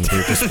 and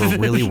we're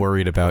really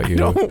worried about you.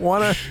 I don't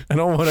want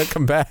to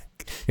come back.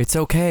 It's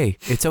okay.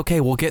 It's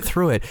okay. We'll get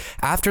through it.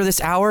 After this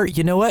hour,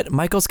 you know what?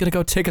 Michael's going to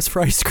go take us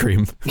for ice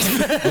cream.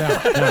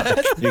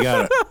 Yeah, you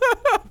got it.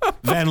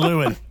 Van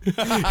Leeuwen.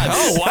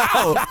 Oh,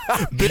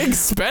 wow. Big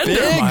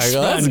spender,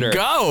 Michael. Let's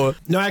go.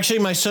 No, actually,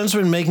 my son's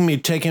been making me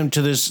take him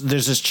to this.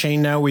 There's this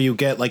chain now where you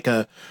get like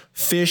a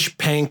fish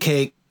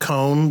pancake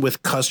cone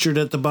with custard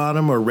at the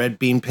bottom or red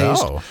bean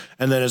paste. Oh.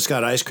 And then it's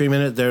got ice cream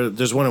in it.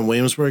 There's one in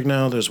Williamsburg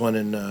now. There's one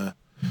in...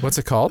 What's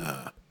it called?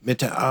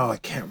 I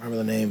can't remember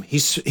the name. He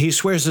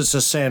swears it's a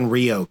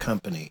Sanrio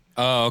company.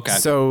 Oh, okay.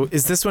 So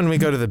is this when we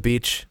go to the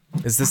beach?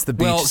 Is this the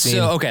beach scene?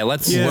 So okay,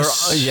 let's.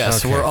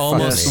 Yes. We're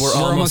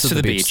almost to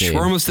the beach.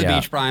 We're almost to the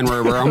beach, Brian.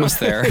 We're almost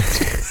there.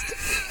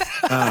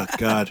 Oh,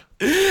 God.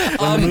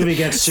 When the movie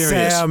gets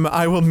serious. Sam,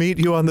 I will meet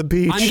you on the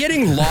beach. I'm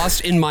getting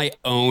lost in my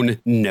own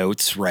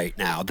notes right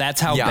now. That's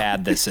how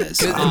bad this is.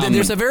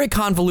 There's a very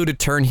convoluted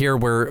turn here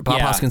where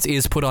Bob Hoskins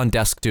is put on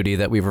desk duty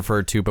that we've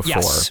referred to before.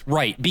 Yes,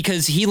 right.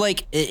 Because he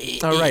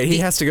he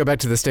has to go back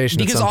to the station.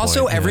 Because at some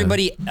also point.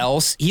 everybody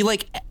else,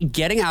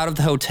 getting out of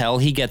the hotel,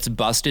 he gets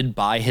busted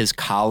by his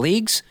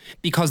colleagues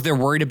because they're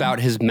worried about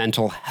his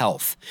mental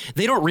health.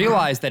 They don't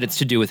realize that it's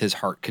to do with his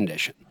heart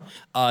condition.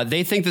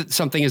 They think that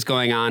something is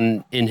going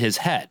on in his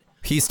head.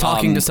 He's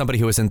talking to somebody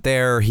who isn't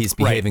there. He's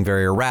behaving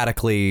very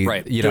erratically.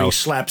 Right. Doing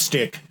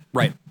slapstick.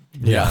 Right.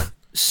 Yeah.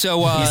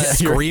 So he's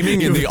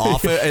screaming in the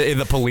office in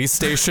the police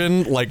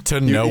station like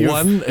to no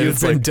one. You've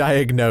been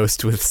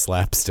diagnosed with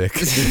slapstick.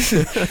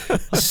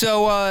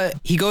 So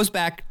he goes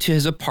back to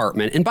his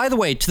apartment. And by the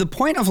way, to the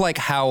point of like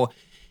how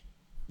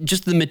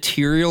just the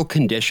material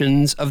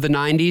conditions of the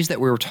 90s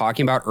that we were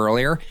talking about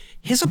earlier,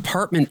 his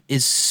apartment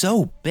is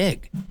so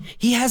big.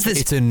 He has this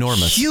it's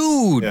enormous.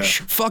 Huge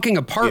fucking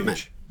apartment.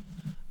 Huge.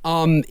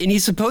 And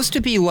he's supposed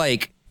to be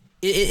like,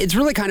 it's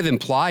really kind of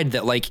implied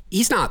that like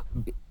he's not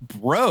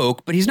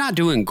broke, but he's not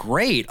doing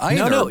great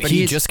either. No, but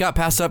he just got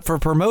passed up for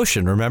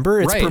promotion.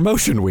 Remember, it's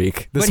promotion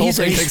week. This whole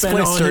thing takes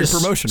place during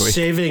promotion week.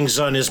 Savings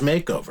on his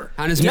makeover,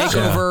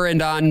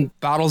 and on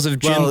bottles of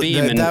Jim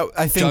Beam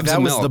I think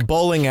that was the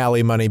bowling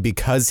alley money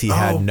because he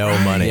had no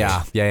money.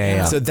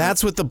 Yeah. So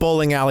that's what the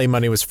bowling alley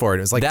money was for.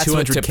 It was like that's $200K.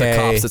 what tipped the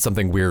cops that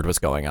something weird was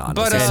going on.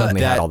 But that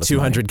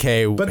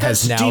 $200K but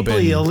has that's now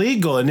deeply been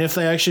illegal. And if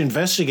they actually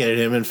investigated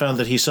him and found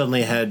that he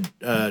suddenly had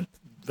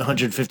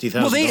 $150,000,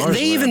 well,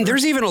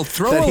 there's even a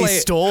throwaway that he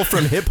stole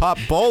from hip hop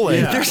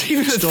bowling. There's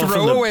even a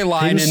throwaway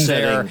line in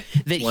there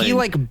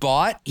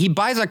that he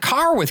buys a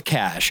car with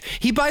cash.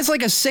 He buys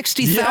like a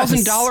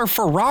 $60,000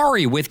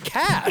 Ferrari with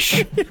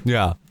cash.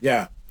 Yeah.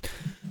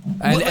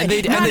 And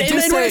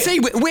when I say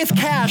with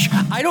cash,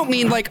 I don't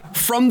mean like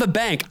from the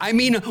bank. I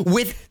mean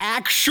with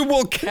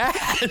actual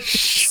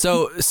cash.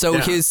 So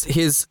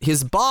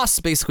his boss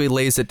basically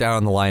lays it down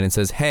on the line and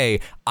says, "Hey,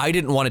 I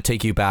didn't want to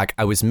take you back.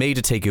 I was made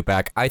to take you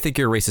back. I think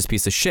you're a racist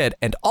piece of shit.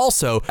 And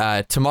also,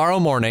 tomorrow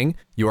morning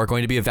you are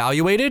going to be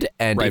evaluated,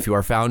 and if you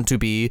are found to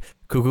be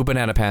cuckoo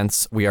banana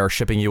pants, we are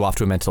shipping you off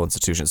to a mental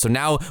institution." So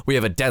now we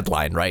have a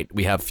deadline, right?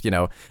 We have,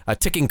 a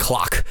ticking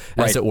clock,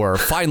 as it were.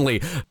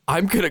 Finally,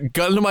 I'm going to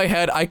gun to my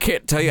head. I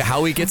can't tell you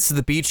how he gets to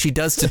the beach. He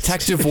does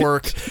detective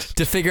work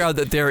to figure out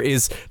that there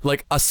is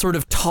like a sort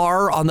of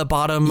tar on the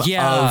bottom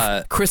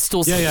of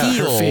Crystal's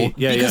heel.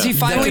 Because he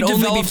finally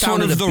develops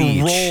one of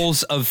the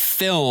rolls of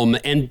film,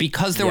 and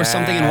because there was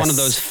something in one of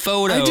those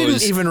photos. I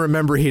didn't even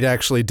remember he'd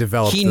actually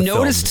developed He the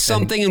noticed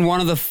film. something in one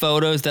of the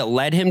photos that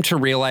led him to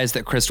realize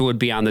that Crystal would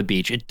be on the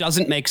beach. It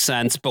doesn't make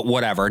sense, but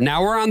whatever.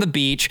 Now we're on the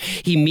beach.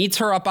 He meets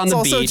her up on the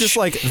beach. Also just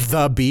like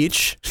the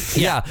beach.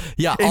 Yeah.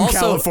 In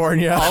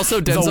California.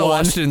 Also, Denzel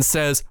Washington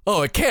says,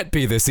 "Oh, it can't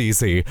be this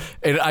easy."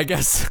 And I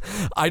guess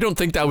I don't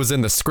think that was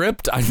in the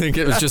script. I think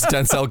it was just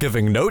Denzel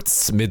giving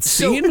notes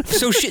mid-scene.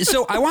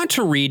 So I want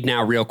to read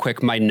now real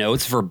quick my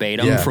notes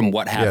verbatim from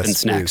what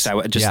happens next.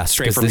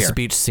 Straight from here. This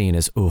beach scene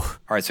is ooh. All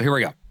right, so here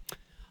we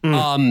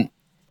go.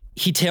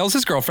 He tails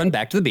his girlfriend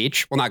back to the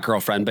beach. Well, not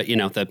girlfriend, but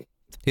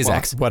his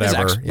ex.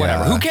 Whatever. His ex,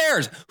 whatever. Who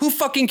cares? Who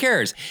fucking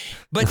cares?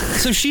 But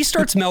so she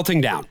starts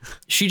melting down.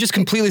 She just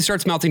completely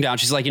starts melting down.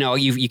 She's like,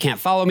 you can't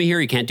follow me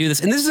here. You can't do this.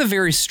 And this is a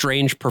very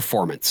strange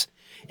performance.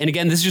 And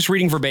again, this is just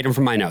reading verbatim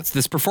from my notes.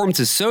 This performance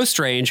is so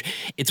strange.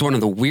 It's one of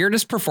the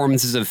weirdest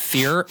performances of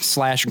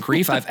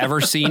fear/grief I've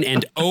ever seen.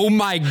 And oh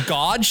my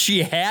God,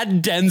 she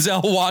had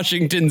Denzel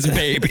Washington's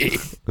baby.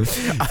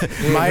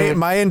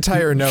 My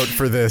entire note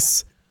for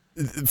this,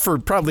 for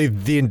probably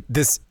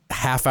this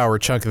half-hour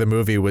chunk of the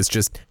movie was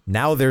just,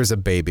 now there's a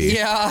baby.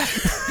 Yeah.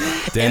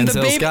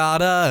 Denzel's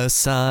got a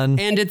son.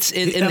 And it's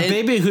a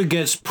baby who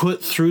gets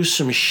put through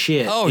some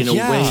shit in a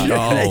way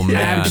Oh, man.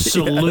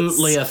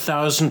 absolutely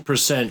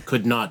 1,000%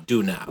 could not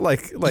do now.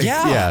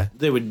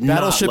 They would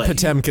Battleship not let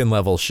Potemkin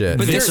level shit.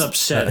 But it's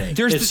upsetting.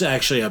 It's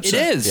actually upsetting.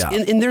 It is. Yeah.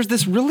 And there's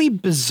this really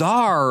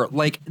bizarre,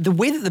 like, the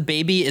way that the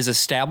baby is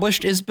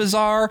established is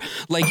bizarre.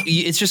 Like,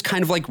 it's just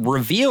kind of like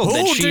revealed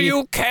that Who do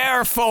you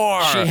care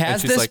for? she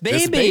has this, like,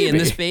 baby, and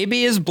this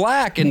baby is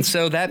black. And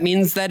so that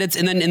means that it's,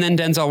 and then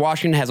Denzel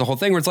Washington has a whole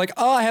thing where it's like,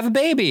 oh, I have a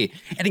baby.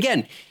 And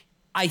again,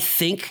 I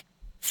think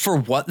for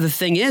what the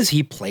thing is,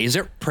 he plays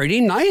it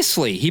pretty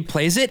nicely. He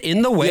plays it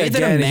in the way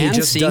that a man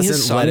seeing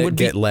his son would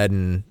get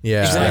leaden.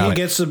 Yeah. Exactly. He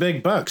gets the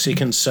big bucks. He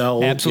can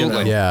sell.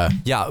 Absolutely. Yeah,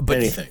 but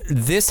anything.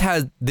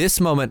 This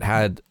moment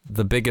had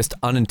the biggest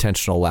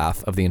unintentional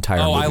laugh of the entire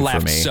movie I laughed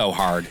for me. so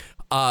hard.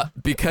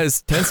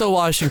 Because Denzel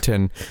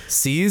Washington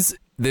sees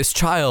this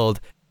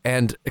child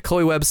and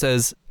Chloe Webb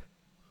says,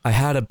 I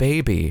had a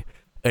baby.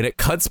 And it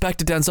cuts back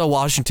to Denzel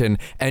Washington,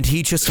 and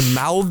he just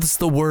mouths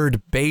the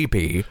word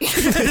baby.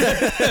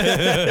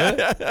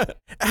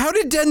 How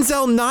did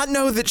Denzel not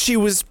know that she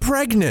was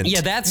pregnant?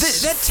 Yeah, that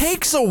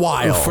takes a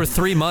while. For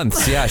 3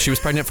 months. Yeah, she was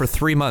pregnant for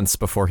 3 months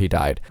before he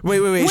died. Wait.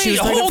 She was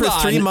pregnant hold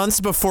for 3 on.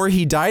 months before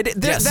he died?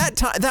 Yes.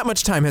 That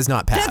much time has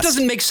not passed. That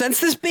doesn't make sense.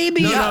 This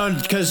baby. No,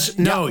 because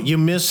you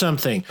missed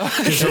something.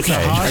 Because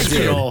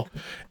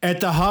at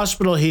the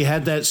hospital, he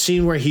had that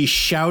scene where he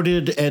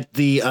shouted at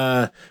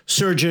the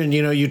surgeon.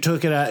 You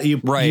took it out. You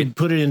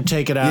put it in,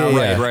 take it out.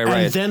 Yeah. Right.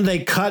 And then they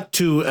cut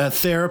to a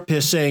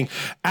therapist saying,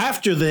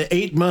 after the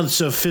 8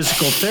 months of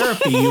physical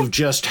therapy you've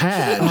just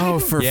had. Oh,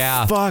 for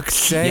fuck's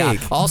sake!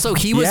 Yeah. Also,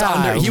 he was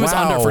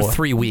under for wow.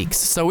 3 weeks,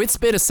 so it's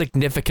been a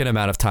significant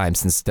amount of time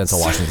since Denzel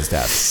Washington's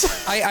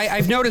death.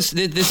 I've noticed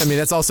that this. I mean,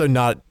 that's also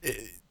not.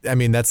 I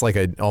mean, that's like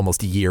an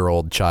almost a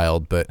year-old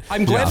child, but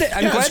I'm glad that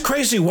it's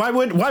crazy. Why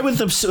would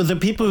the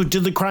people who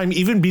did the crime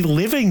even be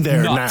living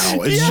there now?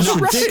 It's just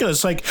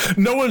ridiculous. Like,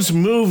 no one's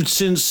moved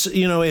since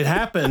it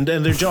happened,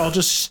 and they're all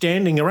just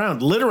standing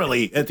around,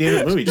 literally at the end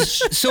of the movie.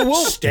 So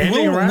we'll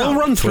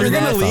run through you're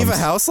that. gonna leave a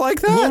house like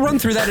that? We'll run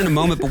through that in a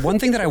moment. But one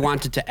thing that I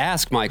wanted to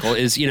ask, Michael,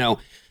 is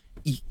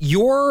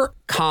your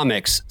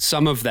comics,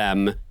 some of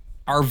them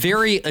are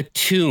very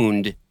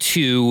attuned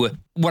to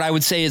what I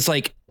would say is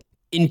like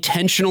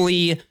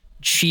intentionally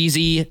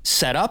cheesy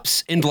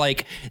setups and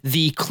like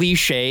the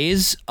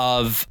cliches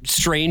of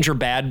strange or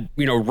bad,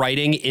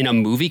 writing in a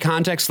movie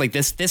context, like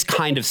this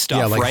kind of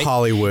stuff, like right?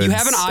 Hollywood. You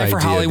have an eye for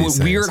Hollywood,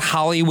 weird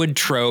Hollywood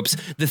tropes,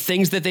 the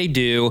things that they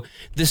do,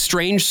 the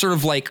strange sort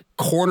of like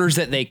corners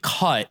that they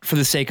cut for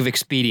the sake of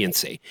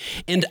expediency.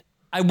 And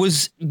I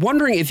was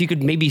wondering if you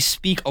could maybe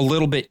speak a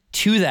little bit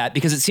to that,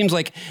 because it seems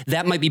like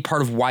that might be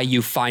part of why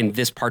you find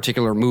this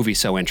particular movie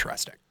so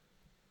interesting.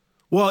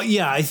 Well,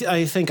 yeah,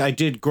 I think I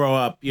did grow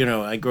up.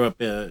 I grew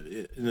up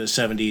in the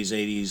 70s,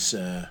 80s.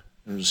 I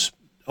was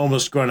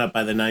almost grown up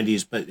by the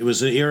 90s, but it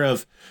was an era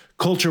of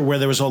culture where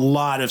there was a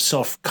lot of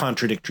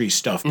self-contradictory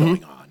stuff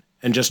going on,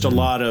 and just a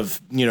lot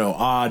of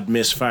odd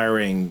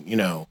misfiring.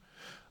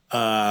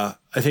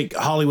 I think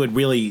Hollywood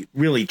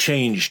really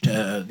changed.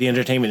 The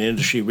entertainment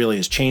industry really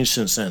has changed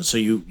since then. So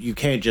you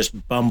can't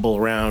just bumble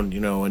around,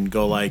 and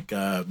go like,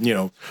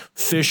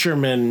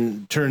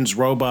 fisherman turns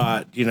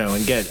robot,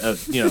 and get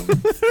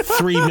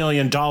 $3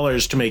 million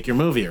to make your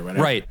movie or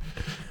whatever. Right.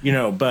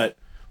 But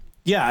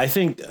yeah, I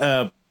think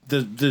the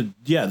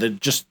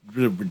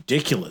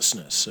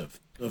ridiculousness of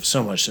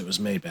so much that was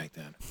made back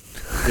then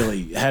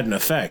really had an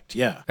effect.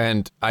 Yeah.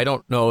 And I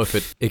don't know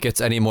if it gets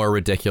any more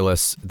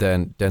ridiculous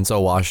than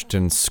Denzel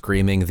Washington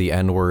screaming the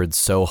N-word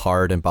so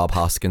hard in Bob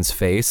Hoskins'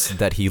 face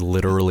that he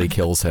literally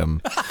kills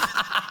him.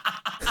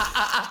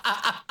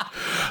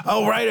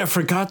 Oh, right. I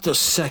forgot the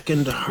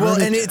second heart Well,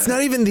 and attack. it's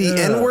not even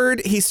the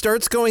N-word. He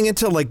starts going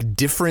into like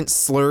different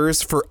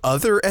slurs for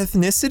other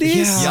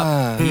ethnicities.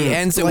 Yeah. Yep. He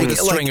ends it with a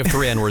string of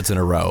 3 N-words in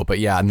a row. But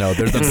yeah, no,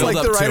 the build like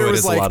up the writer to it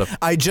was is like, a lot of...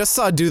 I just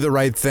saw Do the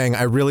Right Thing.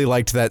 I really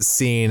liked that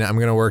scene. I'm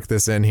going to work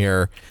this in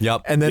here.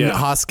 Yep. And then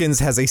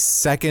Hoskins has a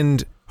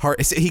second heart.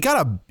 He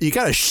got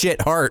a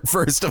shit heart,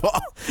 first of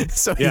all.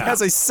 So he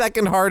has a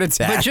second heart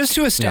attack. But just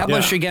to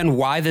establish again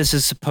why this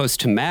is supposed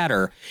to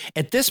matter,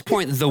 at this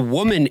point, the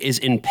woman is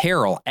in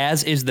peril,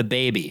 as is the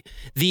baby.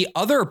 The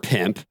other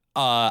pimp,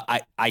 I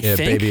think,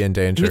 baby in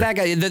danger. That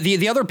guy,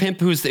 the other pimp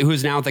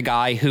who's now the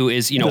guy who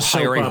is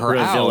hiring her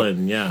out,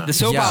 villain, the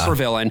soap opera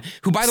villain,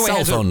 who by the way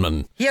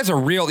he has a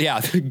real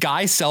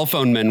guy cell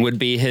phone man would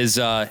be his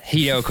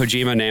Hideo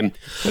Kojima name.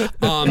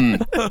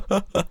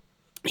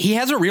 He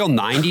has a real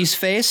 90s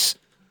face.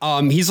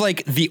 He's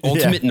like the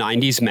ultimate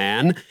 90s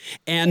man.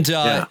 And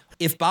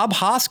if Bob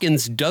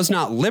Hoskins does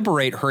not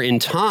liberate her in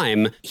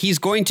time, he's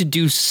going to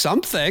do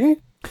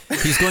something.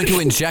 He's going to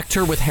inject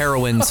her with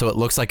heroin so it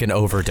looks like an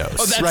overdose.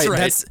 Oh, that's right.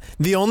 That's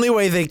the only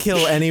way they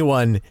kill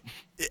anyone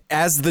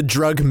as the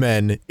drug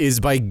men is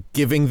by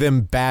giving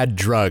them bad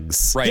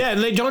drugs. Right. Yeah,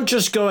 and they don't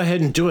just go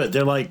ahead and do it.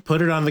 They're like,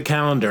 put it on the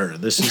calendar.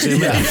 This is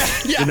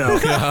imminent. You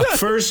know,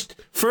 first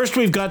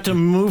we've got to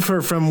move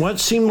her from what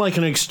seemed like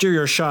an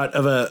exterior shot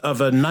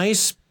of a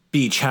nice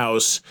beach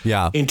house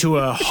into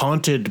a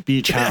haunted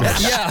beach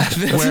house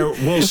where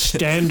we'll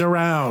stand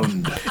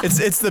around.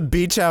 It's the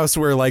beach house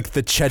where like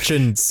the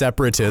Chechen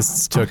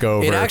separatists took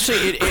over. It actually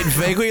it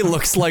vaguely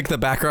looks like the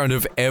background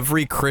of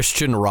every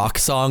Christian rock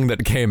song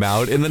that came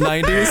out in the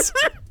 90s.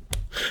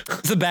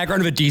 It's the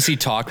background of a DC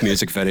Talk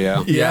music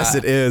video. Yes,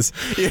 it is.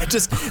 Yeah,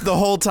 just the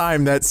whole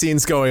time that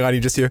scene's going on, you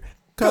just hear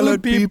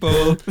colored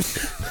people.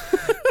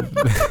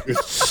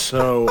 It's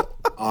so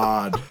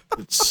odd.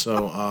 It's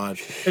so odd.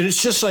 And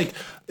it's just like,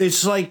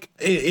 it's like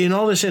in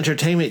all this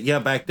entertainment,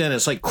 back then,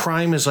 it's like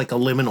crime is like a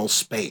liminal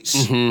space.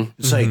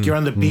 It's like you're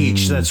on the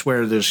beach, that's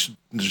where there's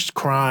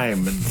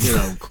crime and, you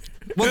know.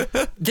 Well,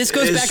 this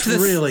goes back to the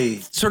really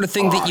sort of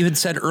thing that you had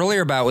said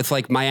earlier about with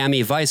like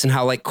Miami Vice and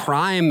how like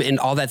crime and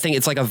all that thing,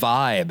 it's like a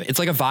vibe. It's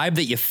like a vibe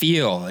that you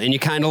feel and you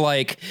kind of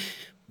like,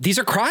 these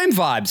are crime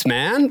vibes,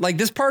 man. Like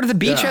this part of the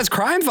beach has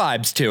crime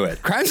vibes to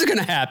it. Crimes are going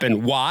to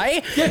happen.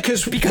 Why? Yeah,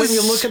 because when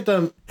you look at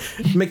the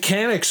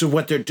mechanics of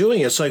what they're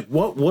doing, it's like,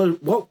 what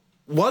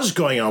was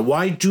going on?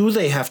 Why do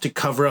they have to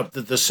cover up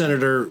that the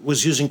senator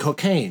was using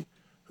cocaine?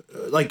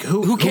 Like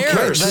who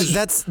cares?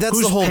 That's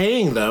who's the whole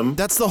paying them.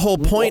 That's the whole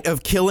point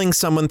of killing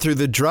someone through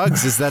the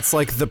drugs. Is that's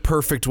like the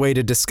perfect way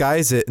to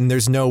disguise it, and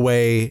there's no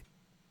way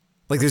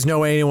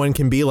anyone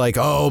can be like,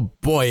 oh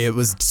boy, it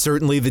was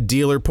certainly the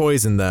dealer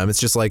poisoned them. It's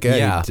just like,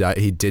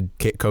 he did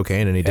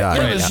cocaine and he died.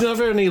 Yeah, there's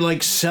never any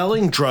like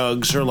selling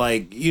drugs or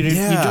like you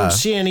don't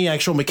see any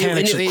actual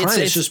mechanics of crime.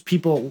 It's just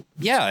people.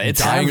 Yeah,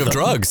 it's dying of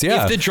drugs.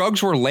 Yeah, if the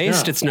drugs were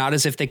laced, it's not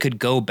as if they could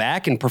go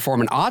back and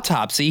perform an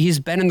autopsy. He's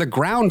been in the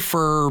ground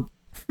for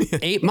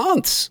 8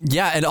 months.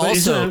 Yeah, and but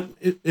also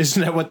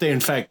isn't that what they in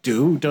fact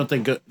do? Don't they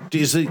go?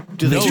 Do they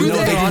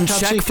don't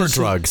check for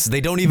drugs.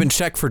 They don't even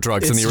check for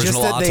drugs in the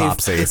original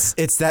autopsy.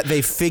 It's that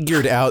they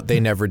figured out they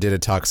never did a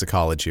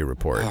toxicology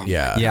report.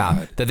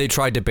 That they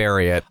tried to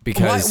bury it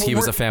because he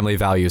was a family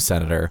values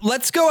senator.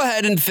 Let's go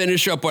ahead and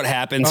finish up what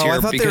happens here. I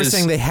thought they were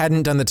saying they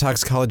hadn't done the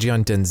toxicology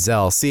on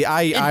Denzel. See,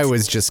 I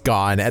was just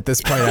gone at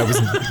this point. I was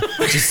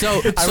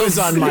I was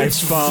on my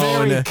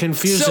phone. Very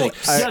confusing.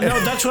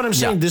 That's what I'm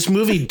saying. This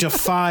movie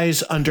defies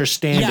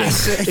understanding.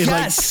 It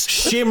like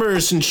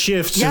shimmers and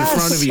shifts in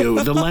front of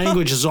you. The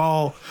language is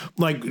all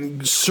like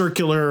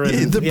circular.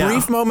 And, the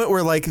brief moment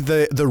where like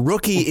the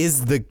rookie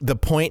is the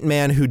point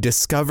man who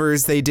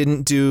discovers they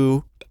didn't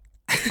do.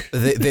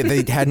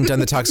 They hadn't done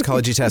the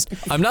toxicology test.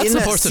 I'm not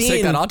supposed to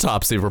take that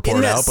autopsy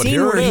report out, but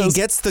here it is. He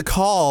gets the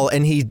call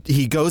and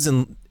he goes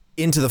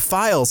into the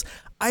files.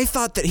 I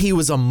thought that he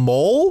was a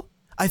mole.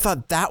 I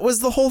thought that was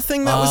the whole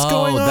thing that was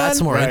going on.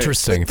 That's more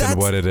interesting than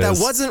what it is.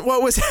 That wasn't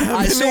what was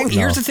happening. So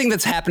here's the thing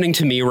that's happening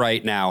to me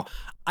right now.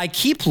 I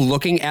keep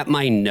looking at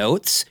my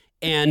notes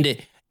and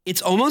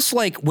it's almost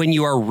like when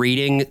you are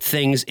reading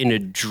things in a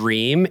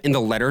dream and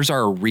the letters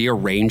are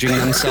rearranging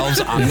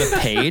themselves on the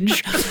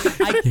page.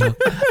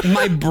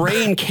 My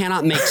brain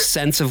cannot make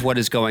sense of what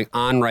is going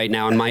on right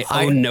now and my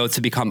own notes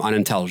have become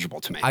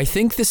unintelligible to me. I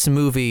think this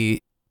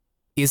movie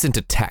isn't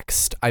a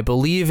text. I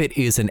believe it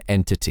is an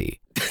entity.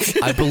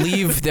 I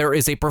believe there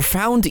is a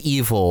profound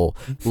evil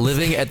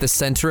living at the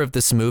center of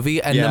this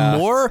movie, and the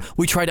more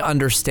we try to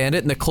understand it,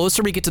 and the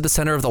closer we get to the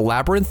center of the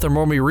labyrinth, the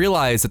more we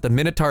realize that the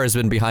Minotaur has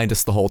been behind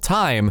us the whole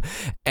time,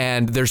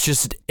 and there's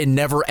just a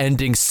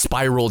never-ending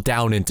spiral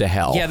down into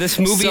hell. Yeah, this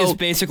movie is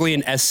basically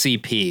an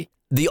SCP.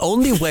 The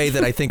only way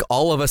that I think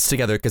all of us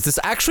together, because this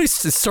actually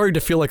is starting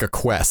to feel like a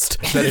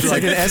quest. That it's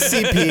like an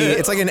SCP.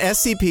 It's like an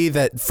SCP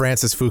that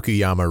Francis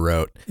Fukuyama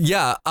wrote.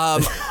 Yeah,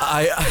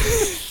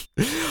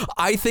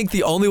 I think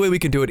the only way we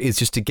can do it is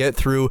just to get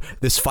through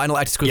this final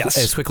act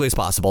as quickly as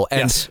possible.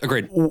 And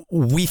agreed.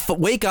 We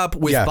wake up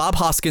with Bob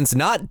Hoskins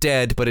not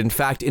dead, but in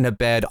fact in a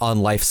bed on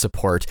life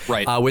support.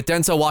 Right. With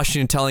Denzel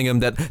Washington telling him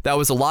that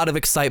was a lot of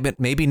excitement.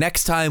 Maybe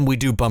next time we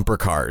do bumper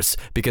cars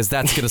because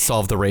that's going to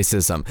solve the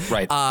racism.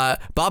 Right.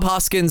 Bob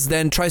Hoskins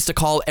then tries to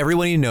call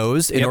everyone he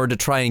knows in order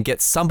to try and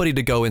get somebody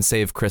to go and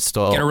save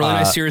Crystal. Get a really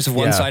nice series of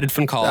one-sided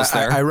phone calls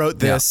there. I wrote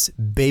this,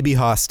 baby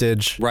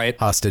hostage,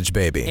 hostage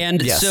baby.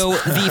 And so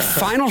the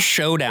final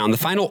showdown, the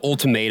final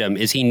ultimatum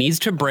is he needs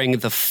to bring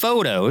the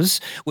photos,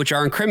 which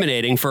are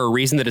incriminating for a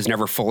reason that is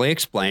never fully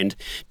explained,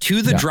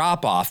 to the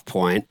drop-off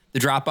point. The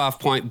drop-off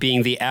point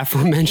being the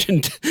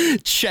aforementioned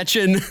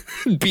Chechen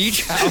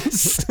beach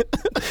house.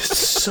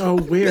 So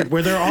weird,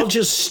 where they're all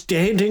just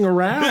standing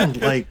around,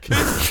 like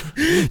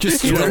just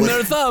twiddling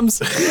their thumbs.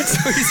 So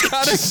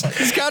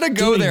he's got to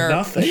go there.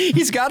 Nothing.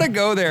 He's got to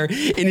go there,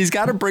 and he's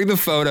got to bring the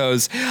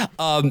photos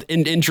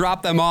and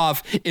drop them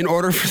off in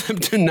order for them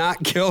to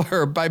not kill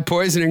her by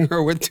poisoning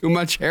her with too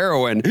much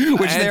heroin,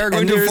 which they are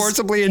going to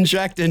forcibly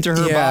inject into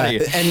her body.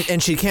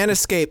 And she can't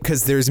escape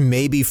because there's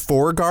maybe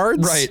 4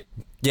 guards. Right.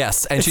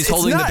 Yes, and she's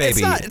holding the baby.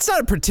 It's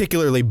not a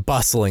particularly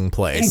bustling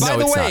place. And by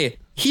the way,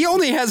 he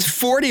only has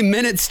 40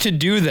 minutes to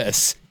do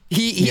this.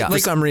 For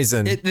some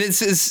reason. He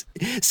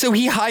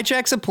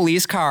hijacks a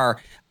police car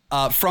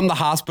from the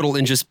hospital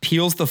and just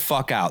peels the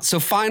fuck out. So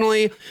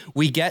finally,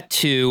 we get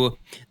to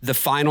the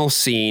final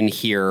scene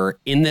here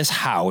in this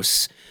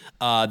house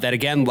that,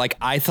 again, like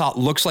I thought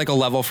looks like a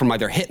level from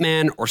either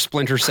Hitman or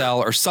Splinter Cell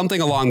or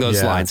something along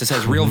those lines. This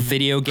has real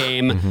video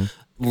game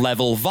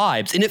level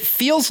vibes, and it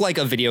feels like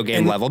a video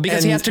game level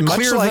because he has to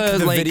clear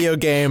the video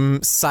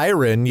game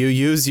Siren. You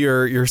use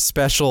your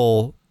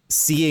special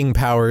seeing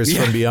powers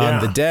from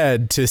beyond the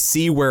dead to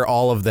see where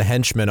all of the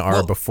henchmen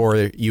are before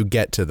you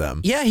get to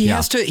them. Yeah, he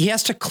has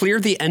to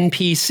clear the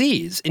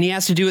NPCs, and he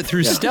has to do it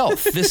through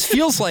stealth. This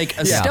feels like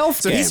a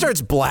stealth game. So he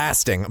starts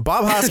blasting.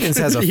 Bob Hoskins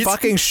has a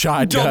fucking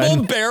shotgun.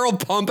 Double barrel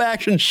pump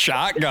action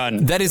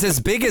shotgun. That is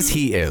as big as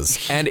he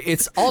is. And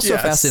it's also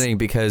fascinating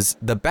because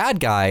the bad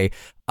guy,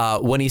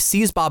 when he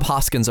sees Bob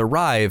Hoskins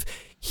arrive,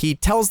 he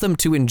tells them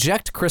to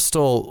inject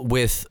Crystal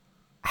with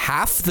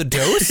half the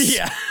dose.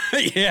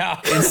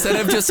 Yeah. Instead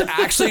of just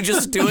actually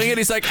just doing it,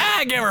 he's like,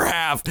 give her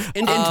half.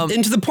 And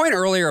to the point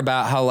earlier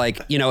about how, like,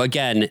 you know,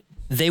 again,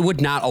 they would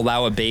not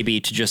allow a baby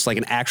to just like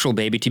an actual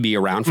baby to be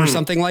around for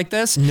something like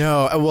this.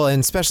 No, well, and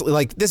especially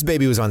like this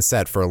baby was on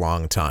set for a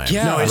long time.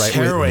 Yeah, no, it's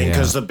harrowing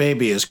because the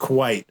baby is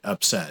quite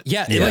upset.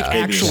 Yeah, like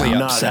actually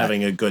not upset.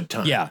 having a good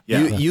time. Yeah.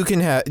 You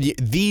can have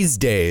these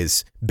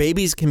days.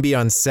 Babies can be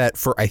on set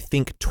for, I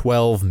think,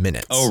 12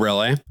 minutes. Oh,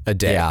 really? A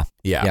day.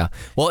 Yeah.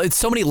 Well, it's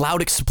so many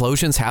loud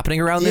explosions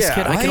happening around this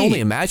kid. I can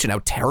only imagine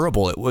how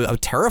how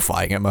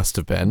terrifying it must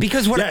have been.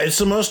 Because it's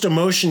the most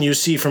emotion you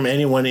see from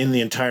anyone in the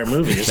entire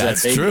movie. Is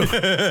That's that baby.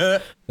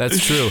 true.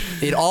 That's true.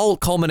 It all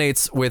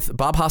culminates with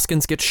Bob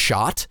Hoskins gets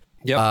shot.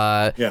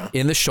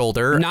 In the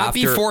shoulder. Not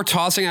before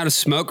tossing out a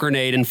smoke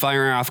grenade and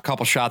firing off a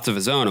couple shots of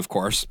his own, of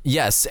course.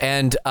 Yes,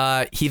 and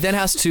he then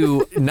has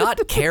to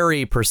not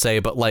carry per se,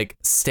 but like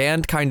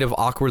stand kind of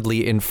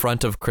awkwardly in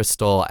front of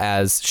Crystal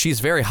as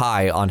she's very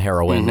high on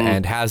heroin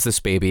and has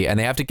this baby, and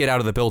they have to get out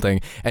of the building.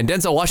 And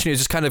Denzel Washington is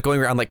just kind of going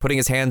around like putting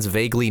his hands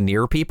vaguely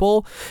near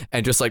people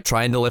and just like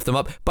trying to lift them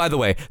up. By the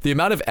way, the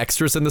amount of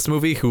extras in this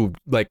movie who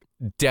like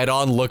dead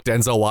on look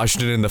Denzel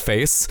Washington in the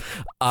face,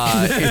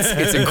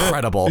 it's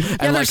incredible.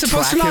 And like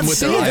track him with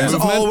their eye There's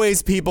movement.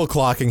 always people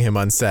clocking him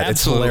on set.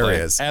 Absolutely. It's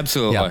hilarious.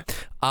 Absolutely.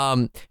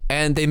 Yeah.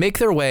 And they make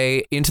their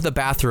way into the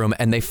bathroom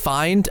and they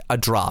find a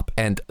drop,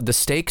 and the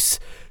stakes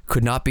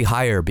could not be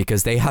higher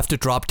because they have to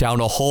drop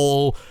down a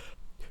whole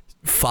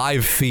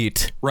 5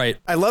 feet. Right.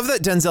 I love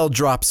that Denzel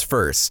drops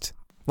first.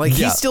 Like,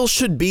 he still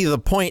should be the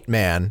point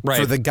man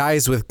for the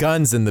guys with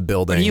guns in the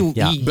building.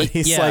 But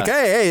he's like,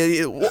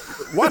 hey,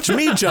 watch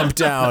me jump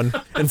down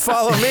and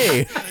follow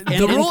me.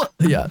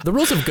 The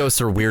rules of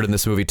ghosts are weird in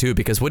this movie, too,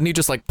 because wouldn't he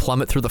just, like,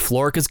 plummet through the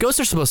floor? Because ghosts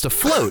are supposed to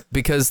float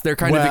because they're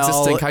kind of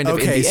existing kind of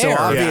in the so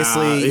air.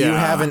 Obviously, you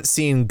haven't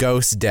seen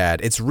Ghost Dad.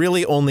 It's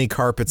really only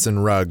carpets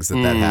and rugs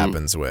that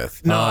happens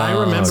with. No, I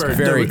remember.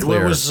 Very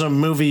clear. What was a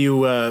movie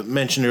you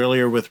mentioned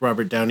earlier with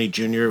Robert Downey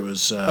Jr.? It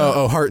was...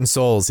 Heart and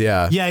Souls,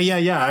 yeah.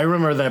 Yeah. I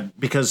remember that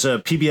because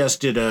PBS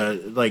did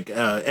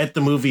a at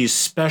the movies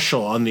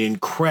special on the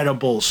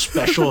incredible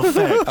special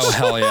effects. Oh,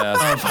 hell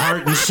yeah. Of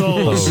Heart and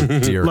Souls. Oh,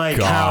 dear like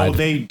God. how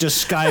they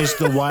disguised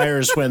the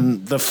wires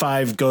when the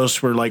 5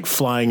 ghosts were like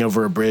flying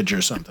over a bridge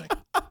or something.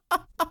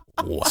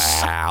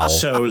 Wow.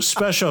 So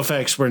special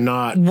effects were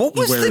not What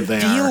was where the they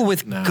deal are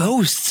with now.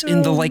 ghosts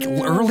in the like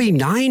early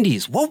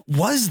 90s? What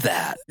was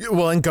that?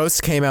 Well, and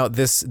Ghosts came out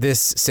this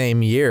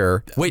same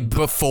year. Wait,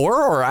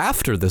 before or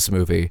after this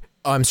movie?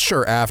 I'm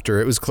sure after.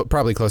 It was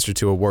probably closer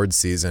to awards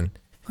season.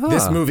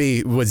 This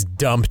movie was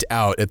dumped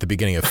out at the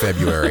beginning of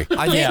February.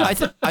 I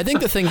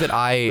think the thing that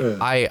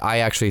I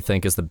actually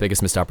think is the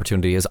biggest missed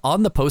opportunity is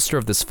on the poster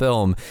of this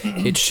film.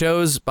 It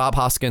shows Bob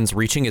Hoskins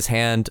reaching his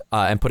hand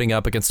and putting it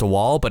up against a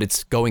wall, but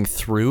it's going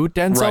through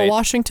Denzel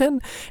Washington,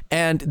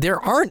 and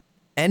there aren't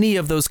any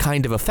of those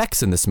kind of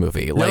effects in this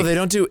movie. No, they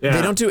don't do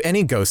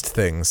any ghost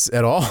things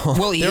at all.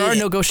 Well, There are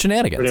no ghost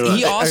shenanigans.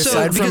 He also,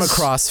 aside from a because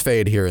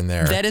crossfade here and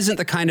there. that isn't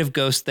the kind of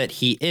ghost that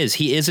he is.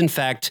 He is, in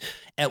fact,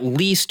 at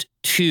least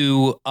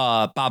to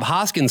Bob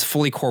Hoskins,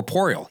 fully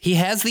corporeal. He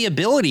has the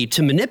ability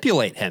to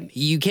manipulate him.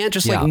 You can't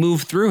just like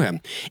move through him.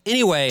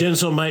 Anyway,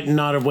 Denzel might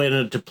not have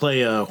wanted to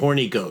play a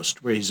horny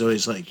ghost where he's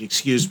always like,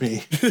 excuse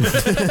me, peeping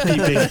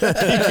out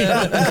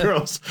the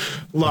girls'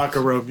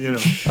 locker room, you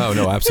know. Oh,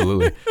 no,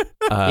 absolutely.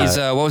 he's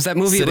what was that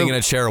movie? Sitting in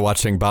a chair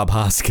watching Bob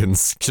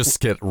Hoskins just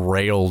get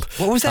railed.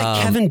 What was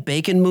that Kevin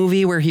Bacon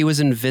movie where he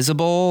was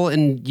invisible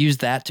and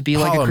used that to be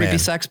like Hollow a creepy Man.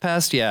 sex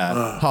pest?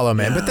 Yeah. Hollow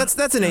Man, but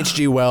that's an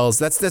H.G. Wells.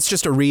 That's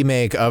just a remake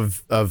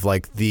of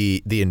like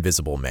the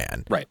Invisible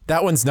Man. Right.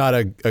 That one's not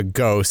a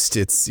ghost.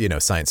 It's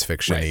science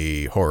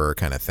fiction-y horror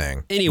kind of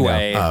thing.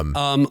 Anyway,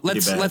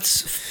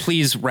 let's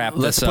please wrap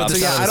this up. So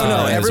yeah, I don't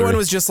know. Everyone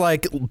was just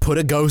like, put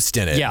a ghost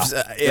in it. Yeah.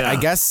 I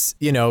guess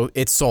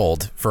it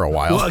sold for a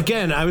while. Well,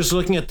 again, I was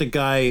looking at the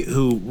guy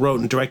who wrote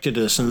and directed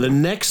this, and the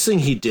next thing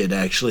he did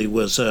actually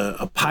was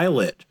a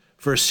pilot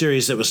for a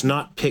series that was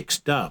not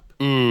picked up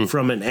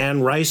from an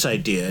Anne Rice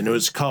idea, and it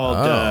was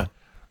called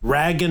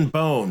Rag and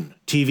Bone,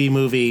 TV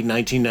movie,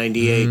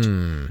 1998.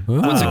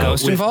 Was a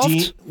ghost with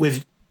involved?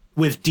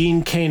 with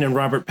Dean Cain and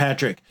Robert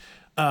Patrick.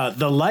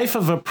 The life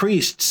of a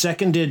priest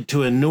seconded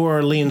to a New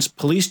Orleans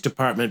police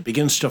department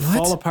begins to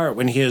fall apart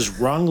when he is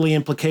wrongly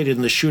implicated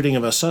in the shooting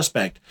of a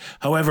suspect.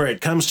 However,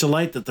 it comes to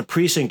light that the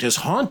precinct is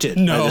haunted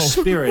by the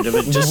spirit of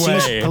a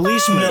deceased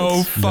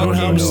policeman who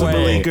helps the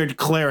beleaguered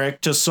cleric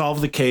to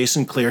solve the case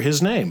and clear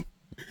his name.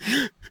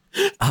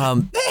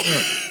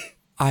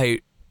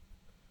 I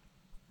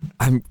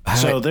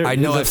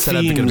know I've said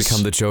I'm going to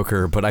become the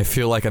Joker, but I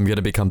feel like I'm going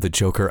to become the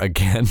Joker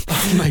again.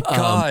 Oh my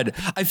God.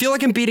 I feel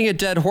like I'm beating a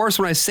dead horse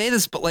when I say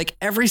this, but like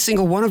every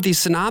single one of these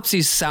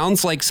synopses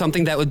sounds like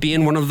something that would be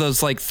in one of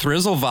those like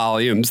Thrizzle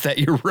volumes that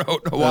you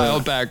wrote a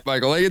while back,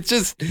 Michael. Like it's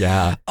just,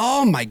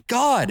 oh my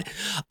God.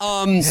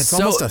 It's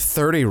almost a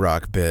 30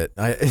 Rock bit.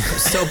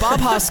 So Bob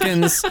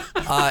Hoskins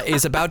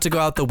is about to go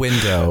out the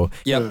window,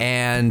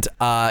 and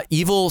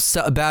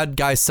bad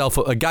guy cell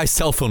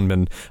phone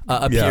man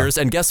appears,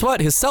 and guess what?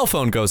 His cell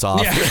phone goes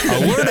off,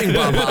 alerting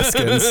Bob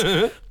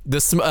Hoskins.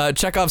 This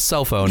Chekhov's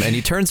cell phone, and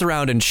he turns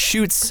around and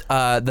shoots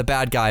the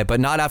bad guy, but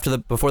not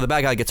before the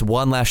bad guy gets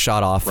one last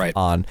shot off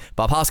on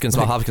Bob Hoskins.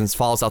 Bob Hoskins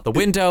falls out the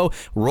window,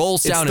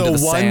 rolls down into the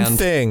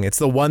sand. It's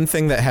the one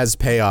thing that has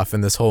payoff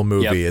in this whole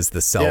movie is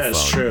the cell phone.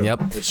 It's true.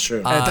 Yep, it's true.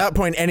 At that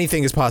point,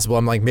 anything is possible.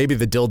 I'm like, maybe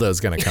the dildo's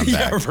gonna come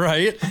back.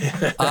 Right.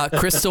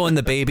 Crystal and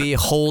the baby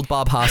hold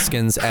Bob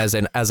Hoskins as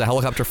a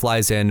helicopter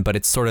flies in, but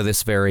it's sort of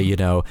this very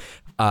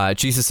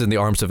Jesus in the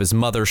arms of his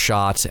mother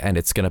shot, and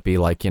it's gonna be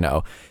like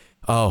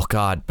oh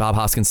God, Bob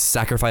Hoskins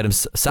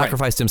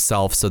sacrificed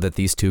himself so that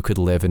these two could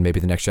live and maybe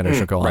the next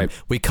generation go on.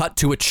 We cut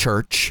to a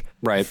church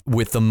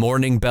with the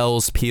morning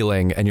bells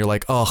pealing, and you're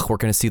like, oh, we're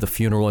going to see the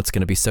funeral. It's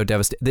going to be so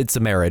devastating. It's a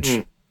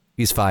marriage.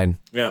 He's fine.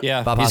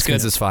 Yeah. Bob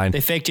Hoskins is fine.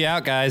 They faked you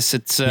out, guys.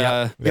 It's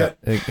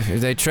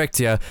They tricked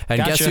you.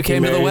 And guess who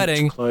came to the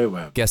wedding?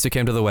 Guess who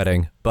came to the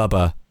wedding?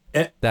 Bubba.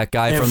 That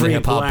guy from the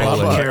hip hop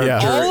bowling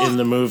character in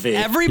the movie.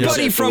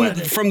 Everybody from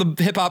the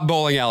hip hop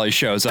bowling alley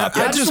shows up.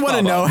 I just want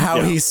to know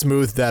how he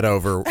smoothed that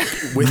over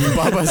with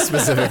Bubba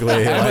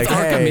specifically. Like,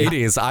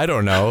 Archimedes, I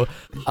don't know.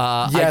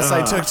 Yes,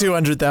 I took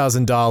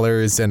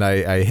 $200,000 and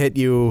I hit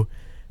you,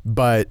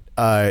 but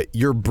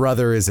your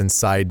brother is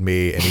inside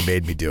me and he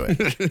made me do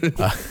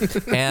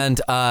it.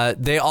 And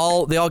they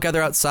all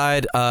gather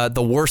outside.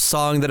 The worst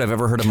song that I've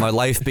ever heard in my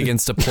life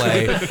begins to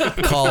play,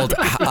 called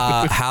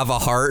 "Have a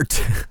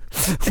Heart."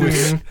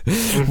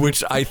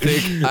 Which I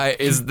think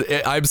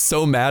I'm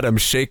so mad I'm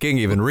shaking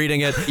even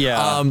reading it.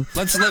 Yeah.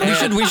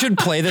 We should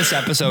play this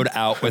episode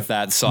out with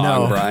that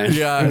song, Brian.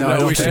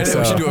 Yeah, we should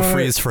do a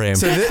freeze frame.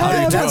 So that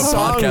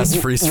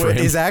podcast freeze frame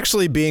is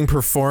actually being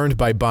performed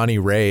by Bonnie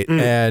Raitt,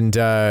 and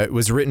it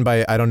was written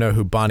by, I don't know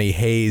who Bonnie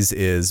Hayes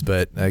is,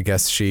 but I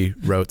guess she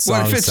wrote songs.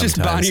 What if it's sometimes.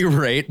 just Bonnie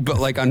Raitt, but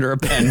like under a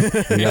pen?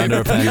 Under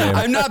a pen name.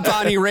 I'm not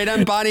Bonnie Raitt.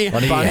 I'm Bonnie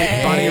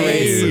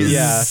Hayes.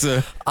 Yeah.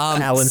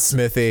 Alan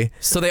Smithy.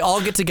 So they all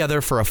get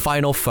together for a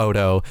final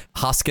photo.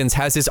 Hoskins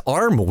has his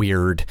arm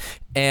weird,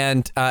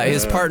 and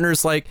his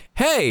partner's like,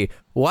 "Hey,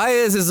 why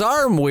is his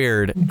arm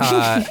weird?"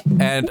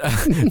 And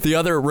the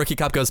other rookie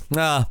cop goes,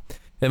 "Nah,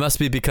 it must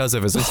be because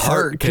of his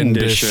heart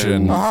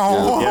condition."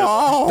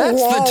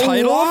 That's the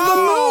title of the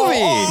movie.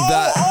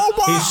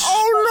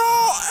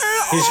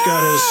 He's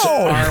got his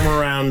arm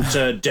around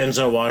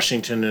Denzel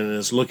Washington and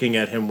is looking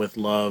at him with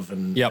love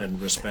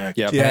and respect.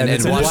 Yeah, and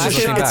it's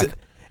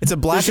a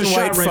black and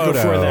white right photo.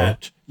 Before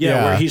that.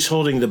 Yeah, where he's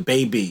holding the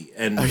baby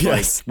and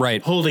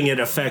right. holding it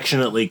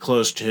affectionately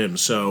close to him.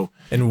 So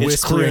and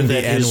it's clear whispering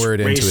that the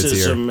N-word into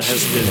his ear. racism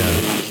has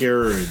been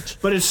cured.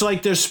 But it's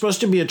like there's supposed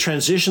to be a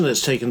transition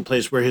that's taken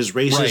place where his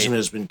racism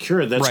has been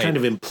cured. That's kind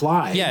of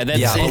implied. Yeah,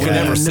 that's but we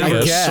never saw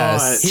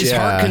it. His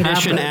heart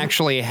condition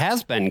actually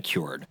has been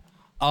cured.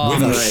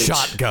 With a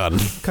shotgun.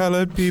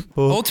 Colored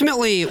people.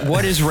 Ultimately,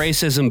 what is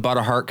racism but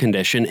a heart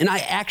condition? And I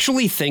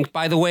actually think,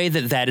 by the way,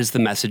 that is the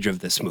message of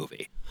this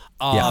movie.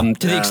 To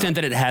the extent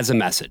that it has a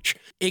message.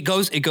 It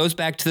goes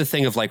back to the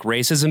thing of like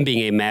racism being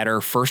a matter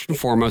first and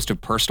foremost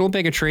of personal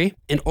bigotry.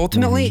 And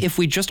ultimately, if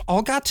we just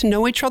all got to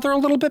know each other a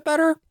little bit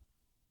better,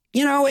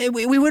 we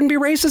wouldn't be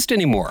racist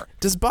anymore.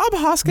 Does Bob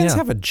Hoskins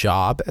have a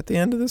job at the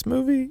end of this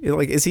movie?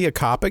 Like, is he a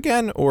cop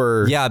again,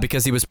 or? Yeah,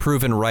 because he was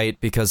proven right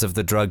because of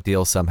the drug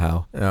deal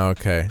somehow. Oh,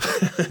 okay.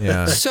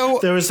 Yeah. So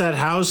there was that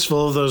house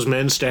full of those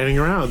men standing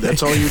around.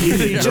 That's all you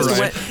needed. He just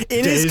went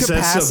in his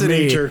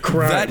capacity. His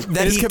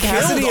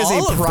capacity as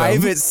a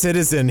private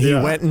citizen, he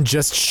went and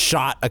just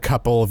shot a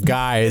couple of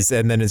guys,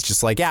 and then it's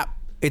just like,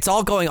 It's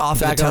all going off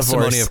the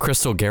testimony of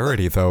Crystal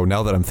Garrity, though,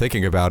 now that I'm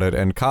thinking about it.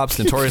 And cops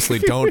notoriously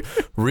don't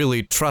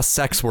really trust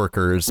sex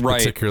workers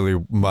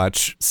particularly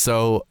much.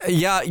 So,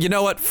 yeah, you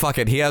know what? Fuck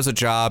it. He has a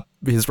job.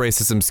 His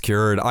racism's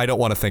cured. I don't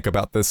want to think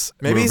about this.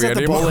 Maybe he's at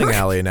the anymore. bowling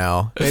alley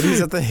now. Maybe he's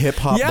at the hip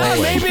hop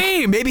bowling.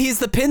 Maybe. Maybe he's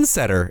the pin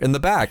setter in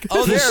the back.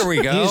 Oh, there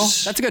we go.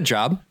 That's a good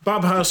job.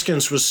 Bob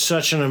Hoskins was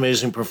such an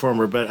amazing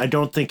performer, but I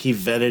don't think he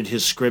vetted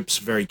his scripts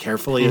very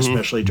carefully,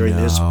 especially during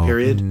this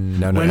period.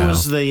 When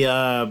was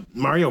the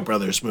Mario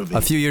Brothers movie?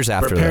 A few years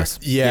after this.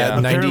 Yeah,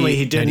 apparently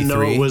he didn't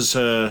know it was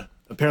a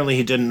apparently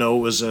he didn't know it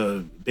was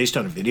based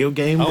on a video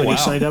game when he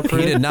signed up for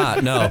it. He did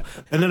not, no.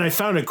 And then I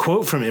found a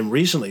quote from him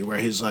recently where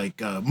he's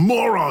like,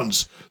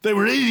 morons, they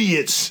were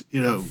idiots,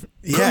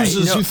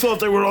 cruisers who thought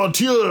they were on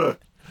tour.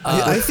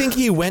 I think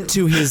he went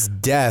to his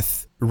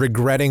death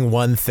regretting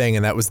one thing,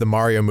 and that was the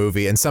Mario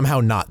movie, and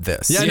somehow not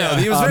this. Yeah, no,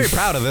 he was very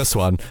proud of this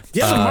one.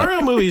 Yeah, the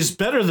Mario movie is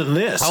better than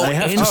this. I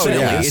have to say.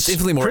 Yeah. It's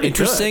infinitely more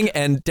interesting,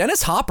 and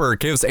Dennis Hopper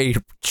gives a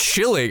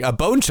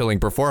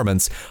bone-chilling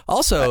performance.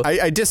 Also,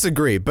 I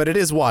disagree, but it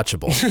is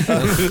watchable.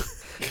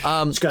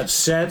 It's got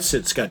sets,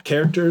 it's got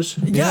characters.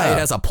 Yeah, it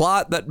has a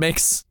plot that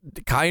makes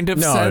kind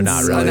of sense. No,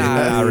 not really.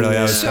 Not really.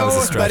 That was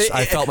a stretch.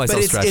 I felt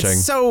myself stretching.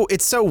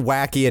 It's so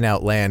wacky and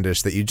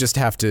outlandish that you just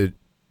have to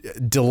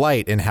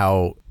delight in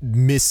how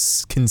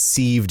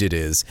misconceived it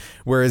is.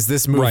 Whereas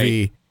this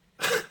movie,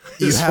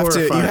 you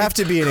have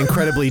to be an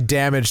incredibly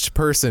damaged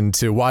person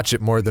to watch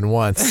it more than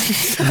once.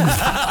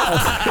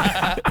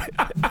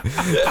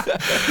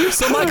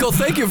 So, Michael,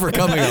 thank you for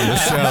coming on the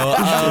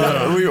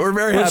show. We're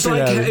very happy.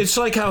 It's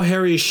like how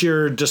Harry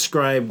Shearer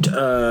described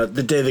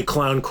The Day the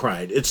Clown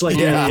Cried. It's like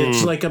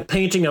it's like a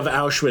painting of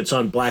Auschwitz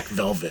on black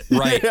velvet.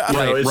 Right.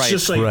 It's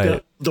just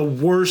like the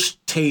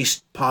worst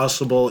taste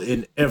possible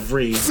in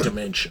every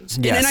dimension.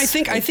 Yes. And I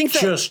think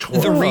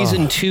that the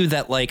reason too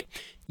that like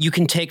you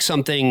can take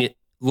something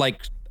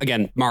like,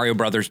 again, Mario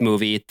Brothers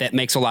movie that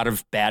makes a lot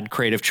of bad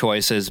creative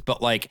choices,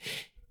 but like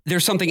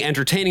there's something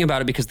entertaining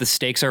about it because the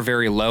stakes are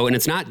very low and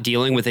it's not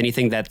dealing with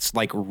anything that's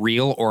like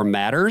real or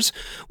matters.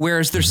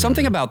 Whereas there's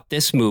something about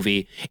this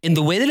movie in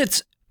the way that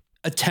it's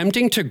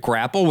attempting to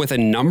grapple with a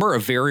number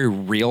of very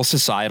real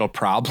societal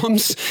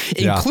problems,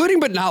 including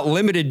but not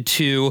limited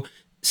to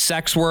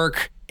sex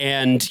work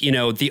and,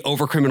 the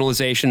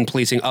overcriminalization,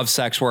 policing of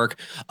sex work,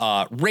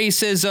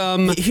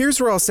 racism.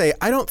 Here's where I'll say,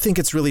 I don't think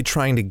it's really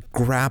trying to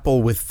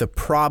grapple with the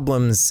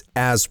problems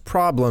as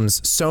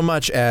problems so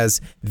much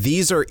as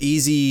these are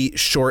easy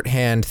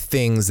shorthand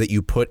things that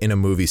you put in a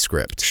movie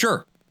script.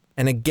 Sure.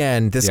 And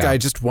again, this guy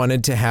just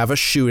wanted to have a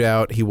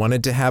shootout. He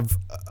wanted to have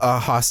a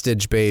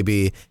hostage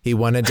baby. He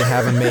wanted to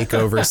have a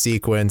makeover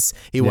sequence.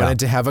 He wanted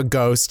to have a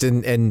ghost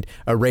and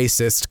a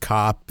racist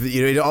cop.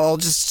 It all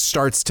just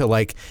starts to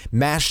like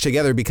mash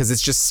together because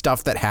it's just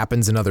stuff that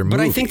happens in other movies.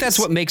 But I think that's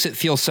what makes it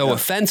feel so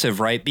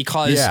offensive, right?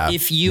 Because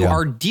if you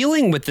are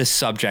dealing with this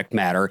subject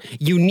matter,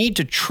 you need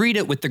to treat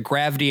it with the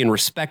gravity and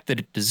respect that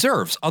it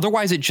deserves.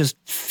 Otherwise, it just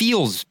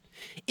feels...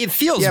 It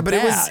feels but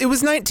bad. it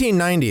was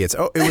 1990. It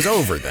was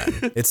over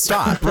then. It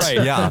stopped.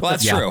 Right. Yeah. Well,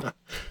 that's true.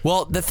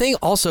 Well, the thing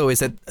also is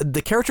that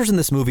the characters in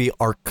this movie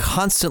are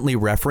constantly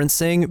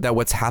referencing that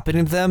what's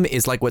happening to them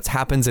is like what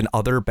happens in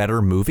other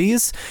better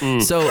movies.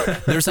 So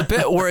there's a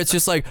bit where it's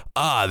just like,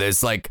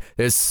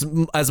 there's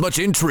as much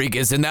intrigue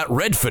as in that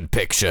Redford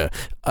picture.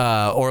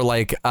 Or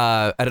like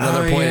at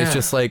another point, it's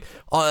just like,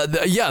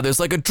 there's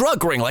like a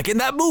drug ring, like in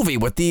that movie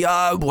with the,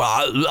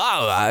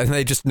 and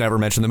they just never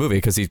mention the movie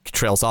because he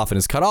trails off and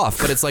is cut off.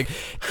 But it's like,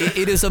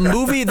 it is a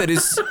movie that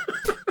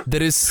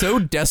is so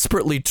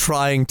desperately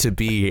trying to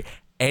be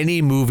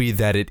any movie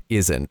that it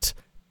isn't,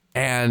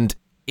 and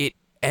it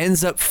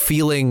ends up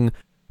feeling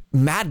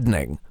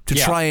maddening to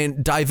try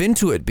and dive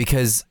into it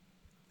because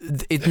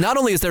it not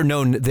only is there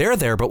they're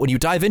there, but when you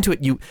dive into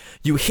it,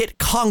 you hit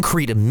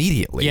concrete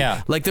immediately.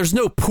 Yeah, like there's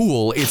no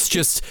pool. It's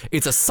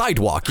a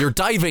sidewalk. You're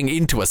diving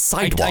into a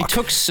sidewalk. I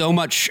took so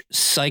much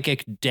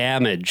psychic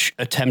damage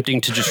attempting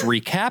to just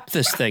recap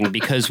this thing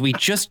because we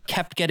just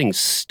kept getting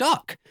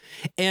stuck.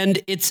 And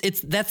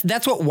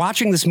that's what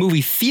watching this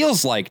movie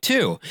feels like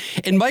too.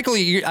 And Michael,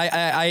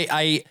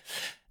 I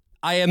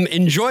am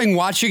enjoying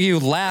watching you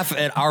laugh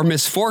at our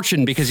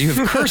misfortune because you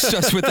have cursed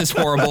us with this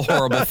horrible,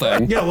 horrible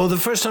thing. Yeah, well, the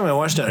first time I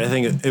watched it, I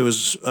think it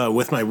was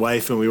with my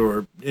wife, and we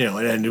were,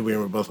 and we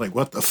were both like,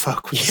 "What the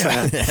fuck was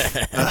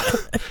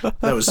that?"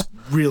 That was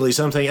really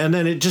something. And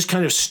then it just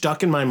kind of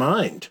stuck in my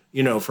mind,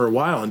 for a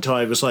while until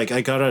I was like,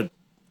 I gotta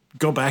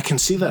go back and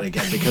see that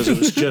again because it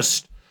was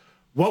just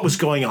what was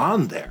going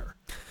on there.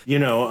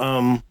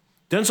 Denzel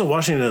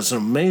Washington is an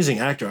amazing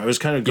actor. I was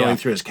kind of going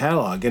through his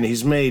catalog, and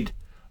he's made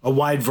a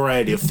wide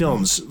variety of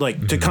films.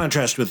 Like to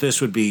contrast with this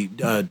would be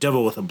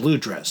Devil with a Blue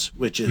Dress,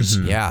 which is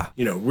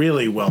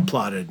really well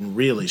plotted and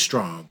really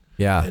strong.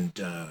 Yeah,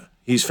 and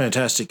he's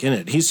fantastic in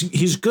it.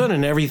 He's good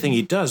in everything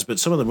he does, but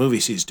some of the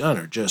movies he's done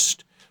are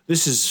just.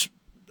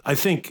 I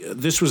think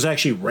this was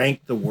actually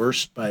ranked the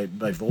worst by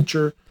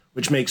Vulture,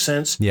 which makes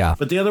sense. Yeah.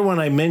 But the other one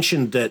I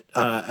mentioned that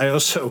I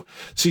also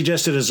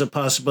suggested as a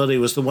possibility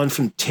was the one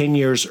from 10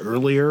 years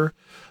earlier,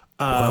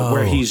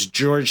 where he's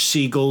George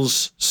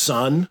Siegel's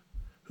son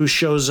who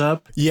shows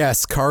up.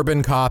 Yes,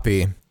 Carbon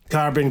Copy.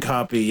 Carbon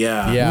Copy,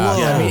 yeah.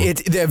 I mean,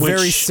 it's a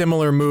very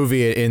similar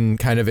movie in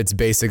kind of its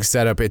basic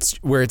setup. It's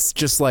where it's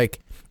just like,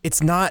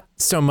 it's not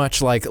so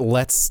much like,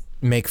 let's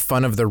make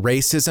fun of the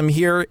racism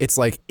here. It's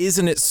like,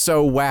 isn't it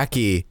so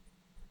wacky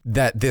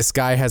that this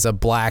guy has a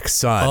black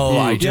son? Oh,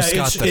 I just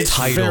got the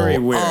title. Very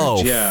weird.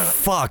 Oh,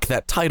 fuck,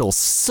 that title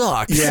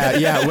sucks.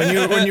 Yeah.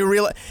 When you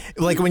realize,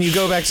 like when you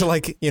go back to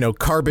like,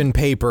 Carbon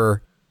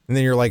Paper, And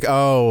then you're like,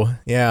 oh,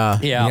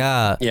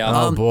 yeah.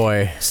 Oh,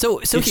 boy. So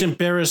it's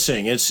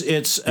embarrassing. It's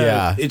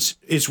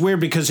weird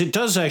because it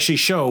does actually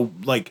show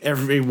like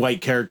every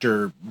white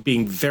character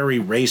being very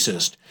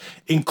racist,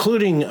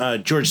 including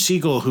George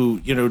Segal, who,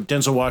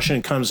 Denzel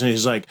Washington comes and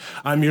he's like,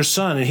 I'm your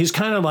son. And he's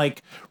kind of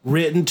like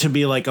written to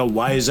be like a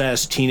wise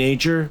ass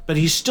teenager, but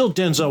he's still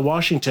Denzel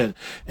Washington.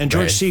 And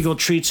George Segal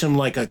treats him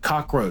like a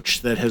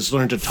cockroach that has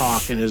learned to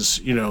talk and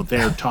is,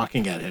 there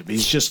talking at him.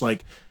 He's just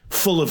like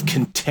full of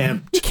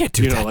contempt. You can't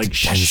do that, like,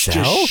 just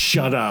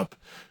shut up.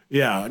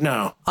 Yeah,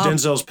 no.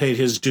 Denzel's paid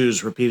his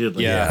dues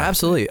repeatedly. Yeah,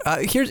 absolutely.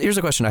 Here's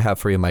a question I have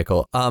for you,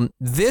 Michael.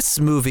 This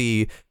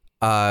movie,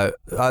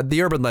 the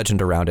urban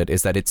legend around it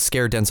is that it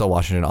scared Denzel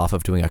Washington off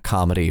of doing a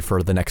comedy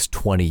for the next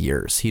 20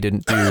 years. He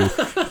didn't do...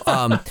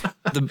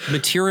 the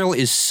material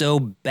is so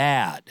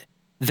bad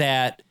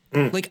that,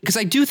 because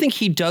I do think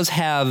he does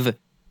have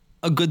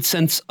a good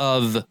sense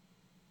of...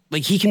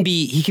 Like he can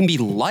be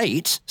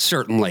light,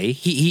 certainly.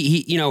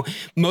 He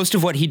most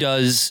of what he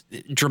does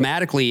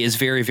dramatically is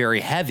very, very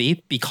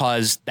heavy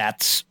because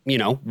that's,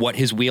 what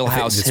his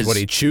wheelhouse is. It's what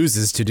he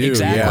chooses to do.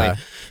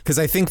 Exactly. Because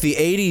I think the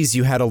 80s,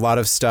 you had a lot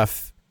of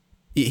stuff.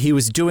 He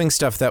was doing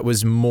stuff that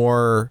was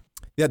more,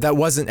 that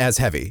wasn't as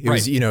heavy. It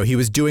was, he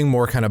was doing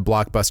more kind of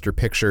blockbuster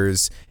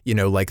pictures,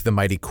 like The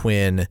Mighty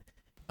Quinn.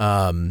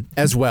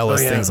 As well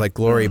as things like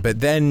Glory.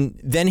 But then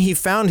he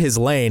found his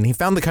lane. He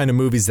found the kind of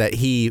movies that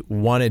he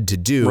wanted to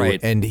do.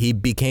 Right. And he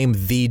became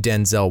the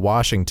Denzel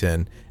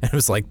Washington. And it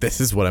was like, this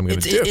is what I'm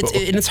going to do.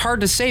 And it's hard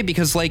to say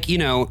because,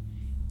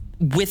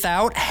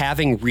 without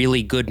having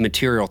really good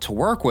material to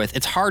work with,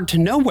 it's hard to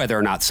know whether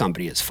or not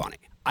somebody is funny.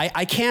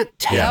 I can't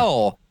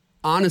tell,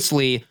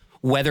 honestly,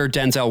 whether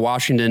Denzel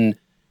Washington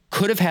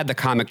could have had the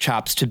comic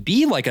chops to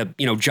be like a,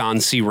 John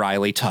C.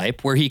 Reilly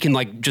type where he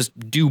can just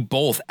do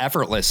both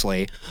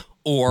effortlessly,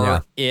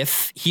 or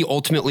if he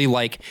ultimately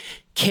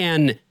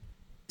can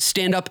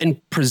stand up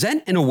and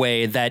present in a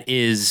way that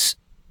is,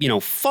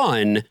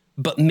 fun,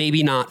 but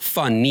maybe not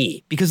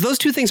funny, because those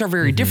two things are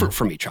very different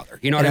from each other.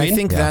 You know what I mean? I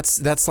think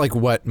that's like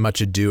what Much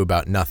Ado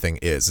About Nothing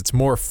is. It's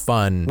more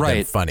fun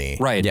than funny.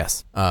 Right.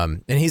 Yes.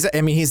 And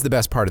he's the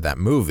best part of that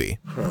movie.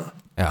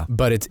 Yeah.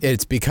 But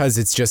it's because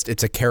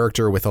it's a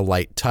character with a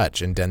light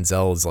touch, and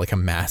Denzel is like a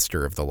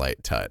master of the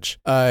light touch.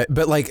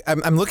 But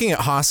I'm looking at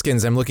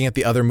Hoskins, I'm looking at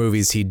the other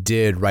movies he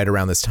did right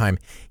around this time.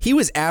 He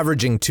was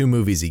averaging 2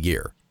 movies a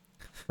year.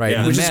 Right.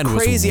 Yeah. Which is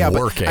crazy.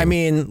 Working. I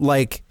mean,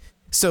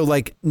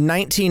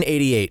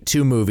 1988,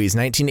 2 movies,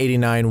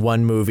 1989,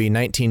 1 movie,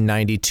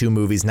 1990, 2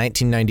 movies,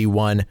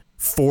 1991,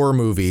 4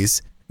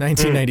 movies,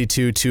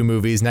 1992, 2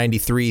 movies,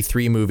 93,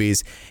 3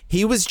 movies.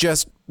 He was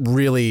just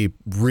really,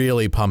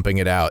 really pumping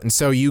it out. And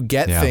so you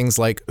get things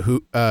like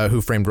Who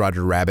Framed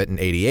Roger Rabbit in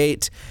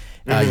 88.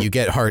 You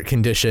get Heart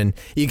Condition.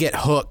 You get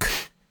Hook,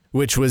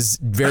 which was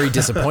very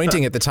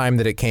disappointing at the time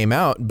that it came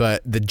out,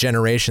 but the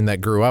generation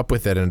that grew up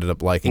with it ended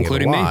up liking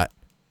it a lot.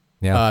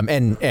 Yeah.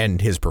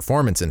 And his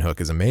performance in Hook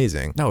is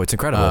amazing. No, it's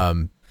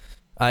incredible.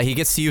 He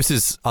gets to use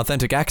his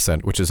authentic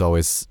accent, which is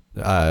always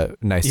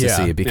nice to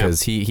see,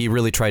 because he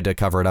really tried to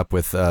cover it up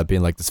with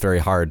being like this very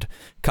hard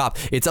cop.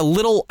 I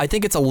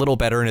think it's a little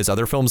better in his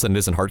other films than it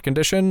is in Heart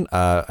Condition.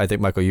 I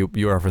think, Michael,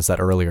 you referenced that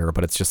earlier,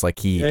 but it's just like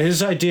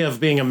his idea of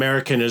being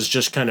American is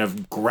just kind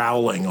of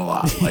growling a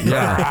lot.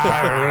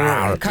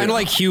 Kind of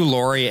like Hugh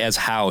Laurie as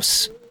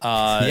House.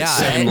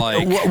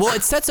 Well,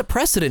 it sets a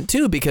precedent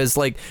too, because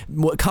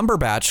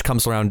Cumberbatch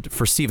comes around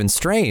for Stephen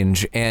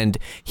Strange and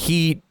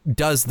he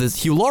does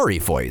this Hugh Laurie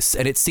voice,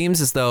 and it seems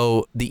as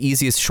though the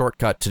easiest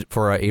shortcut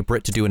for a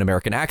Brit to do an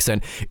American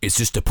accent is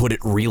just to put it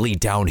really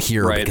down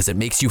here, because it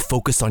makes you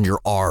focus on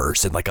your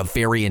R's in a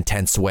very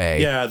intense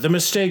way. Yeah, the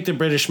mistake the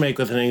British make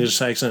with an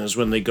English accent is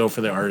when they go for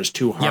the R's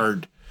too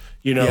hard.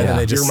 You're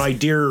my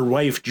dear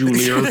wife,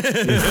 Julia.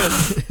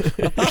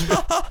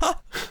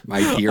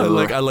 My dear,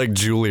 I like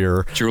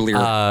Julia.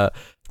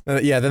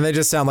 Then they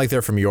just sound like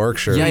they're from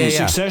Yorkshire.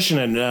 Succession,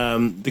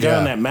 and the guy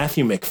on that,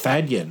 Matthew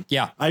McFadyen.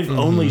 Yeah, I've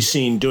only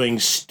seen doing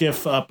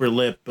stiff upper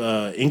lip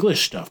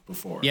English stuff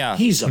before. Yeah,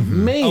 he's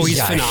amazing. Oh,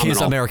 he's phenomenal.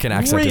 His American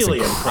accent is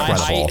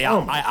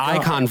incredible.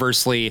 I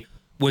conversely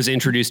was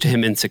introduced to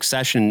him in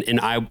Succession, and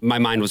my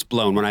mind was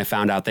blown when I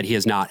found out that he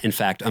is not, in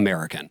fact,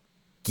 American.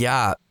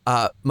 Yeah.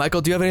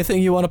 Michael, do you have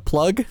anything you want to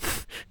plug?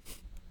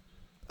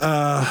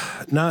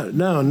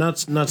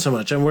 Not so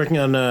much. I'm working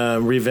on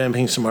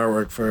revamping some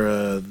artwork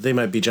for They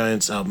Might Be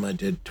Giants album I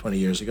did 20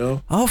 years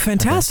ago. Oh,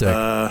 fantastic.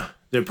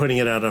 They're putting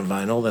it out on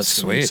vinyl.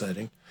 That's really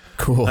exciting.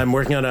 Cool. I'm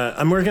working on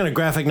a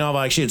graphic novel.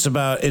 Actually, it's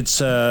about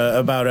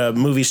a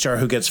movie star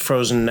who gets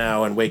frozen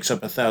now and wakes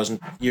up 1,000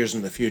 years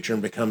in the future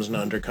and becomes an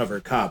undercover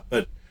cop.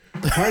 But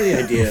part of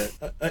the idea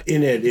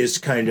in it is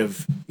kind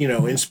of,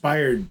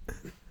 inspired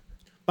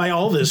by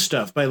all this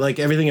stuff, by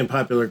everything in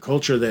popular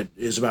culture that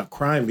is about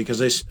crime, because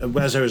as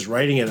I was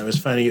writing it, I was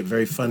finding it a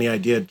very funny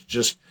idea to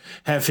just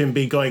have him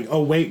be going,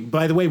 oh, wait,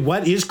 by the way,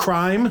 what is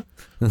crime?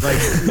 What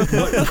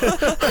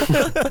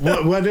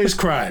is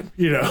crime?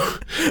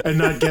 And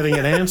not getting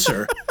an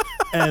answer.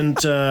 And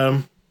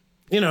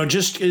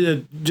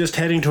just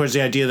heading towards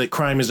the idea that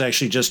crime is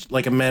actually just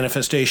like a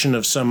manifestation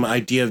of some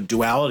idea of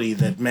duality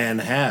that man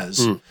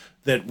has,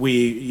 that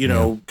we,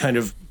 kind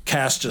of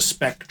cast a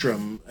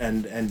spectrum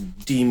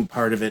and deem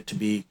part of it to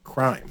be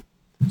crime.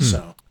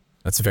 So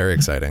that's very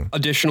exciting.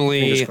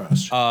 Additionally,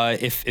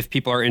 if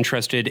people are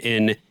interested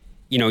in,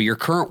 your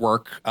current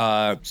work,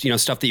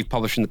 stuff that you've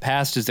published in the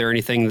past, is there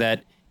anything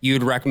that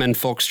you'd recommend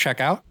folks check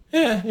out?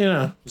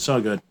 Yeah, it's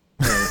all good.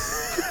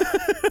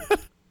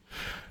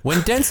 When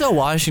Denzel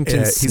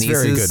Washington sneezes, he's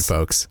very good,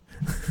 folks.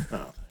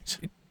 Oh,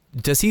 thanks.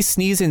 Does he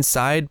sneeze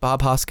inside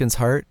Bob Hoskins'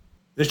 heart?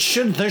 There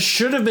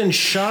should have been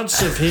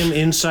shots of him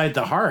inside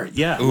the heart.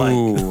 Yeah,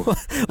 Ooh.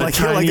 like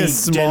a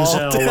small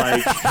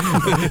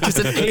Denzel, just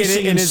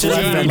in his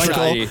left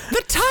ventricle.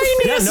 The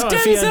tiniest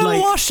Denzel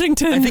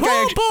Washington.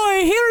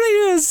 Boy, here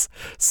he is,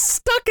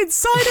 stuck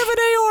inside of an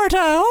aorta.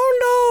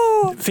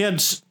 Oh no! If he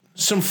had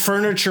some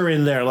furniture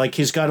in there, like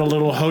he's got a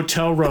little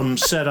hotel room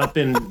set up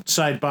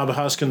inside Bob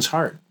Hoskins'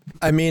 heart.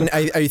 I mean,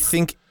 I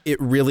think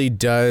it really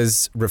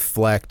does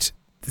reflect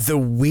the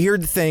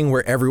weird thing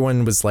where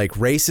everyone was like,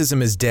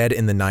 racism is dead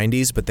in the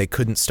 90s, but they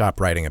couldn't stop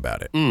writing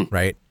about it,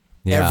 right?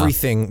 Yeah.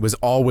 Everything was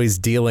always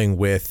dealing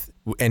with,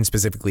 and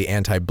specifically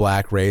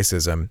anti-black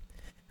racism,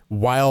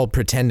 while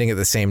pretending at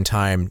the same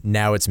time,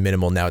 now it's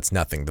minimal, now it's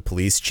nothing. The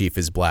police chief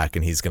is black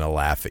and he's going to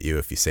laugh at you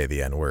if you say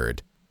the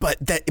N-word. But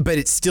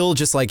it's still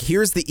just like,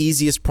 here's the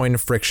easiest point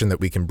of friction that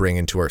we can bring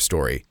into our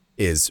story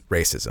is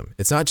racism.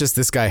 It's not just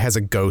this guy has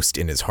a ghost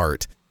in his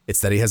heart.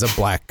 It's that he has a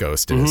black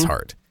ghost in his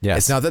heart. Yes.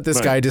 It's not that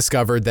this guy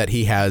discovered that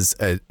he has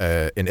an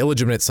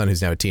illegitimate son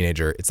who's now a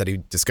teenager. It's that he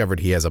discovered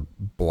he has a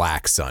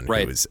black son who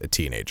is a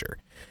teenager.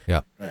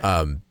 Yeah.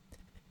 Right.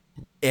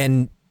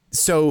 And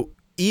so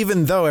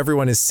even though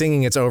everyone is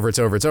singing it's over,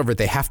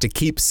 they have to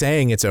keep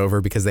saying it's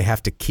over because they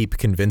have to keep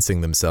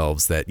convincing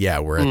themselves that,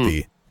 we're at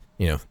the,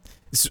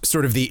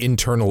 sort of the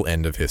internal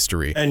end of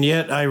history. And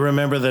yet I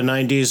remember the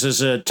 90s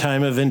as a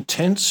time of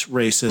intense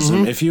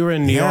racism. If you were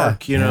in New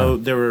York,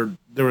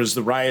 there was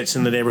the riots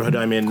in the neighborhood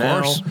I'm in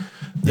now.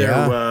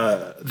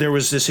 There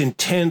was this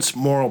intense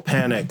moral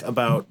panic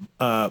about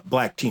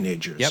black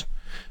teenagers. Yep.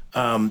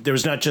 There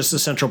was not just the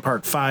Central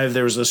Park Five.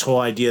 There was this whole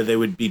idea they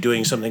would be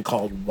doing something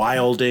called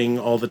wilding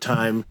all the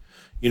time,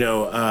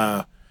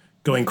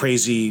 going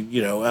crazy.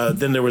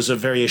 Then there was a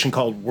variation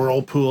called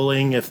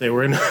whirlpooling. If they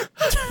were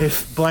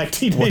if black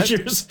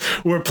teenagers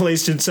were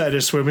placed inside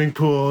a swimming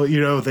pool,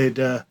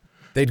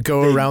 they'd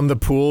go around the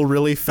pool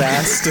really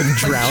fast and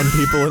drown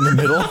people in the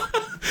middle.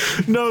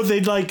 No,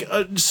 they'd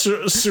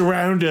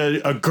surround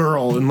a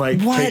girl and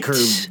take her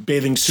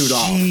bathing suit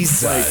off.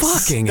 Jesus.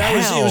 Fucking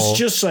hell. It was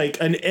just like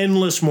an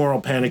endless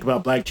moral panic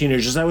about black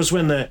teenagers. That was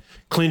when the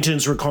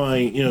Clintons were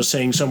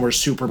saying some were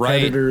super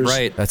predators.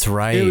 Right. That's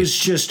right. It was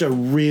just a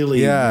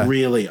really,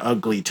 really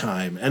ugly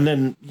time. And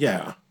then,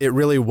 it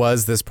really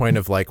was this point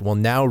of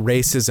now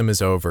racism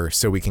is over,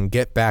 so we can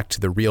get back to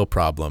the real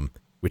problem,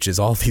 which is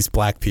all these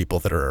black people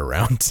that are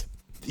around.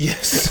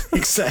 Yes,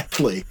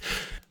 exactly.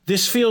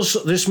 This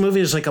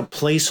movie is like a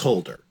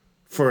placeholder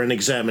for an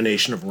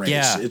examination of race.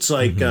 Yeah. It's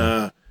like,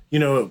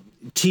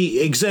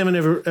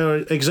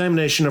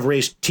 examination of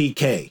race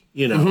TK,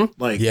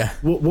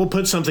 we'll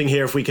put something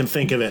here if we can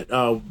think of it.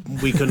 Oh,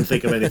 we couldn't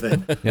think of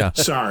anything.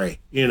 Sorry,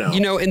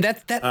 and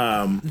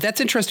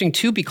that's interesting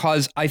too,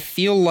 because I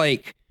feel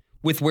like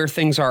with where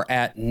things are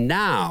at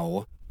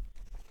now,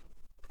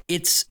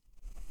 this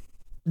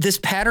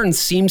pattern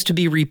seems to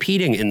be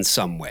repeating in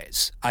some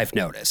ways. I've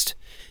noticed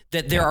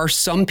that there are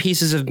some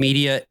pieces of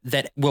media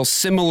that will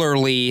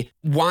similarly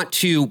want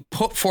to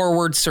put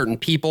forward certain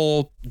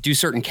people, do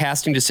certain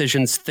casting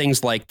decisions,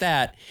 things like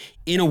that,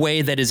 in a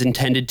way that is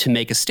intended to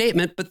make a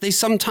statement, but they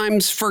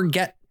sometimes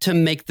forget to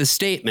make the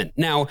statement.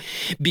 Now,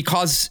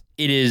 because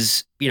it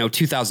is,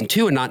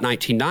 2002 and not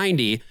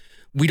 1990,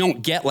 we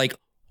don't get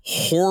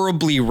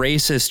horribly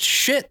racist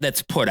shit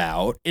that's put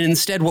out. And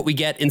instead, what we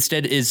get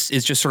is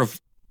just sort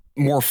of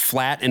more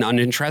flat and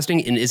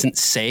uninteresting and isn't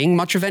saying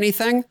much of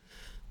anything.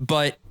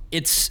 But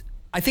it's,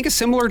 I think, a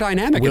similar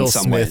dynamic in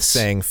some ways. Will Smith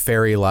saying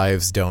fairy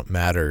lives don't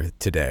matter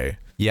today.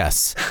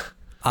 Yes.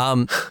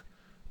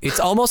 It's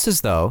almost as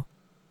though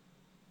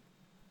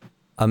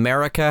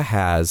America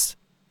has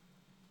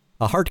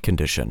a heart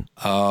condition.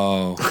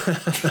 Oh.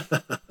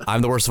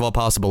 I'm the worst of all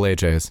possible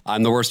AJs.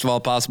 I'm the worst of all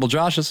possible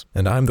Joshes.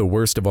 And I'm the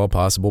worst of all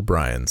possible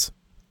Brians.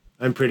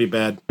 I'm pretty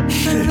bad.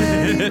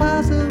 Many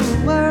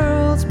possible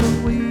worlds,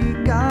 but we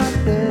got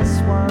this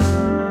one.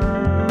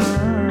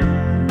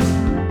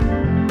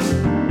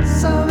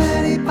 So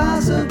many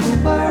possible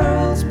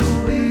worlds,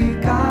 but we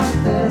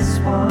got this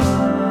one.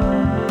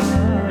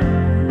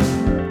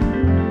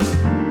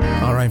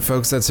 All right,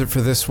 folks, that's it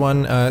for this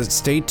one.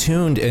 Stay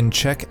tuned and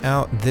check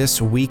out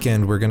this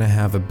weekend. We're going to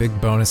have a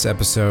big bonus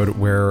episode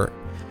where,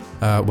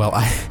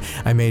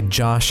 I made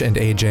Josh and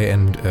AJ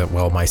and,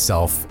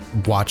 myself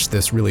watch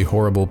this really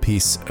horrible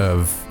piece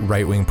of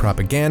right-wing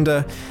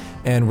propaganda,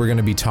 and we're going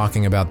to be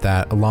talking about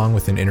that along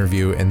with an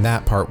interview, and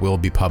that part will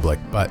be public.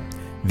 But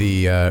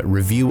The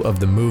review of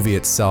the movie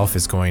itself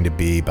is going to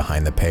be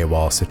behind the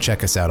paywall, so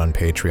check us out on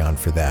Patreon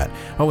for that.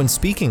 Oh, and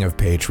speaking of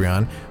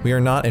Patreon, we are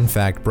not in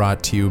fact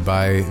brought to you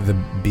by the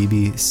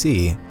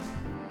BBC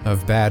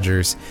of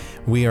Badgers.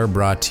 We are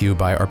brought to you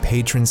by our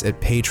patrons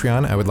at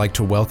Patreon. I would like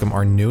to welcome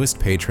our newest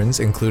patrons,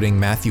 including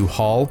Matthew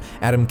Hall,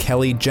 Adam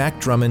Kelly, Jack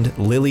Drummond,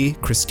 Lily,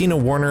 Christina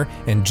Warner,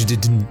 and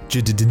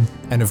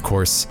and of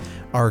course,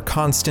 our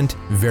constant,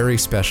 very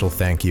special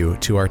thank you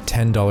to our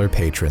 $10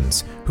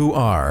 patrons, who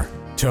are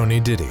Tony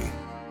Diddy,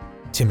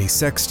 Timmy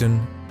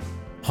Sexton,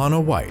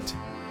 Hannah White,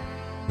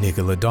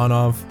 Nikola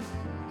Donov,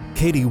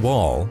 Katie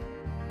Wall,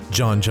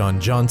 John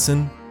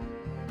Johnson,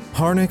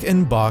 Harnick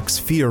and Box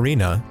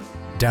Fiorina,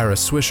 Dara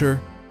Swisher,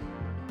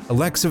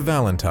 Alexa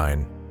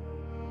Valentine,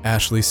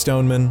 Ashley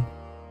Stoneman,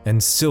 and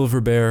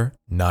Silverbear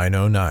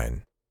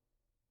 909.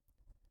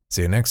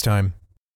 See you next time.